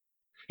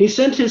 He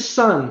sent his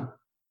Son,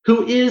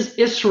 who is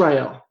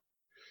Israel.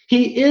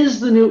 He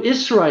is the new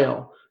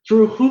Israel,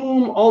 through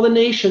whom all the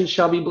nations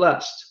shall be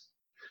blessed.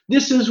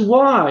 This is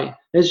why,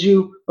 as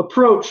you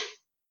approach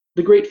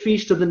the great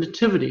feast of the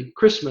Nativity,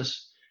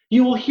 Christmas,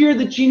 you will hear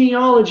the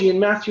genealogy in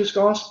Matthew's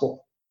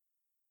Gospel,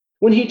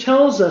 when he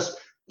tells us,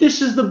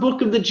 this is the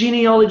book of the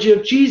genealogy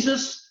of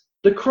Jesus,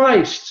 the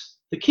Christ,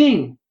 the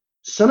King,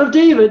 son of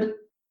David,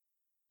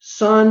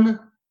 son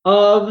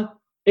of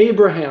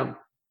Abraham.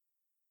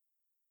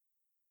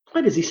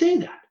 Why does he say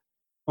that?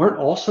 Aren't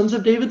all sons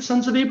of David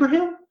sons of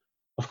Abraham?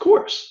 Of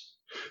course.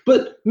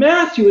 But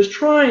Matthew is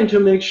trying to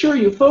make sure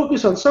you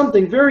focus on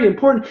something very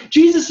important.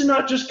 Jesus is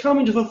not just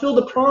coming to fulfill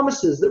the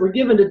promises that were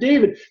given to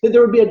David, that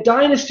there would be a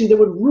dynasty that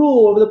would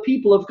rule over the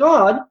people of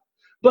God,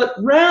 but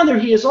rather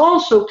he is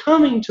also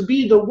coming to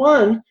be the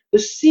one, the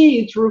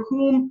seed through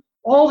whom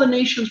all the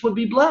nations would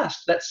be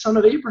blessed, that son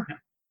of Abraham.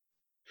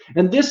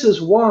 And this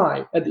is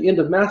why, at the end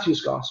of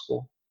Matthew's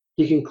Gospel,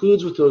 he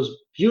concludes with those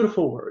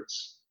beautiful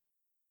words.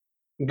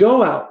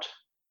 Go out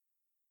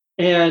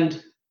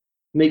and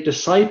make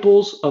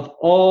disciples of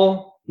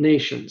all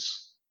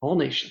nations,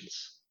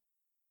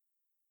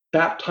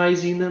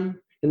 baptizing them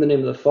in the name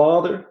of the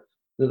Father,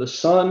 and of the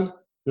Son,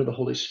 and of the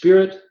Holy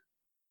Spirit,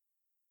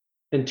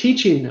 and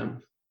teaching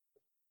them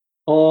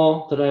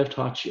all that I have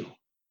taught you.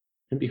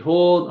 And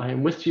behold, I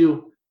am with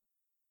you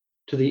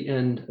to the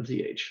end of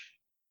the age.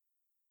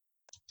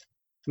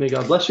 May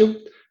God bless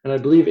you. And I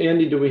believe,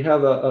 Andy, do we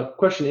have a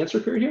question and answer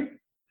period here?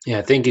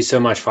 Yeah, thank you so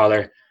much,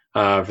 Father,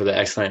 for the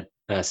excellent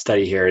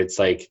study here. It's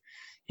like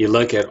you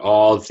look at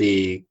all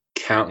the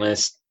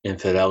countless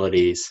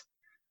infidelities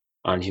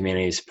on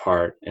humanity's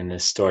part in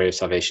this story of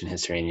salvation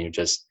history, and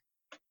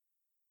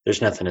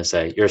there's nothing to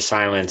say. You're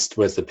silenced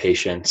with the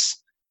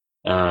patience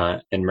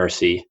and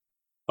mercy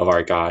of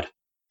our God.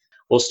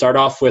 We'll start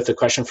off with a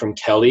question from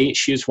Kelly.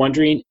 She was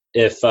wondering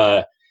if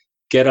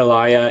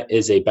Gedaliah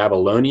is a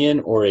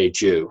Babylonian or a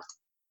Jew.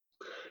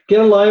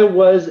 Gedaliah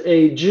was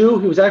a Jew.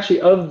 He was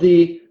actually of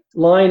the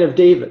line of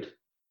David.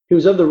 He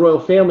was of the royal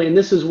family, and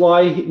this is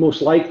why,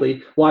 most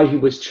likely, why he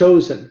was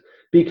chosen,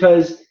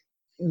 because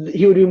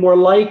he would be more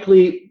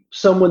likely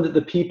someone that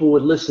the people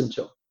would listen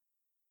to.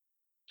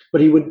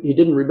 But he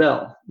didn't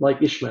rebel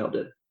like Ishmael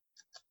did.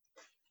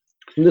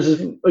 And this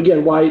is,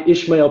 again, why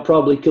Ishmael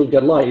probably killed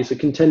Gedaliah. He's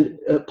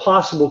a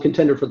possible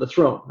contender for the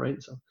throne,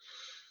 right? So,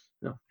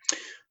 no.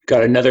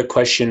 Got another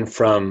question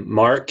from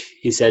Mark.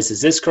 He says,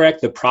 is this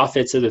correct? The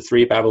prophets of the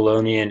three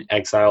Babylonian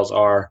exiles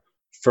are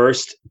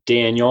first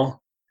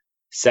Daniel,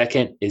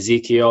 second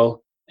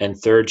Ezekiel, and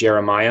third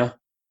Jeremiah?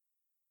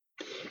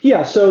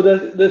 Yeah, so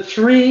the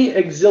three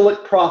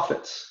exilic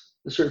prophets,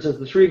 in a certain sense,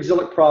 the three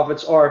exilic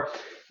prophets are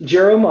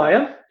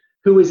Jeremiah,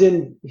 who is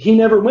he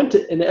never went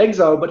into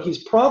exile, but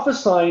he's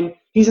prophesying.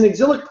 He's an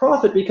exilic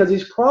prophet because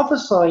he's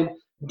prophesying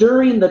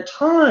during the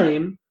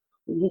time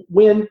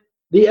when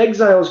the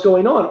exile is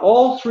going on.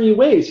 All three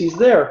ways, he's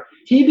there.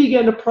 He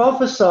began to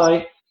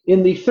prophesy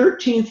in the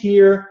 13th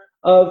year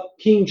of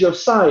King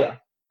Josiah.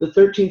 The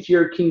 13th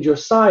year of King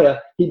Josiah,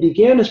 he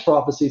began his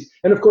prophecies.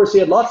 And of course, he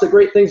had lots of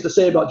great things to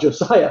say about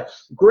Josiah.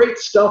 Great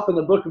stuff in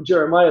the book of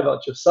Jeremiah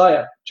about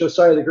Josiah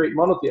the great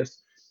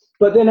monotheist.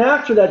 But then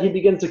after that, he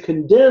begins to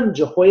condemn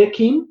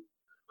Jehoiakim,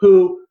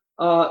 who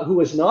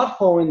was not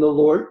following the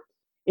Lord.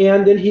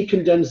 And then he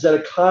condemns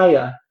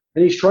Zedekiah.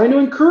 And he's trying to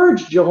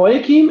encourage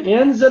Jehoiakim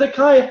and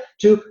Zedekiah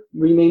to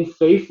remain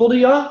faithful to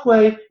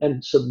Yahweh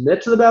and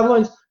submit to the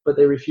Babylonians, but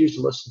they refuse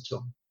to listen to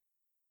him.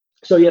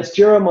 So yes,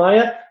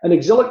 Jeremiah, an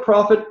exilic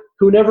prophet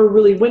who never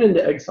really went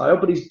into exile,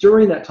 but he's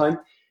during that time.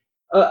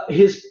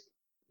 His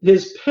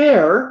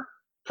pair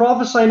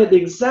prophesying at the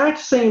exact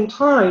same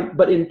time,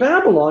 but in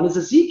Babylon, is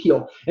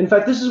Ezekiel. In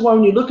fact, this is why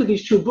when you look at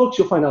these two books,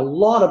 you'll find a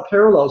lot of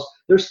parallels.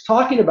 They're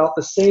talking about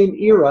the same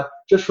era,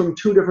 just from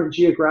two different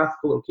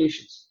geographical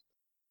locations.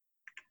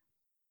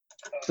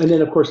 And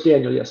then, of course,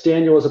 Daniel. Yes,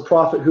 Daniel is a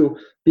prophet who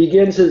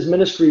begins his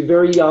ministry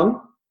very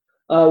young.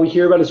 We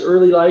hear about his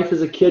early life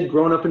as a kid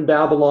growing up in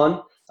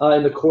Babylon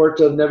in the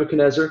court of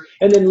Nebuchadnezzar.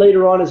 And then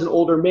later on, as an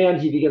older man,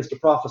 he begins to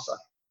prophesy.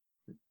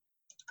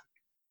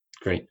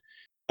 Great.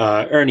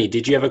 Ernie,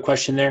 did you have a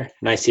question there?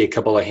 And I see a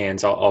couple of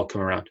hands. I'll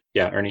come around.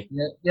 Yeah, Ernie.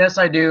 Yes,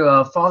 I do.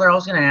 Father, I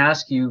was going to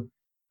ask you,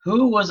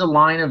 who was the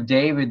line of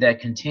David that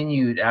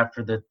continued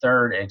after the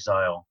third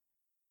exile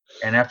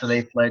and after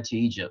they fled to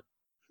Egypt?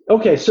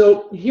 Okay,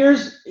 so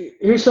here's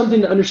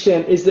something to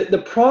understand, is that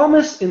the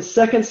promise in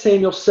 2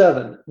 Samuel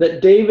 7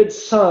 that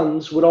David's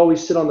sons would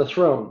always sit on the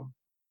throne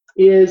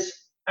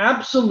is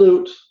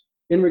absolute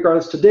in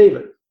regards to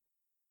David,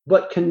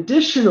 but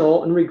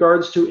conditional in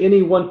regards to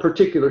any one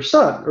particular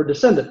son or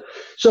descendant.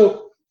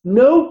 So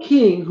no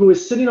king who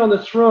is sitting on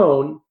the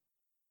throne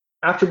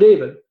after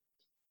David,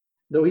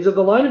 though he's of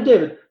the line of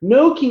David,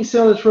 no king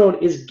sitting on the throne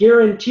is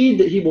guaranteed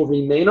that he will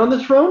remain on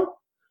the throne,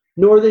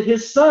 nor that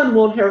his son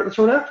will inherit the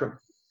throne after him.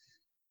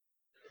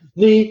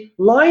 The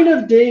line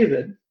of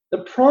David,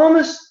 the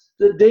promise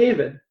that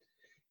David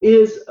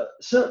is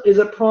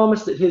a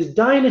promise that his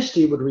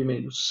dynasty would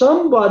remain.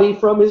 Somebody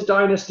from his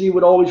dynasty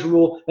would always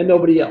rule and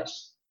nobody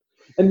else.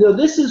 And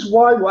this is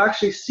why we'll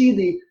actually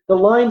see the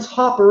lines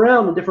hop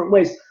around in different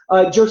ways.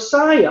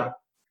 Josiah,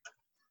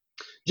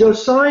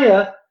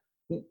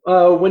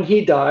 when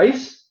he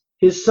dies,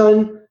 his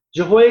son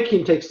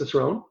Jehoiakim takes the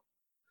throne.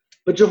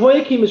 But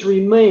Jehoiakim is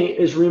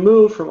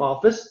removed from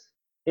office,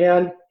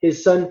 and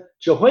his son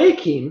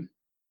Jehoiakim,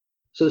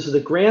 so this is the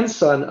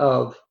grandson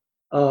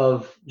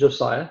of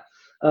Josiah,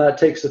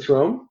 takes the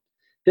throne.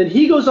 Then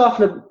he goes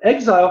off into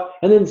exile,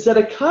 and then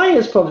Zedekiah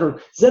is put on the throne.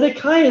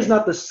 Zedekiah is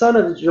not the son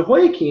of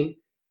Jehoiakim.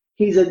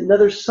 He's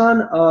another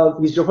son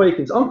he's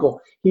Jehoiakim's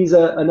uncle. He's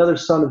another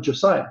son of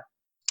Josiah.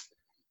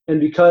 And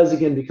because of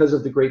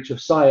the great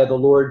Josiah, the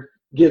Lord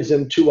gives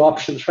him two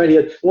options, right? He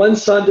had one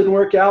son, didn't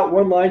work out,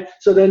 one line.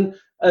 So then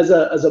as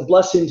a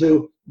blessing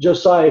to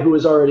Josiah, who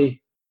has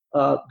already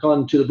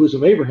gone to the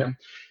bosom of Abraham,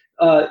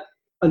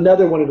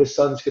 another one of his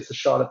sons gets a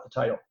shot at the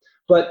title.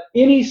 But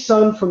any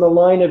son from the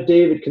line of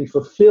David can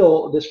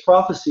fulfill this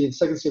prophecy in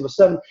 2 Samuel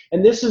 7.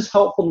 And this is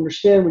helpful to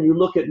understand when you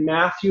look at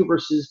Matthew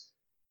versus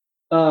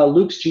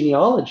Luke's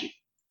genealogy.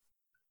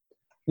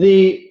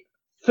 The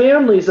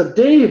families of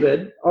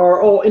David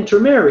are all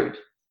intermarried.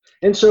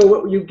 And so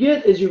what you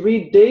get is you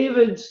read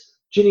David's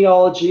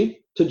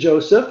genealogy to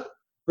Joseph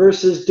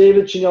versus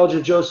David's genealogy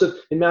to Joseph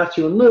in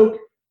Matthew and Luke.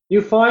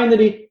 You find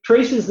that he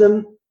traces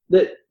them,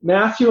 that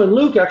Matthew and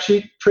Luke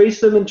actually trace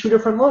them in two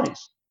different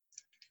lines.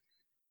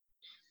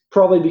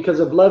 Probably because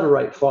of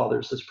Levirate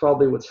fathers. That's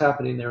probably what's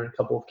happening there in a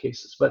couple of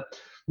cases. But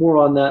more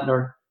on that in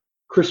our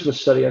Christmas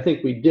study. I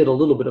think we did a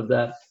little bit of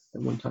that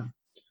at one time.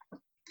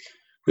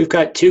 We've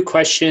got two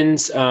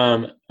questions.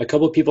 A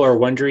couple of people are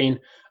wondering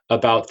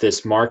about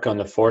this mark on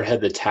the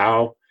forehead, the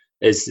tau.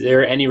 Is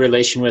there any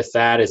relation with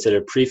that? Is it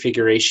a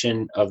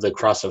prefiguration of the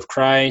cross of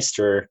Christ,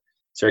 or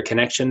is there a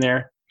connection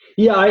there?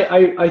 Yeah,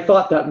 I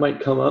thought that might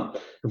come up.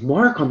 The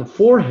mark on the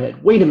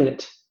forehead. Wait a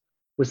minute.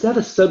 Was that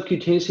a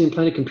subcutaneously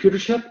implanted computer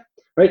chip?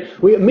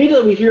 Right? We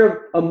immediately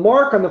hear a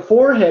mark on the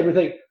forehead. We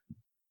think,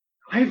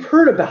 I've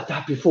heard about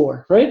that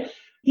before, right?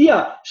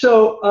 Yeah.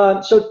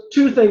 So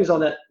two things on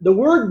that. The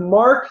word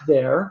mark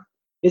there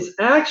is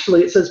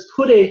actually, it says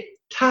put a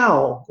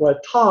tau or a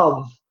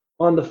tav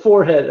on the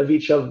forehead of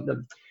each of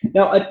them.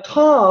 Now, a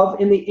tav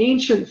in the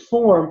ancient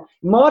form,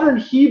 modern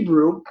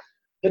Hebrew,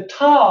 the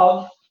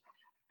tav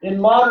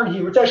in modern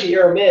Hebrew, it's actually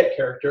Aramaic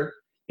character,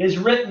 is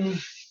written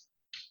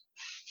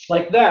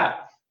like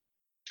that.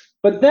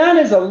 But that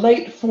is a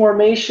late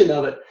formation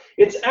of it.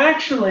 It's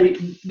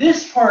actually,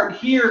 this part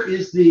here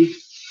is the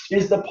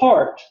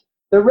part.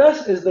 The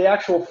rest is the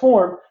actual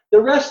form. The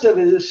rest of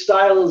it is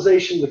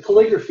stylization, the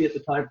calligraphy at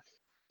the time.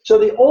 So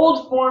the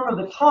old form of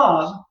the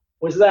tav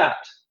was that,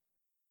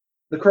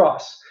 the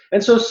cross.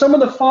 And so some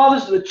of the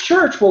fathers of the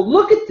church will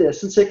look at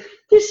this and say,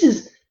 this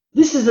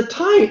is a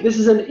type, this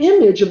is an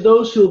image of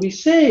those who will be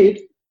saved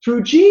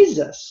through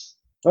Jesus,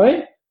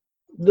 right?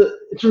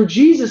 Through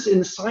Jesus in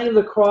the sign of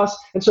the cross.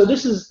 And so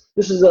this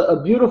is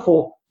a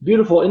beautiful,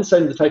 beautiful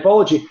insight into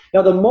typology.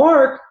 Now the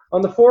mark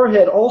on the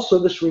forehead also,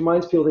 this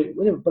reminds people that,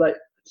 wait a minute, but it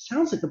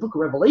sounds like the book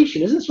of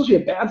Revelation. Isn't it supposed to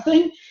be a bad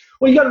thing?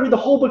 Well, you got to read the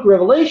whole book of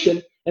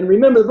Revelation. And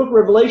remember, the book of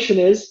Revelation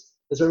is,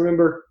 as I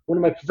remember one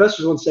of my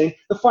professors once saying,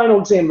 the final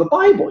exam of the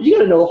Bible. You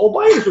got to know the whole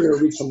Bible if you're going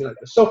to read something like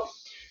this. So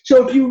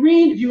if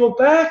you go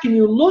back and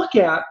you look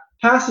at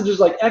passages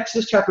like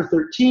Exodus chapter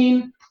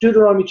 13,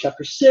 Deuteronomy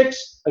chapter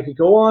 6, I could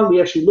go on. We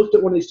actually looked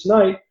at one of these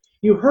tonight.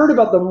 You heard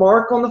about the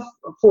mark on the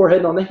forehead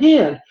and on the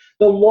hand.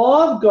 The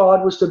law of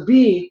God was to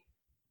be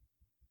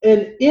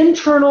an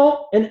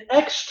internal and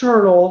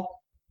external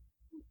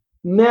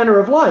manner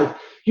of life.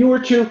 You were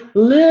to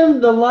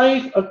live the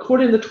life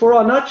according to the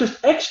Torah, not just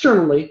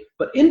externally,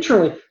 but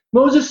internally.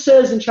 Moses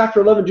says in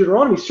chapter 11,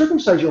 Deuteronomy,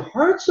 circumcise your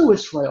hearts, O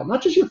Israel,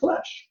 not just your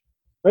flesh.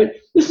 Right?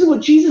 This is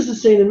what Jesus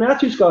is saying in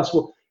Matthew's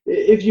gospel.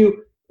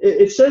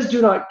 It says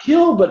do not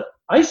kill, but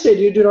I say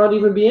to you, do not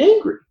even be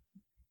angry.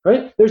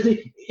 Right? There's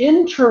the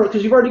internal,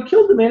 because you've already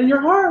killed the man in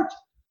your heart.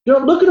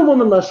 Don't look at a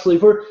woman lustfully,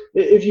 for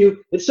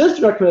it says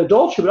do not commit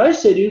adultery, but I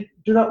say to you,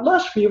 do not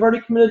lust, for you've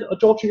already committed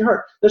adultery in your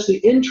heart. That's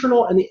the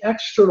internal and the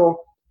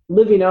external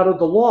living out of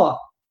the law.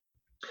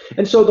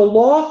 And so the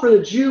law for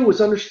the Jew was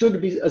understood to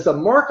be as a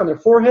mark on their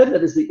forehead,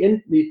 that is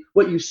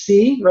what you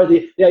see, right?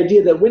 The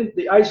idea that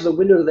the eyes are the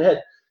window of the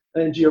head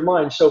into your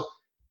mind. So,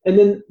 and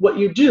then what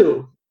you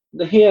do,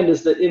 the hand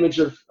is the image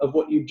of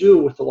what you do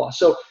with the law.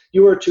 So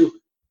you are to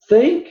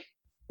think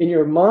in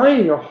your mind,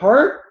 in your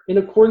heart, in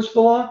accordance with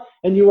the law,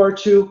 and you are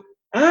to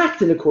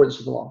act in accordance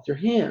with the law with your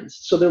hands.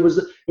 So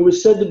it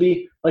was said to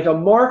be like a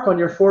mark on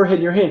your forehead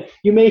and your hand.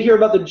 You may hear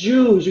about the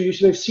Jews, or you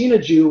may have seen a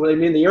Jew,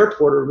 maybe in the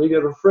airport, or maybe you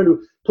have a friend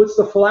who puts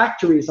the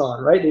phylacteries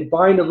on, right? They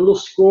bind a little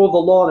scroll of the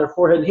law on their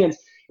forehead and hands.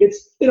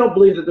 They don't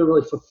believe that they're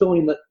really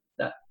fulfilling that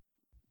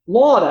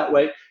law that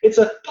way. It's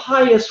a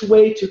pious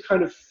way to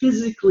kind of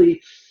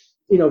physically,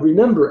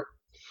 remember it.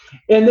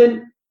 And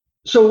then,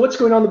 so what's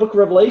going on in the book of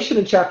Revelation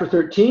in chapter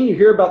 13? You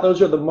hear about those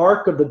who are the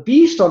mark of the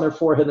beast on their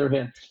forehead and their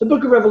hand. The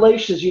book of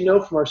Revelation, as you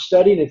know from our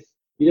study, and if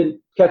you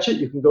didn't catch it,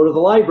 you can go to the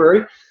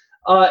library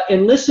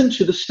and listen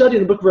to the study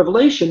in the book of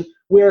Revelation,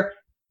 where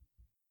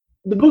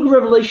the book of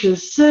Revelation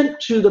is sent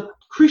to the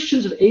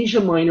Christians of Asia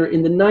Minor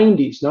in the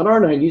 90s, not our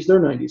 90s, their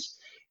 90s.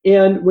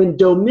 And when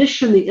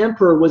Domitian, the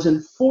emperor, was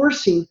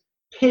enforcing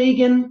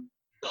pagan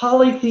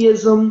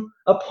polytheism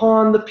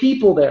upon the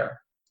people there.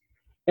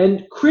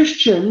 And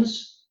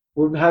Christians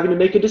were having to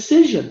make a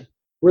decision.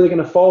 Were they going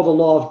to follow the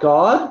law of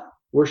God,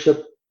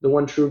 worship the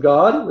one true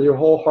God with your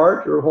whole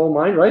heart, your whole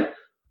mind, right?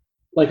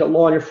 Like a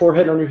law on your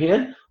forehead, on your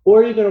hand?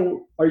 Or are you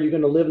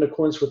going to live in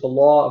accordance with the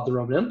law of the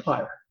Roman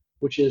Empire,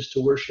 which is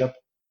to worship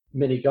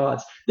many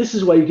gods? This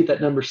is why you get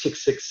that number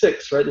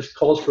 666, right? This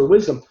calls for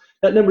wisdom.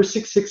 That number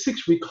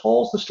 666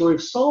 recalls the story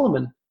of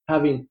Solomon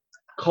having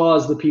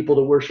caused the people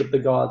to worship the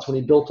gods when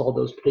he built all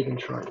those pagan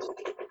shrines.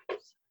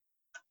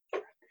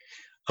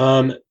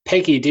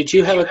 Peggy, did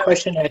you have a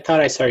question? I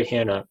thought I saw your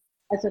hand up.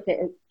 That's okay.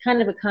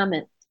 Kind of a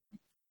comment.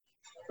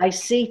 I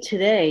see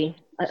today,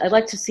 I'd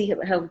like to see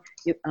how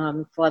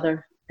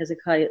Father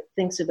Hezekiah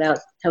thinks about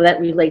how that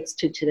relates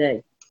to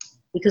today,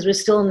 because we're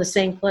still in the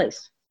same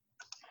place.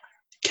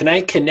 Can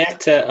I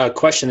connect a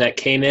question that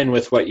came in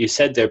with what you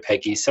said there,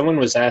 Peggy? Someone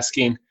was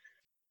asking,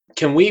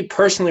 can we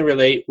personally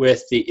relate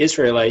with the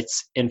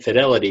Israelites'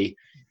 infidelity?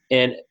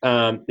 And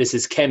this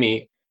is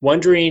Kemi,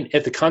 wondering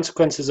if the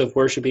consequences of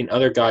worshiping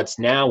other gods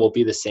now will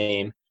be the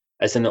same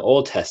as in the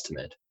Old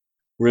Testament,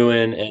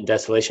 ruin and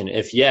desolation.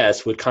 If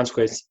yes, would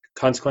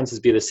consequences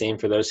be the same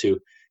for those who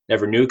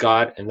never knew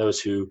God and those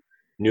who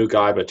knew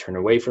God but turned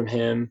away from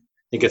him?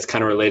 I think it's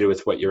kind of related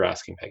with what you're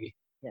asking, Peggy.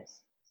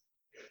 Yes.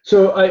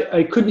 So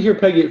I couldn't hear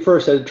Peggy at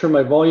first. I had to turn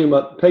my volume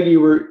up. Peggy,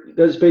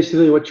 that's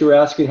basically what you were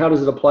asking. How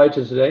does it apply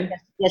to today?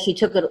 Yes, she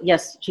took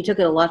it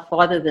a lot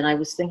farther than I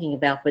was thinking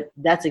about, but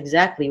that's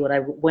exactly what I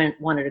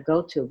wanted to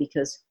go to,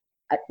 because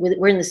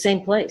we're in the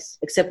same place,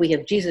 except we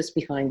have Jesus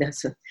behind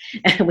us,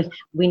 and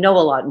we know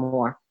a lot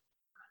more.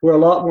 We're a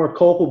lot more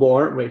culpable,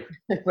 aren't we?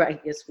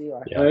 Right, yes, we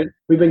are. Yeah. Right?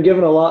 We've been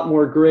given a lot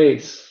more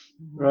grace,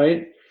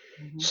 right?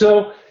 Mm-hmm.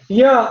 So,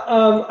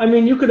 yeah,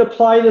 you could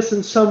apply this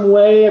in some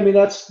way.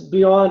 That's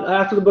beyond,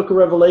 after the book of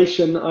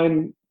Revelation,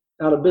 I'm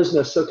out of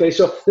business. Okay,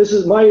 so this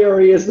is my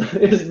area, is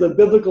the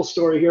biblical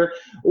story here.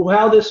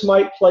 How this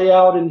might play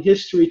out in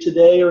history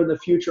today or in the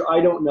future,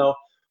 I don't know.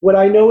 What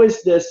I know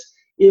is this,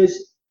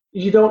 is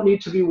you don't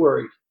need to be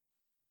worried.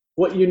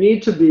 What you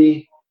need to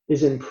be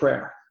is in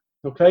prayer,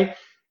 okay?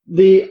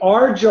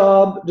 Our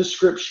job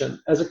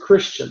description as a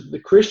Christian, the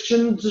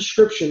Christian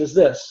description is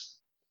this: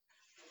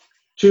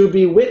 to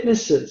be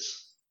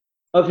witnesses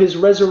of his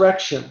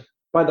resurrection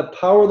by the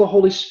power of the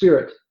Holy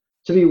Spirit,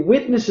 to be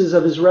witnesses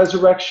of his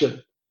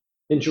resurrection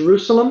in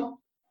Jerusalem,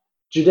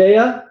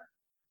 Judea,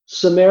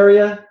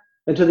 Samaria,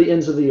 and to the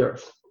ends of the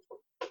earth.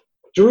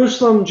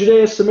 Jerusalem,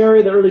 Judea,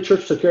 Samaria, the early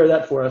church took care of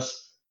that for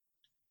us.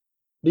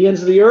 The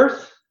ends of the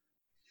earth,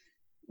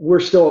 we're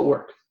still at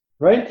work,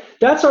 right?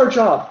 That's our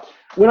job.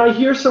 When I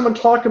hear someone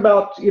talk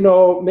about,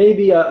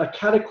 maybe a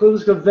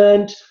cataclysmic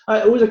event,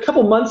 it was a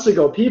couple months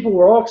ago, people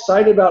were all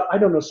excited about, I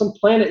don't know, some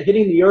planet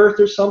hitting the earth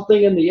or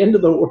something and the end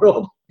of the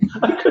world.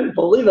 I couldn't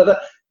believe it.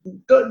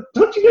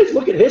 Don't you guys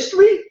look at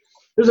history?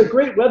 There's a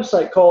great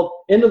website called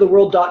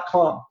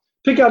endoftheworld.com.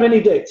 Pick out any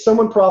date.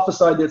 Someone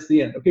prophesied that's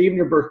the end, okay, even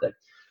your birthday.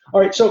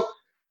 All right, so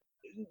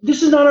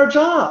this is not our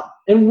job.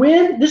 And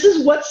this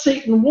is what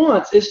Satan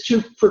wants, is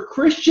for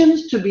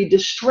Christians to be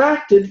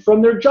distracted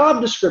from their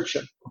job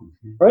description,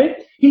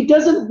 right? He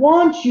doesn't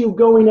want you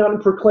going out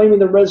and proclaiming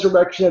the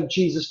resurrection of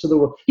Jesus to the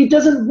world. He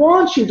doesn't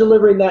want you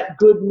delivering that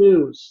good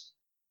news.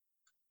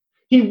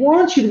 He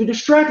wants you to be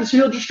distracted, so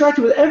he'll distract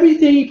you with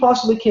everything he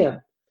possibly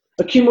can.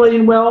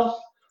 Accumulating wealth,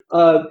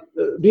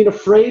 being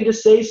afraid to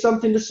say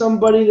something to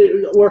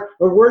somebody, or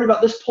worried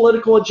about this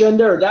political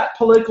agenda or that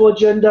political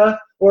agenda,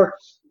 or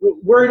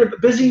worried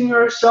about busying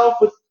yourself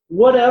with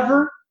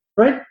whatever,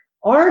 right?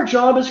 Our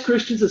job as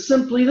Christians is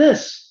simply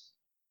this: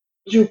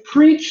 to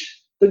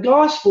preach the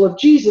gospel of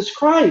Jesus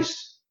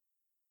Christ.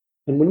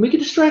 And when we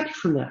get distracted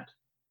from that,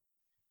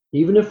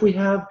 even if we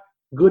have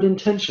good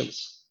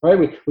intentions,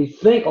 right? We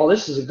think, oh,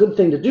 this is a good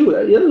thing to do.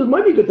 Yeah, there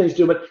might be good things to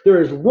do, but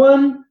there is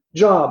one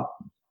job.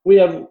 We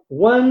have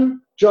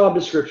one job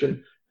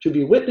description: to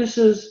be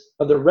witnesses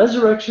of the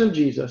resurrection of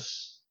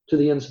Jesus to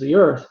the ends of the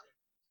earth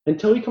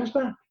until he comes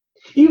back.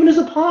 Even his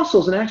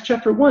apostles in Acts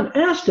chapter 1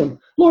 asked him,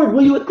 Lord,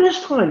 will you at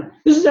this time,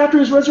 this is after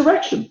his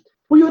resurrection,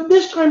 will you at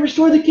this time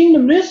restore the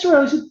kingdom to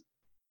Israel? He said,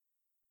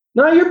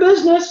 not your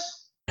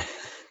business.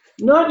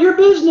 Not your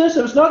business.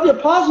 If it's not the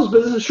apostles'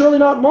 business, it's surely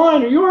not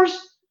mine or yours.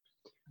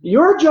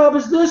 Your job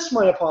is this,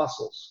 my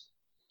apostles,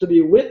 to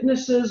be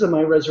witnesses of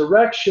my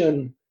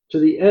resurrection to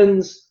the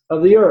ends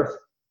of the earth.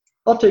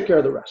 I'll take care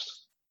of the rest.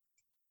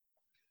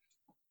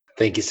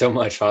 Thank you so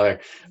much, Father.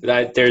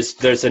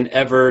 There's an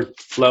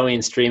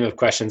ever-flowing stream of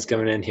questions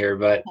coming in here,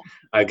 but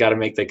I got to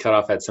make the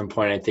cutoff at some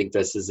point. I think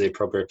this is the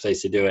appropriate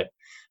place to do it.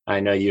 I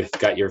know you've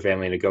got your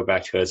family to go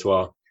back to as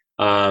well.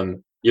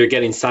 You're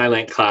getting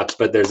silent claps,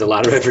 but there's a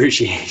lot of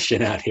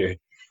appreciation out here.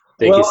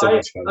 Thank you so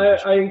much, Father.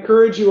 I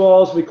encourage you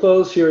all as we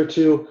close here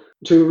to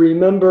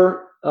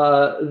remember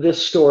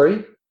this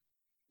story.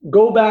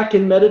 Go back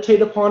and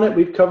meditate upon it.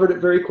 We've covered it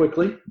very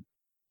quickly.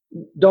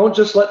 Don't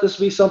just let this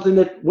be something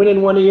that went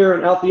in one ear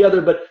and out the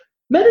other, but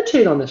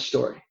meditate on this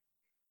story.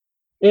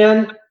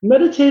 And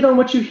meditate on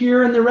what you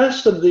hear in the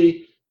rest of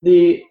the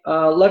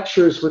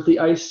lectures with the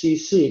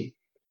ICC.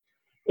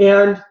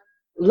 And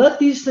let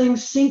these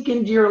things sink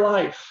into your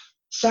life,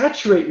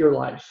 saturate your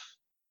life,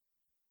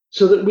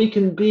 so that we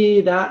can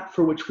be that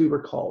for which we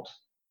were called,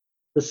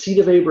 the seed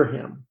of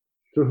Abraham,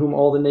 through whom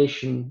all the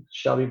nations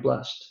shall be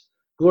blessed.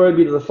 Glory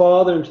be to the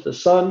Father, and to the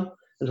Son,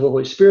 and to the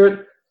Holy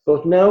Spirit,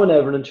 both now and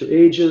ever, and into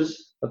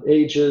ages of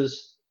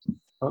ages.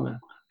 Amen.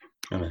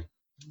 Amen.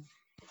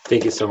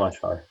 Thank you so much,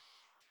 Father.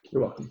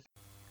 You're welcome.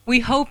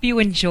 We hope you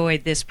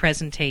enjoyed this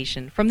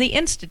presentation from the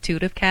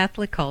Institute of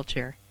Catholic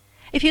Culture.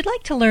 If you'd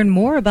like to learn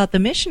more about the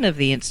mission of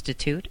the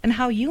Institute and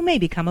how you may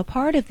become a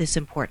part of this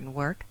important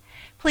work,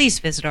 please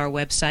visit our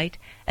website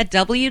at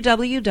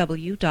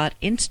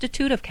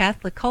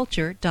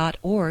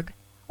www.instituteofcatholicculture.org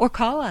or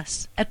call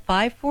us at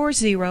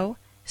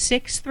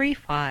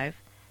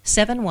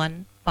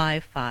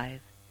 540-635-7155.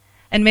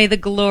 And may the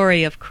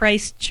glory of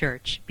Christ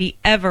Church be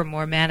ever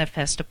more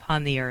manifest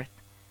upon the earth.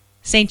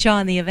 St.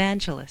 John the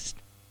Evangelist,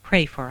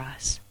 pray for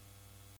us.